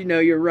and said,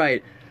 you're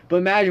right. But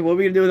imagine what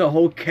we gonna do with a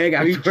whole keg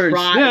We afterwards.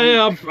 tried.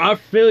 Yeah, I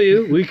feel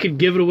you. We could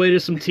give it away to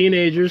some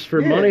teenagers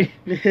for money.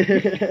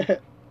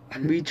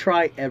 We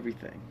try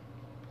everything.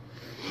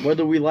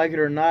 whether we like it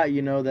or not,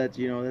 that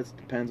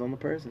depends on the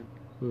person.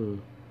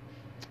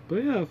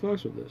 But yeah, I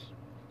fucks with this.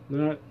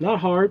 Not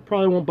hard.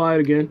 Probably won't buy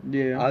it again.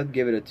 Yeah. I'd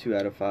give it a 2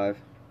 out of 5.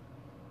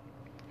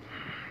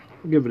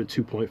 I'll give it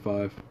a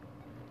 2.5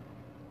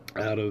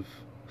 out of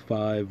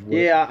 5.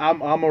 Yeah,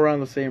 I'm around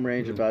the same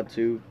range, about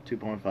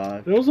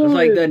 2.5. It was It's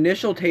like the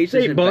initial taste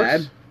isn't $8.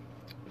 bad,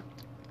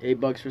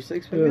 $8 for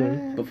 6 pack.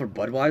 Yeah. but for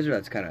Budweiser,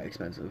 that's kind of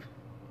expensive.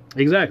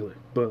 Exactly,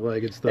 but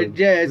like it's the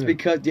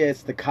Because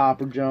it's the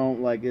copper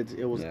joint, like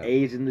it was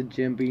aged in the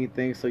Jim Beam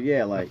thing, so yeah,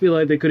 I like feel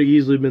like they could have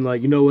easily been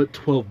like, you know what,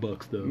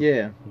 $12 though.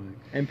 yeah, Like,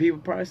 and people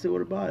probably still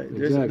would have bought it.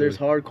 Exactly. There's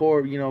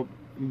hardcore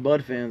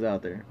Bud fans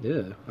out there.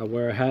 yeah, I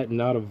wear a hat and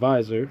not a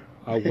visor.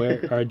 I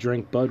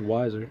drink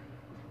Budweiser.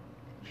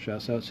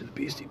 Shouts out to the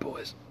Beastie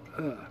Boys.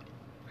 I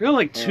got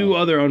like 2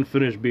 other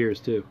unfinished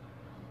beers too.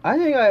 I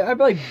think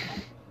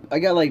I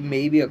got like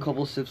maybe a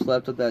couple sips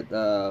left of that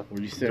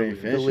Would you say you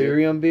finished it?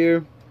 Delirium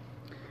beer,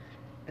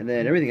 and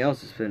then everything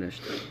else is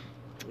finished.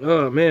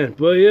 Oh man,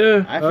 but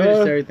yeah. I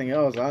finished everything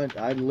else.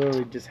 I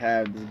literally just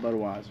had this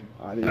Budweiser.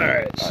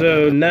 Alright,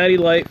 so Natty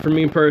Light for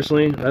me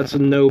personally, that's a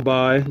no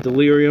buy.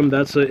 Delirium,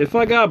 that's a if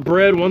I got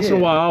bread once in a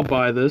while, I'll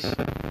buy this.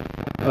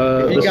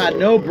 If you got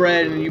no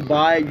bread and you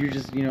buy it, you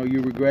just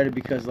you regret it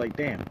because like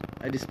damn,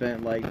 I just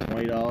spent like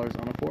 $20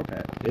 on a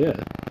 4-pack. Yeah.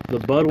 The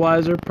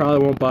Budweiser,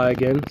 probably won't buy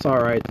again. It's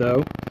alright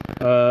though.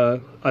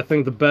 I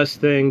think the best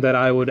thing that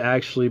I would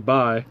actually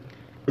buy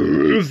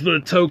is the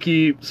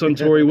Toki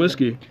Suntory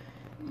whiskey.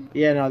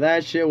 Yeah, no,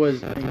 that shit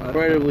was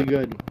incredibly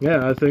good.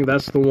 Yeah, I think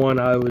that's the one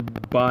I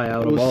would buy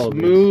out It of all was of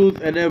these.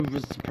 smooth and it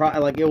was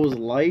it was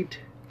light.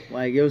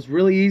 Like it was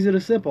really easy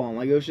to sip on.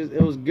 Like it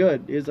was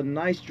good. It was a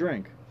nice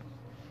drink.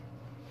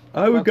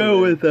 I would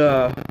go with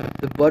the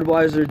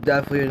Budweiser,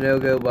 definitely a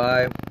no-go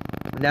buy.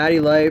 Natty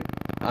Light,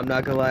 I'm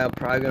not gonna lie, I'm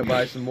probably gonna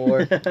buy some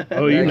more.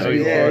 Oh, you know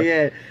you yeah, are.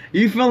 yeah.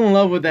 You fell in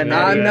love with that. Yeah,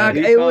 Natty. I'm not.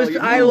 You It fell- was. you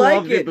I like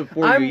loved it.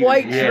 before I'm you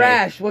white even- Yeah.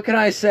 trash. What can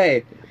I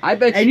say? I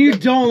bet. And you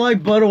don't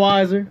like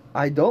Budweiser?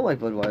 I don't like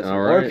Budweiser All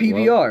or right,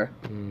 PBR,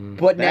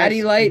 but Natty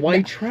That's Light.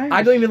 white trash.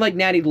 I don't even like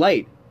Natty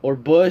Light or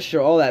Bush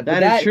or all that. But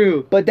That is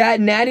true. But that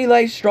Natty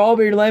Light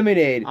strawberry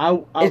lemonade,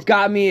 it's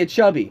got me a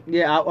chubby.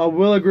 Yeah, I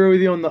will agree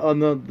with you on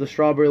the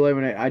strawberry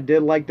lemonade. I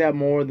did like that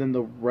more than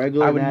the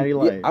regular Natty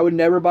Light. I would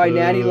never buy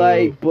Natty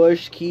Light,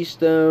 Bush,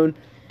 Keystone,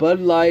 Bud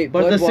Light.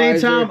 But at the same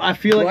Budweiser, time, I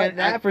feel like but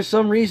that for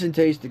some reason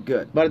tasted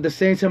good. But at the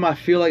same time, I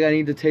feel like I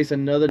need to taste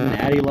another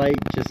Natty Light,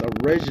 just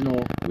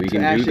original, We to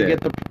can do actually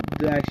that.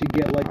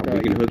 get like the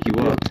We can hook you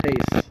real up.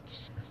 taste.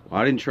 Well,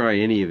 I didn't try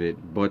any of it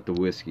but the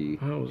whiskey,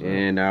 How was that?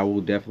 and I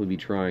will definitely be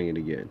trying it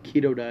again.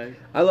 Keto diet.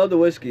 I love the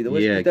whiskey. The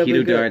whiskey's Yeah,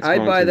 definitely Keto good. Diet I'd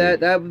buy sponsored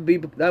that. me.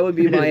 That would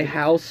be my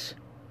house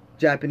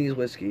Japanese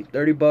whiskey.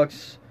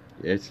 $30.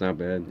 It's not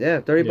bad.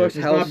 Yeah, $30 Yeah, house.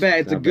 It's not bad.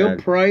 It's a Not good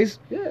bad. price.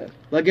 Yeah.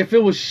 Like if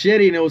it was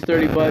shitty and it was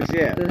 $30,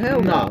 yeah. Then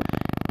hell no.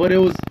 But it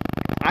was.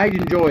 I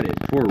enjoyed it.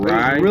 For was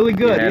rye, really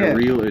good, It had yeah. a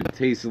real. It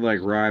tasted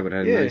like rye, but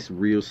had a Yeah. nice,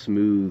 real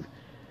smooth,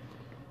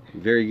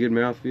 very good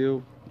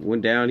mouthfeel.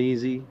 Went down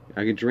easy.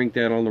 I could drink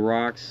that on the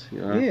rocks.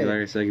 Yeah. Like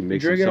I said, I could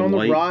mix Drink it some on the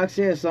light rocks,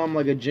 yeah. Something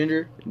like a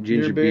ginger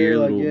beer,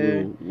 like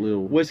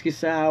little. whiskey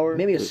sour.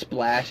 Maybe a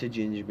splash of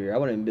ginger beer. I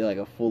wouldn't be like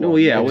a full. No,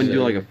 yeah, I wouldn't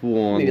do like a full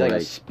on Maybe like a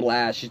like.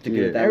 splash just to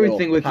Yeah. get that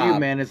Everything little with you, pop.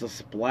 man, is a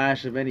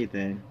splash of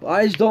anything.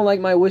 I just don't like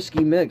my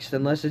whiskey mixed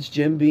unless it's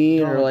Jim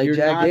Beam or Dog, like you're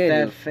Jack not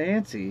Daniels. that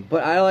fancy.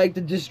 But I like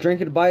to just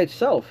drink it by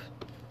itself.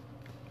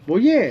 Well,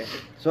 yeah.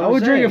 So I I'm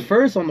would drink saying, it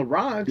first on the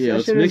rocks. Yeah, That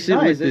let's shit mix is it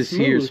nice. with It's this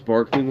here smooth.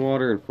 sparkling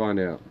water and find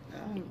out.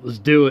 Let's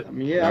do it. I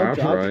mean, yeah, I'll I'll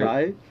try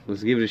try it.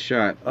 Let's give it a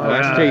shot. All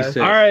Last right. taste test.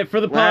 All right, for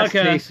the Last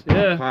podcast. taste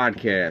Yeah.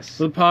 podcast.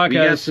 For the podcast. We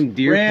got some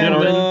Deer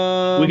Random.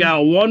 Park. We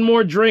got one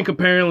more drink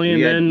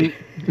apparently, and We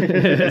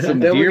then some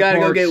Then we Deer gotta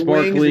go Park get wings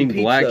and sparkling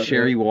pizza. black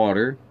cherry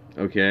water.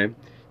 Okay.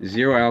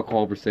 0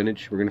 alcohol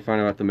percentage. We're gonna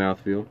find out the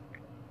mouthfeel.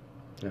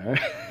 All right.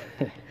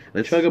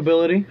 Let's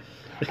Chuggability.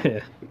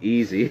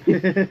 easy.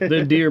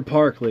 The Deer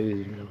Park, ladies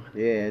and gentlemen.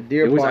 Yeah,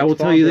 Deer It was, Park. I will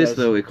tell you sponsor this us.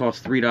 though, it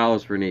costs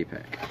 $3 for an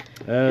 8-pack.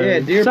 Yeah,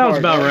 Deer sounds Park.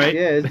 about right.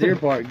 Yeah, it's Deer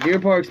Park. Deer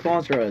Park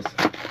sponsor us.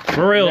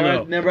 For real Never,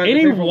 though. never had to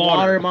Any pay for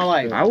water in my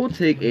life. I will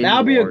take any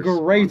That'd be a water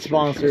great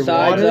sponsorship.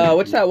 sponsor. Besides, Water?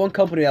 what's that one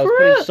company that was For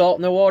putting real? salt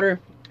in the water?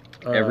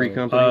 Every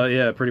company?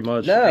 Yeah, pretty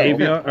much. No.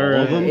 Avion, or,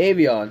 All of them?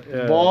 Avion.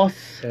 yeah.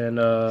 Boss. And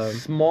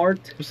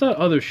Smart. what's that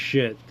other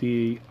shit?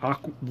 The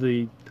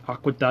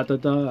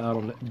Aquadata. I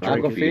don't know.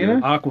 drink it.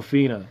 Aquafina?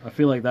 Aquafina. I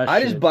feel like that. I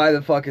shit. just buy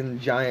the fucking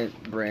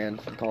giant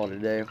brand and call it a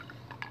day.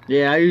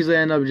 Yeah, I usually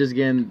end up just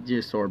getting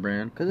your store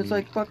brand. Because it's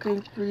like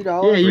fucking $3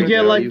 Yeah, you for a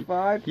get, like-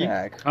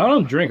 5-pack. I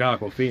don't drink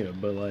Aquafina,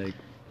 but like,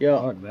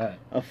 Yo, fuck that.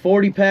 a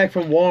 40-pack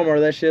from Walmart,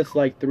 that shit's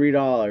like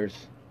 $3.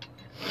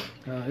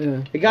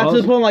 Yeah. It got to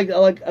the point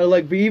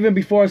like even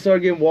before I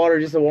started getting water,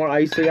 just the water.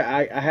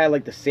 I had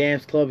like the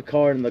Sam's Club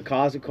card and the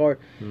Costco card,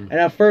 and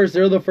at first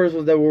they're the first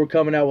ones that were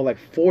coming out with like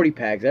 40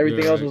 packs.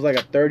 Everything else Right. was like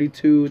a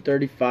 32,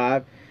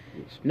 35.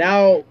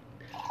 Now,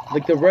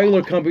 like the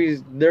regular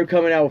companies, they're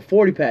coming out with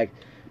 40 packs.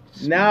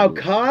 Now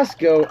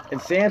Costco and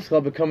Sam's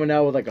Club are coming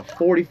out with like a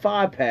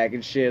 45 pack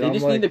and shit. They I'm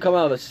just like, need to come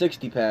out with a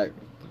 60-pack.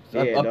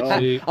 Yeah,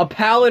 dog. A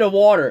pallet of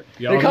water.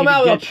 Y'all They come need to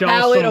out with a get y'all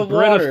pallet some of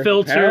Brita water.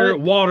 filter Pallet?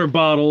 water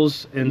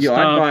bottles and Yo,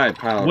 I'd buy a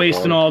stop pallet of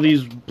wasting water. all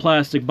these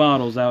plastic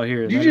bottles out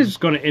here. They're just- just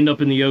going to end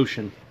up in the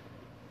ocean.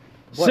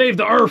 What? Save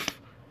the Earth.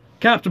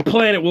 Captain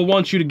Planet will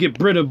want you to get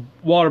Brita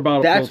water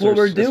bottle That's filters. what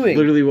we're doing.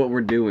 Literally what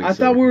we're doing. I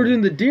thought we were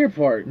doing the deer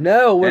part.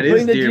 No, we're That is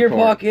putting the Deer deer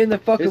Park. park in the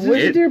fucking Is this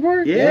woods. the deer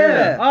part?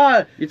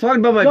 Yeah. You're talking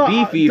about my No,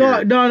 beef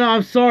eater. No,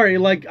 I'm sorry.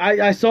 Like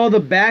I saw the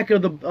back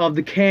of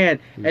the can,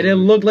 and it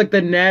looked like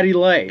the Natty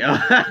Light.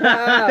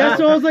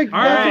 That's what I was like.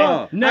 All that's right,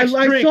 what- next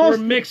I drink, saw- we're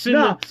mixing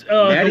no,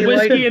 Natty the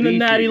Light whiskey and and the beef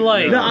Natty eater.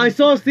 Light. No, I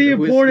saw Steve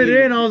The pouring it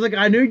whiskey. in. I was like,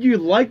 I knew you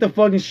liked the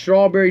fucking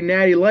strawberry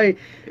Natty Light.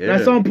 And I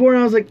Yeah. saw him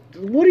pouring. I was like,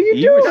 what are you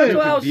You were doing? That's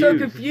why I was so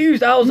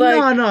confused. I was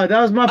like, no, that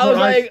was my I fault. was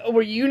like,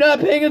 were you not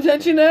paying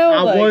attention now?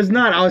 I Like, was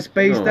not. I was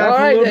spaced No. out All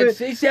for a right, little then.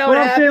 bit. See how But it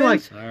I'm saying,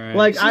 happens? All right.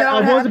 like See how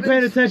I it wasn't paying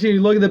happens? attention.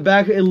 You look at the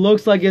back. It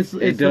looks like it's It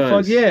the does.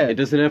 fuck yeah. It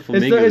doesn't have It's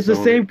flamingos the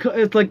on same. it.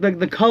 It's like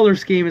the color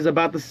scheme is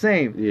about the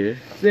same.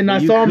 Yeah. And I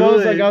You saw him.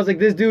 could- I was like,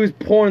 this dude is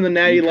pouring the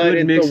Natty You Light could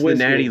into mix the the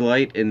whiskey. Natty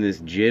Light and this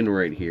gin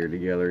right here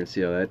together and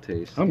see how that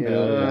tastes. I'm good.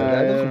 that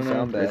I doesn't don't know.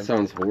 sound That bad.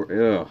 sounds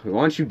horrible.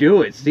 Why don't you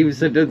do it? Steven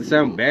said it doesn't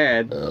sound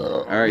bad.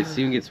 All right,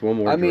 Steven gets one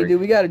more I mean, drink.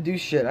 dude, we gotta do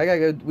shit. I gotta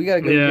go. We gotta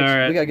go. Yeah, get, all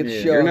right. We gotta get the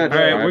Yeah, show. you're not All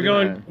right, driving. we're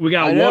going. We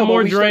got I know, one but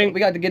more we still- drink. we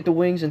got to get the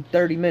wings in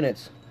 30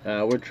 minutes.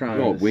 We're trying.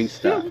 Oh, this.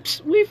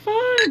 Wingstop. We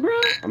fine, bro.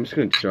 I'm just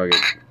gonna chug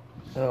it.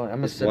 Oh, I'm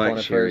gonna This sip on black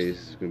it cherry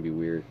first. is gonna be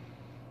weird.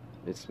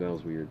 It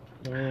smells weird.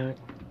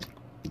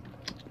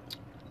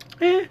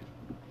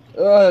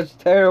 Oh, that's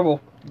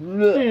terrible.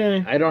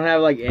 Ugh. I don't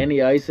have like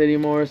any ice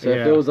anymore, so if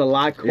Yeah. it was a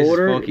lot This is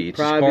colder, funky. It's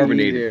just probably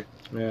carbonated. easier.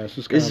 Yeah, it's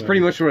just This is kinda-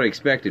 pretty much what I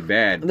expected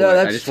bad. No, but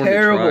I that's just wanted to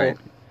try terrible. it.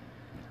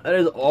 That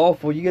is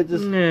awful. You get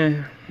this.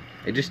 Nah.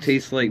 It just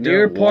tastes like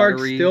Deer no, Park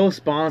watery. still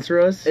sponsor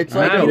us. It's I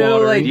like, know you know,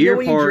 water. like, you Deer know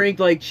when you Park drink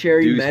like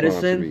cherry Do sponsor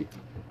medicine, me.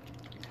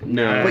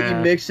 Nah. but you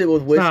mix it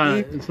with It's not.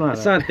 whiskey. It's not.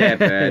 It's not that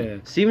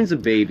bad. Steven's a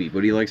baby,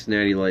 but he likes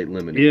Natty Light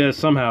lemonade. Yeah,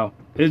 somehow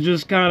it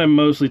just kind of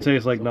mostly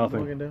tastes like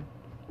nothing. Walking down.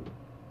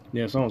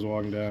 Yeah, someone's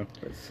walking down.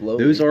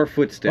 Slowly. Those are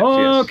footsteps.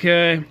 Yes.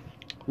 Okay,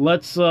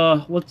 let's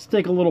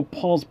take a little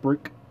pause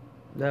break.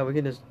 No, we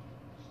can just.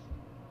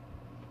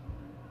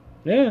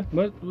 Yeah,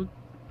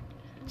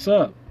 what's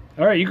up?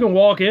 All right, you can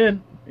walk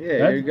in. Yeah,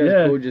 That- you guys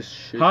yeah. go just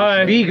shoot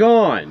Hi. Be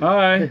gone.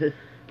 Hi.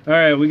 All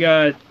right, we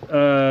got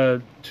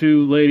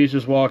two ladies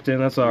just walked in.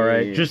 That's all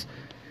right. Yeah. Just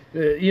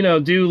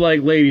do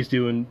like ladies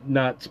do and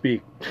not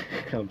speak.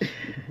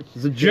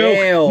 It's a joke.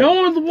 Damn. No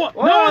one laughed.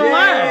 No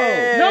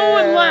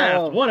one Damn.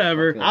 laughed.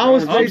 Whatever. I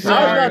was I'm spacing I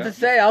was sorry. about to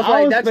say. I was I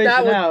like, was that's not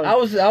spacing what. out. I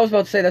was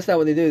about to say that's not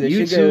what they do. They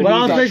You should two go. But I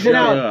was need to spacing shut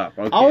out. up,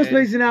 okay? I was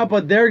spacing out,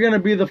 but they're gonna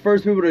be the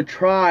first people to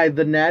try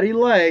the Natty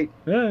Light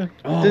Yeah.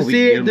 Oh, to we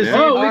see give to them see that?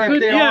 Oh, we if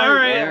could- they yeah, are- all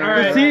right, all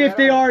right. to see if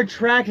they are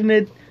attracting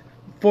it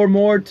for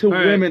more to All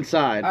right. women's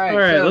side. All right, All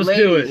right, so let's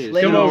ladies, do it.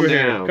 ladies, Come over Sit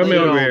here. down. Come Sit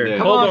over on here. down.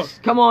 Come Hold on, on.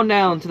 come on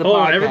down to the Hold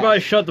podcast. on, everybody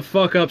shut the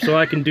fuck up so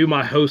I can do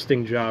my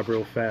hosting job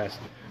real fast.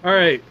 All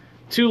right,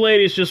 two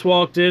ladies just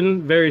walked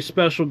in, very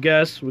special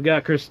guests. We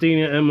got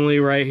Christina and Emily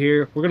right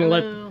here. We're going to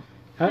let... Hello.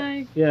 Huh?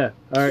 Hi. Yeah.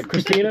 All right,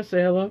 Christina,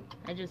 say hello.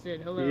 I just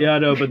said hello. Yeah, I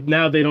know, but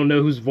now they don't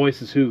know whose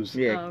voice is whose.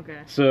 Yeah. Oh, okay.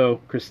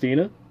 So,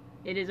 Christina,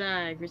 It is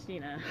I,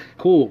 Christina.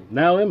 cool.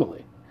 Now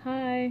Emily.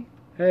 Hi.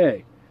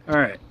 Hey. All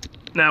right.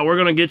 Now we're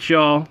going to get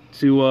y'all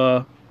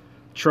to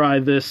try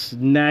this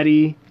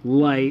Natty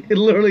Light It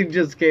literally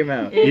just came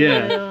out.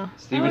 Yeah.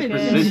 Steven's Okay.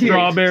 persistent.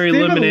 strawberry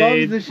Steven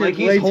lemonade. loves this shit Like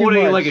way he's too holding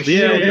it much. like a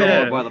Yeah, shield yeah.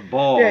 dog by the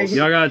balls. Yeah,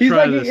 Y'all gotta he's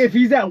try like, this. if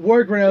he's at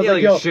work right now, Yeah,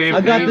 like, like yo, champagne.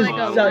 I got this, Like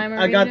a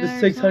I got this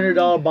Limerita or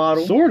 $600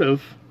 bottle. Sort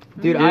of.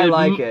 Dude, I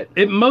like it.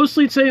 It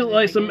mostly tastes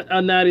like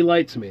a Natty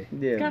Light to me. It's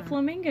Yeah. got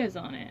flamingos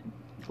on it.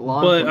 But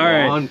all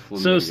right, Lawn so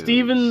flamingos.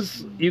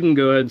 Steven's, you can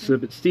go ahead and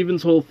sip it.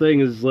 Steven's whole thing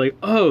is like,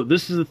 oh,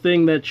 this is the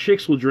thing that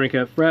chicks will drink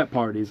at frat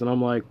parties, and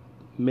I'm like,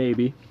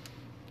 maybe.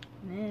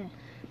 Meh.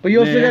 But you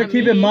also Man. gotta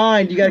keep in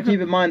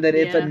mind, that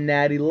it's a Yeah.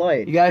 Natty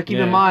Light. You gotta keep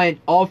Yeah. in mind,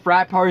 all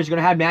frat parties are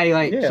gonna have Natty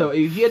Light. Yeah. So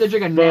if you had to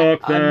drink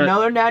Fuck that.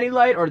 another Natty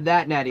Light or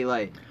that Natty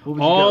Light, what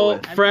would you go All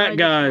with? I'd frat probably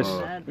guys. just go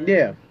with that, then.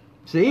 Yeah.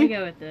 I'll See,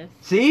 go with this.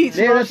 see,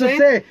 see Yeah, what I'm that's what I'm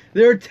saying? saying.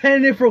 There are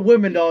 10 different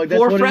women, dog. That's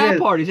Four what frat it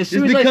is. parties. As Just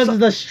soon as because I it's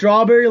the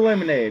strawberry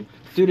lemonade.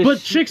 dude, But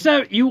chicks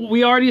at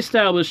we already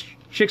established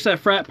chicks at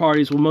frat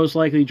parties will most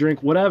likely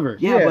drink whatever.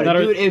 yeah, Yeah. but That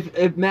are- dude, if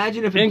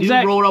imagine if a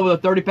Exact- dude rolled up with a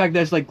 30-pack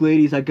that's like,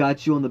 ladies, I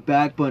got you on the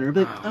back burner. I'd be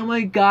like, oh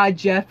my god,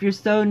 Jeff, you're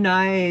so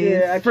nice.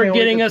 Yeah, I For can't wait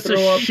getting to us a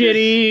throw up this-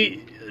 shitty,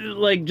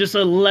 like just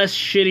a less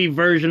shitty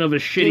version of a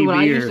shitty Dude, when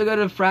I beer. used to go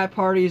to frat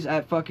parties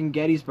at fucking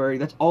Gettysburg,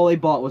 that's all they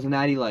bought was a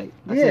Natty Light.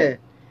 That's Yeah. it.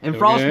 And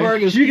Okay.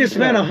 Frostburg is You can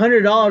spend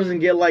 $100 and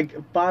get like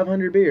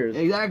 500 beers.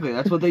 Exactly,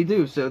 that's what they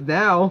do. So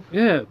now,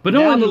 Yeah, but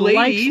no Now one the likes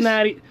ladies-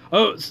 Natty.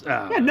 Oh,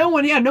 yeah, no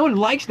one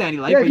likes Natty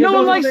Light. Yeah, but, you no know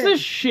one what I'm likes saying?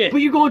 this shit.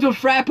 but you go into a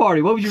frat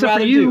party. What would you Except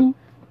rather for you. do?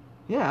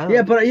 Yeah, I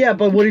don't Yeah,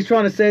 but what he's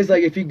trying to say is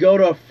like if you go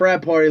to a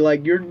frat party,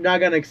 like you're not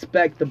gonna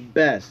expect the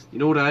best. You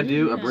know what I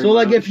do? I bring So my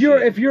like own if you're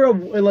shit.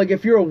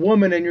 if you're a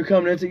woman and you're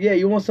coming into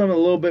you want something a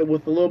little bit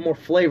with a little more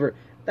flavor.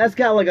 that's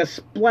got like a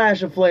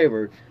splash of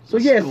flavor. So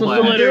yeah, so Splash.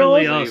 some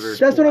Literally girls,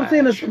 a that's what I'm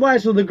saying, a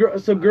splash. So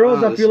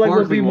girls, I feel like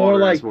would be more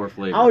like,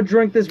 I'll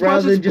drink this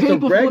rather than just a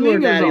regular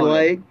Natty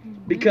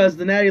Light, because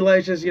the Natty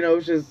Light's just,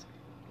 it's just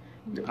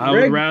I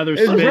would rather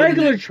it's spend.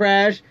 regular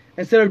trash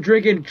instead of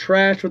drinking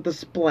trash with a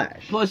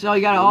splash. Plus,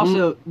 you gotta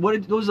also.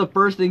 What was the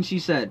first thing she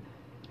said?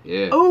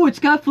 Yeah. Oh, it's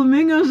got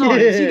flamingos on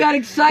it. She got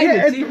excited.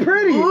 Yeah, it's see?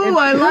 pretty. Ooh, It's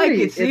I like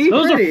pretty. it. See, It's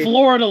Those pretty. are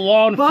Florida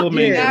lawn Fucking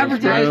flamingos.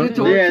 advertisement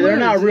bro. to- Yeah, they're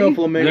not real See?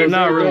 flamingos. They're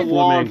not real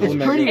lawn flamingos.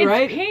 It's pretty, It's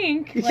right?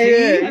 pink. Like, Yeah,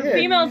 a yeah.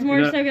 female's more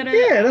Yeah. so gonna.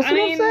 Yeah, that's I what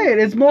mean, I'm saying.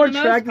 It's more for the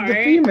most attractive to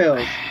part.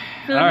 females.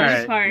 For the All most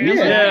right. part. Yeah. I'm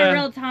not Yeah. a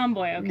real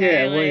tomboy, okay?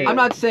 Yeah, well, like, I'm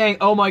not saying,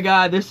 oh my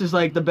god, this is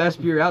like the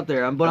best beer out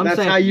there. But I'm That's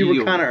saying, how you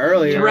were kind of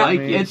earlier. right,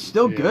 I mean. it's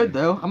still Yeah. good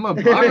though. I'm a.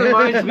 It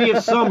reminds me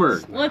of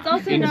summer. Well, it's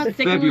also in not February.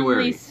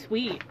 particularly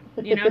sweet,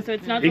 so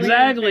it's not.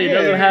 Exactly, it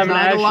doesn't Yeah. have an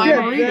Not a actual. lime Yeah,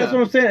 margarita. that's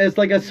what I'm saying. It's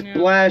like a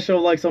splash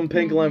of like some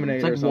pink lemonade.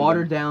 It's or like something.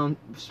 watered down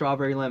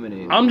strawberry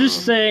lemonade. I'm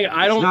just saying,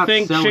 I It's don't not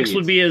think selling chicks it.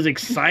 would be as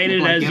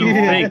excited Like, as get you a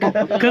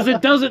think, because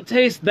it doesn't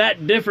taste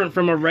that different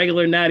from a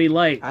regular Natty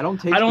Light. I don't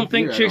taste. I don't the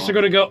think beer chicks at are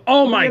all. going to go,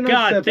 oh my Give me a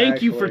god, sip,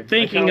 thank you for actually.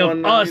 thinking I of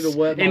kinda want- I need us to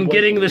wet my and whistle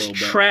getting a this little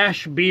bit.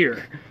 trash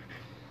beer.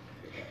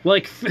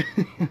 Like,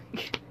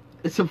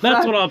 It's a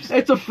That's frat, what I'm-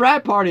 It's a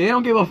frat party. They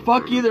don't give a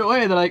fuck either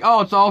way. They're like,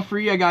 oh, it's all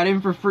free. I got in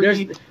for free.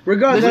 There's,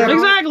 regardless, This is-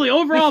 exactly.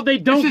 Overall, they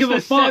don't this is give a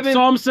the fuck. seven-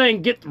 So I'm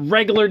saying, get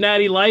regular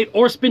Natty Light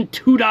or spend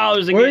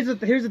 $2 and here's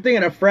get. the thing: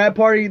 at a frat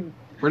party,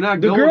 We're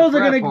not the going girls to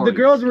are frat gonna, parties. the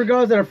girls,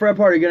 regardless at a frat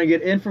party, are gonna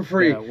get in for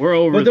free. Yeah, we're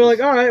over. But they're this.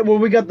 like, all right, well,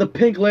 we got the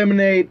pink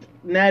lemonade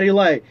Natty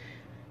Light.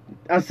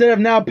 Instead of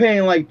now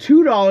paying like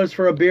 $2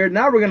 for a beer,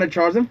 now we're gonna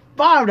charge them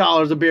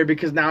 $5 a beer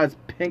because now it's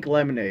pink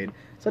lemonade.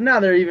 So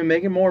now they're even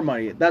making more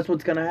money. That's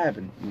what's gonna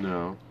happen.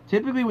 No.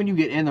 Typically, when you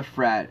get in the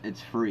frat,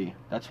 it's free.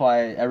 That's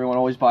why everyone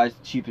always buys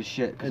the cheapest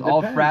shit. Because It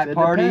all depends, frat it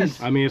parties.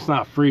 depends. I mean, it's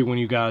not free when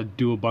you gotta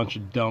do a bunch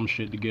of dumb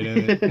shit to get in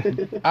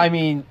it, I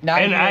mean, not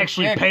and even a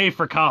actually chick. pay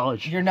for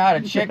college. You're not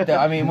a chick though.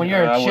 I mean, when you're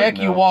I a wouldn't chick,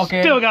 you know. walk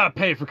in. Still gotta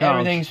pay for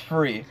college. Everything's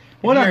free.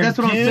 Well, If no, you're a that's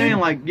what I'm dude, saying.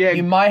 Like, yeah,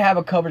 you might have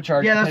a cover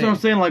charge. yeah, to that's pay. what I'm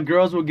saying. Like,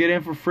 girls will get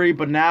in for free,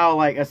 but now,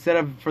 like, instead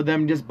of for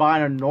them just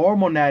buying a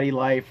normal Natty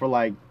Light for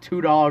like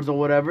 $2 or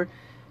whatever,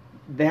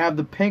 they have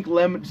the pink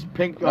lemon,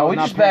 pink. No, we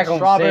not just pink, back on the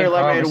strawberry same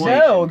lemonade one.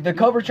 No, the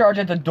cover charge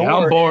at the door. Yeah,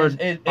 I'm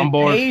bored. It I'm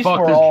bored. Pays Fuck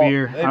for this all,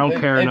 beer. I don't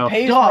care it enough.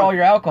 pays Dog, for all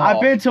your alcohol. I've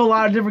been to a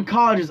lot of different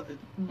colleges.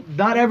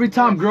 Not every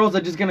time girls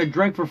are just gonna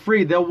drink for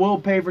free. They will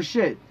pay for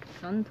shit.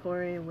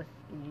 Suntory whiskey.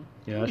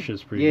 Yeah, that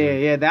shit's pretty. Yeah,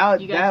 good. yeah,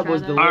 that You guys that try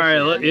was that? delicious.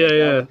 All right,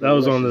 yeah. That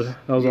was on the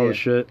Yeah.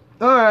 shit.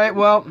 All right,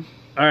 well,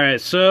 All right,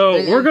 so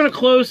we're gonna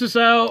close this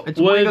out it's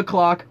wing with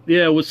o'clock.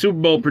 with Super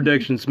Bowl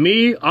predictions.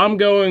 Me, I'm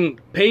going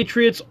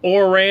Patriots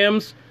or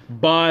Rams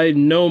by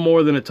no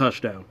more than a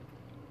touchdown.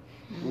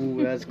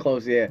 Ooh, that's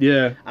close. Yeah.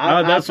 Yeah,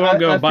 that's what I'm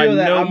going I by. feel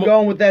that. No I'm more.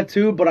 going with that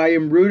too, but I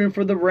am rooting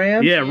for the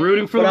Rams. Yeah,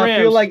 rooting for but the Rams.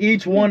 I feel like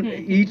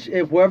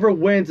if whoever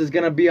wins is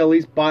gonna be at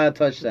least by a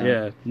touchdown.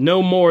 yeah,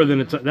 no more than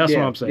a. That's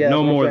what I'm saying. Yeah, No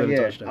that's what more I'm than a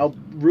saying, touchdown. I'll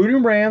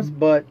rooting Rams,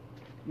 but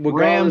Rams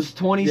regardless-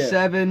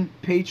 27,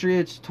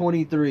 Patriots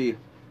 23.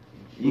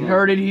 You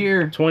heard it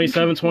here.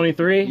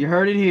 27-23. You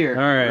heard it here.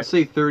 All I right.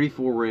 say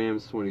 34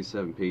 Rams,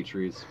 27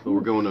 Patriots, but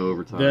we're going to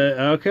overtime.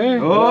 Okay.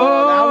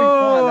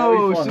 Oh,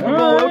 that'll be fun. Super That'll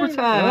Bowl be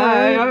fun.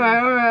 overtime.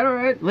 All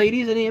right.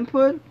 Ladies, any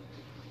input?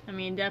 I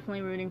mean,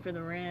 definitely rooting for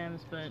the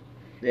Rams, but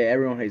Yeah,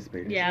 everyone hates the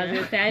Patriots. yeah, I was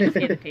gonna say I just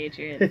get the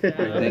Patriots. So.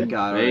 Thank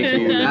God.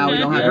 Thank you. Now we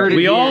don't have Heard it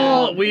We here.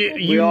 all We all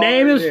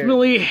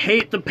unanimously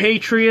hate the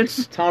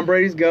Patriots. Tom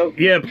Brady's goat.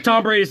 Yeah,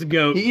 Tom Brady's the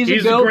GOAT. He is a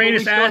He's goat, the but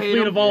greatest we still hate athlete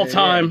him. of all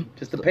time.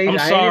 Just the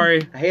Patriots. I'm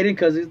sorry. I hate him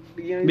because he's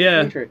he's a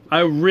Yeah, Patriot. I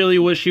really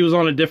wish he was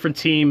on a different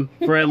team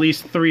for at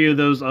least 3 of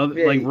those other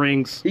Yeah,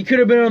 rings. He could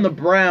have been on the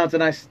Browns,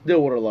 and I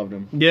still would have loved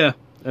him. Yeah,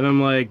 and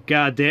I'm like,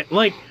 god damn.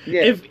 Like,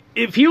 Yeah.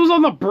 if he was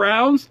on the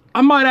Browns,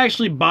 I might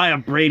actually buy a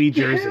Brady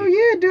jersey. Hell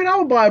yeah, dude! I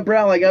would buy a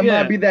Brown. Like I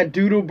Yeah. might be that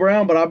doodle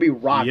Brown, but I'll be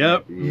rocking.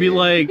 Yep, it. be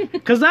like,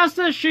 because that's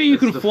that shit you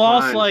That's can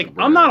floss. defines Like,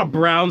 the I'm not a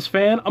Browns. Browns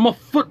fan. I'm a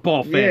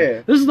football fan.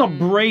 Yeah. This is a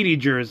Brady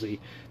jersey.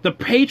 The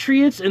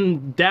Patriots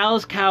and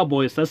Dallas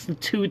Cowboys. That's the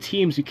 2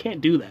 teams you can't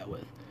do that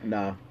with.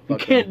 Nah, You fuck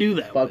can't them. do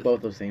that. Fuck with.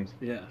 both those teams.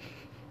 Yeah.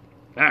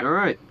 All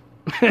right.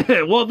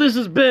 Well, this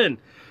has been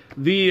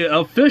the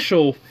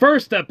official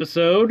first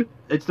episode.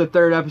 It's the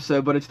 3rd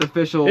episode, but it's the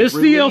official It's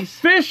the release.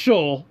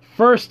 official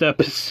first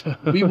episode.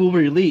 We will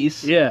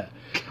release. Yeah,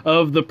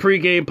 of the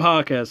pregame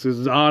podcast.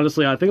 Because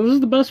honestly, I think this is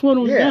the best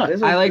one we've Yeah, got. this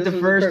is- I like the is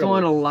first incredible.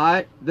 one a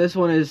lot. This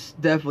one is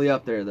definitely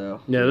up there, though.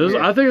 Yeah,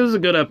 I think this is a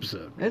good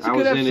episode. It's a I good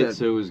was in episode. it,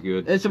 so it was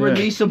good. It's a Yeah.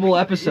 releasable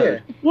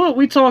episode. Well,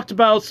 we talked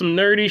about some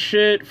nerdy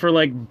shit for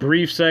like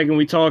brief second.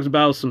 We talked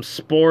about some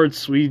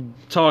sports. We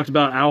talked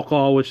about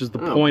alcohol, which is the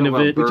Oh, point talk of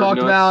about it. We Bird talked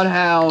nuts. about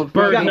how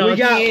Bird nuts. we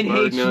got- Ian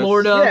hates Bird nuts.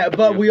 Florida. Yeah,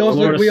 but we also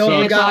Florida we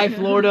also sucks. got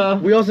Anti-Florida.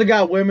 we also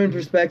got women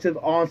perspective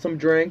on some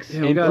drinks.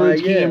 Yeah, we And got-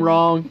 Bruce yeah. came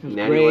wrong. It was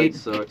Natty great. Light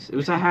sucks. It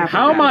was a half.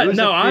 How am a I? It was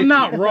a No, I'm 50.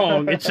 not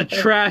wrong. It's a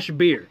trash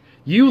beer.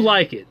 You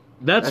like it.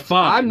 That's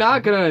fine. I'm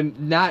not gonna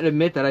not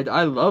admit that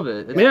I love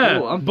it. It's Yeah,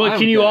 cool. I'm but fine can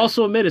with you that.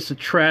 also admit it's a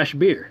trash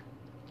beer?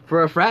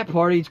 For a frat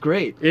party, it's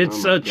great.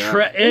 It's Oh my a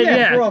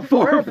God.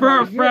 for a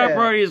frat yeah.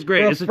 party is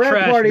great. For It's a frat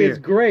trash party beer. is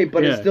great,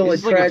 but Yeah. it's still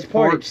It's a like trash a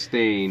party. fart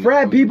stain.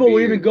 Frat on the people will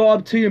beer. even go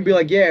up to you and be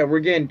like, "Yeah, we're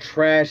getting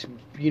trash,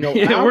 Yeah,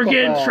 we're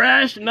getting alcohol.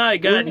 trash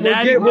tonight. Got We're,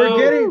 Natty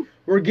Mo,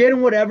 we're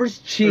getting whatever's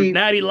or cheap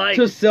Natty Light.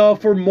 to sell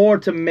for more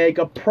to make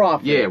a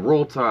profit." Yeah,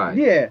 Roll Tide.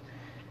 Yeah.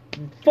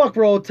 Fuck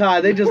Roll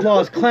Tide. They just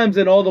lost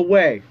Clemson all the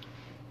way.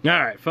 All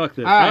right, fuck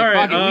this. All right,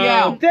 fuck it, we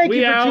out. Thank we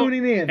you for out.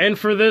 tuning in. And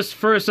for this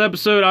first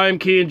episode, I am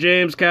Key and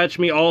James. Catch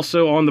me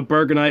also on the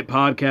Burger Night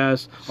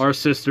podcast, our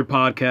sister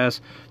podcast.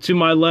 To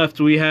my left,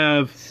 we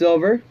have,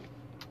 Silver.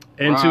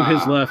 and to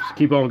his left,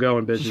 keep on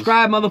going, bitches.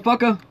 Subscribe,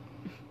 motherfucker.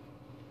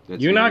 That's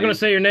You're your not name. going to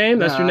say your name?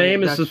 That's your Nah,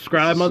 name? Is that's-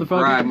 subscribe,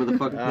 Subscribe, motherfucker?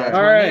 motherfucker. That's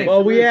All my right. name.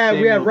 Well, we had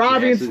Samuel Robbie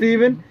and Jackson.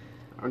 Steven.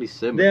 I already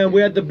said my Then name.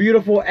 we had the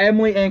beautiful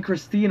Emily and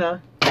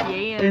Christina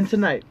Yes. in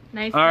tonight.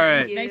 Nice. All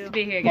right. Nice to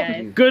be here,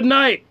 guys. Good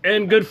night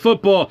and good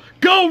football.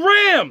 Go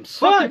Rams!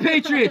 Fuck the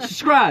Patriots.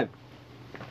 Subscribe.